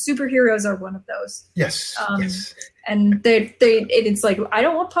escapism. Superheroes are one of those. Yes. Yes. And it's like, I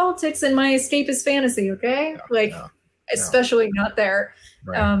don't want politics in my escapist fantasy. Okay. Especially not there.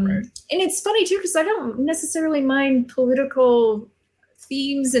 Right, And it's funny too, because I don't necessarily mind political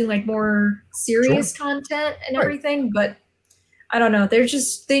themes and like more serious content and everything, but I don't know. They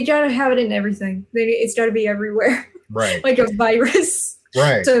gotta have it in everything. It's gotta be everywhere. Right. Like a virus.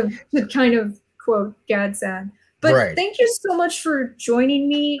 Right. To kind of quote Garza. But thank you so much for joining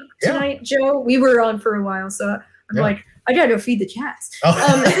me tonight, Joe. We were on for a while, so I'm like, I gotta go feed the cats.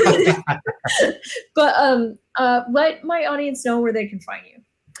 Oh. But let my audience know where they can find you.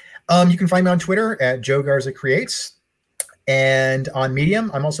 You can find me on Twitter at Joe Garza Creates. And on Medium,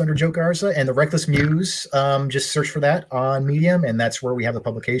 I'm also under Joe Garza, and the Reckless Muse. Just search for that on Medium, and that's where we have the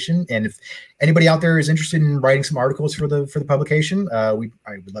publication. And if anybody out there is interested in writing some articles for the publication, I would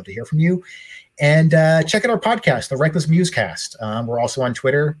love to hear from you. And check out our podcast, the Reckless Muse Cast. We're also on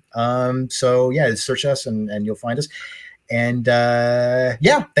Twitter. So search us and you'll find us. And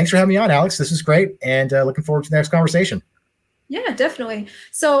thanks for having me on, Alex. This is great, and looking forward to the next conversation. Yeah, definitely.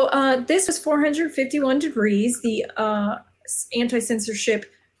 So this was 451 Degrees, the anti-censorship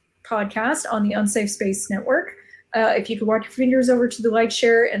podcast on the Unsafe Space Network. If you could walk your fingers over to the like,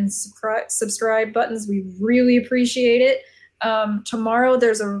 share, and subscribe buttons, we really appreciate it. Tomorrow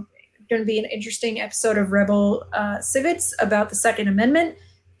there's going to be an interesting episode of Rebel Civets about the Second Amendment.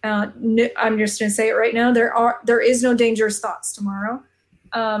 I'm just going to say it right now. There is no dangerous thoughts tomorrow.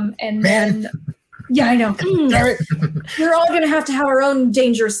 Then. Yeah, I know. We're all going to have our own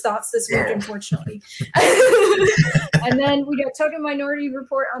dangerous thoughts this week, unfortunately. And then we got Token Minority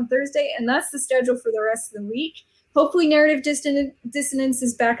Report on Thursday, and that's the schedule for the rest of the week. Hopefully Narrative Dissonance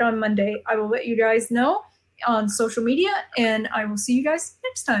is back on Monday. I will let you guys know on social media, and I will see you guys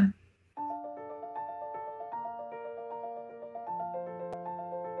next time.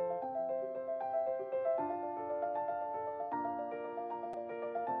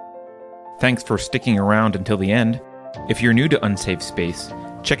 Thanks for sticking around until the end. If you're new to Unsafe Space,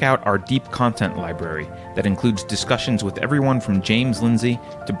 check out our deep content library that includes discussions with everyone from James Lindsay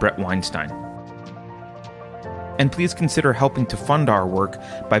to Brett Weinstein. And please consider helping to fund our work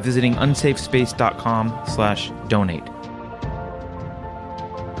by visiting unsafespace.com/donate.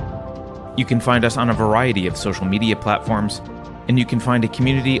 You can find us on a variety of social media platforms, and you can find a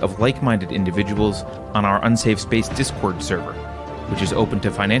community of like-minded individuals on our Unsafe Space Discord server, which is open to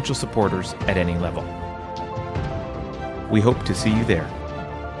financial supporters at any level. We hope to see you there.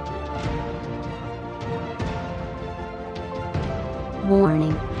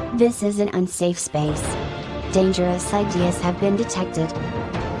 Warning. This is an unsafe space. Dangerous ideas have been detected.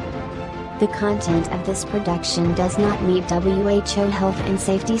 The content of this production does not meet WHO health and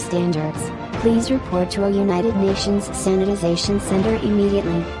safety standards. Please report to a United Nations Sanitization Center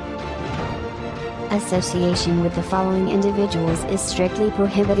immediately. Association with the following individuals is strictly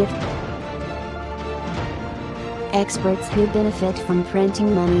prohibited. Experts who benefit from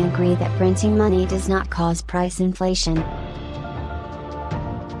printing money agree that printing money does not cause price inflation.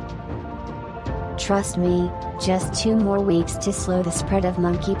 Trust me, just 2 more weeks to slow the spread of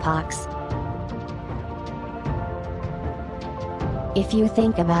monkeypox. If you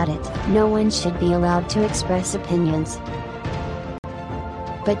think about it, no one should be allowed to express opinions.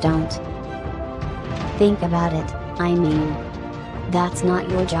 But don't. Think about it, I mean. That's not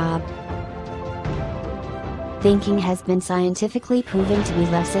your job. Thinking has been scientifically proven to be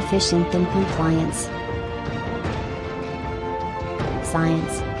less efficient than compliance.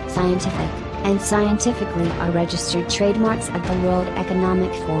 Science, scientific. and scientifically are registered trademarks of the World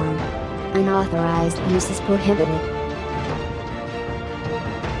Economic Forum. Unauthorized use is prohibited.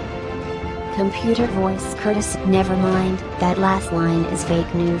 Computer voice courtesy. Never mind, that last line is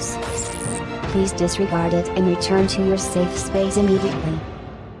fake news. Please disregard it and return to your safe space immediately.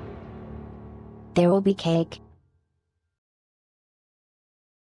 There will be cake.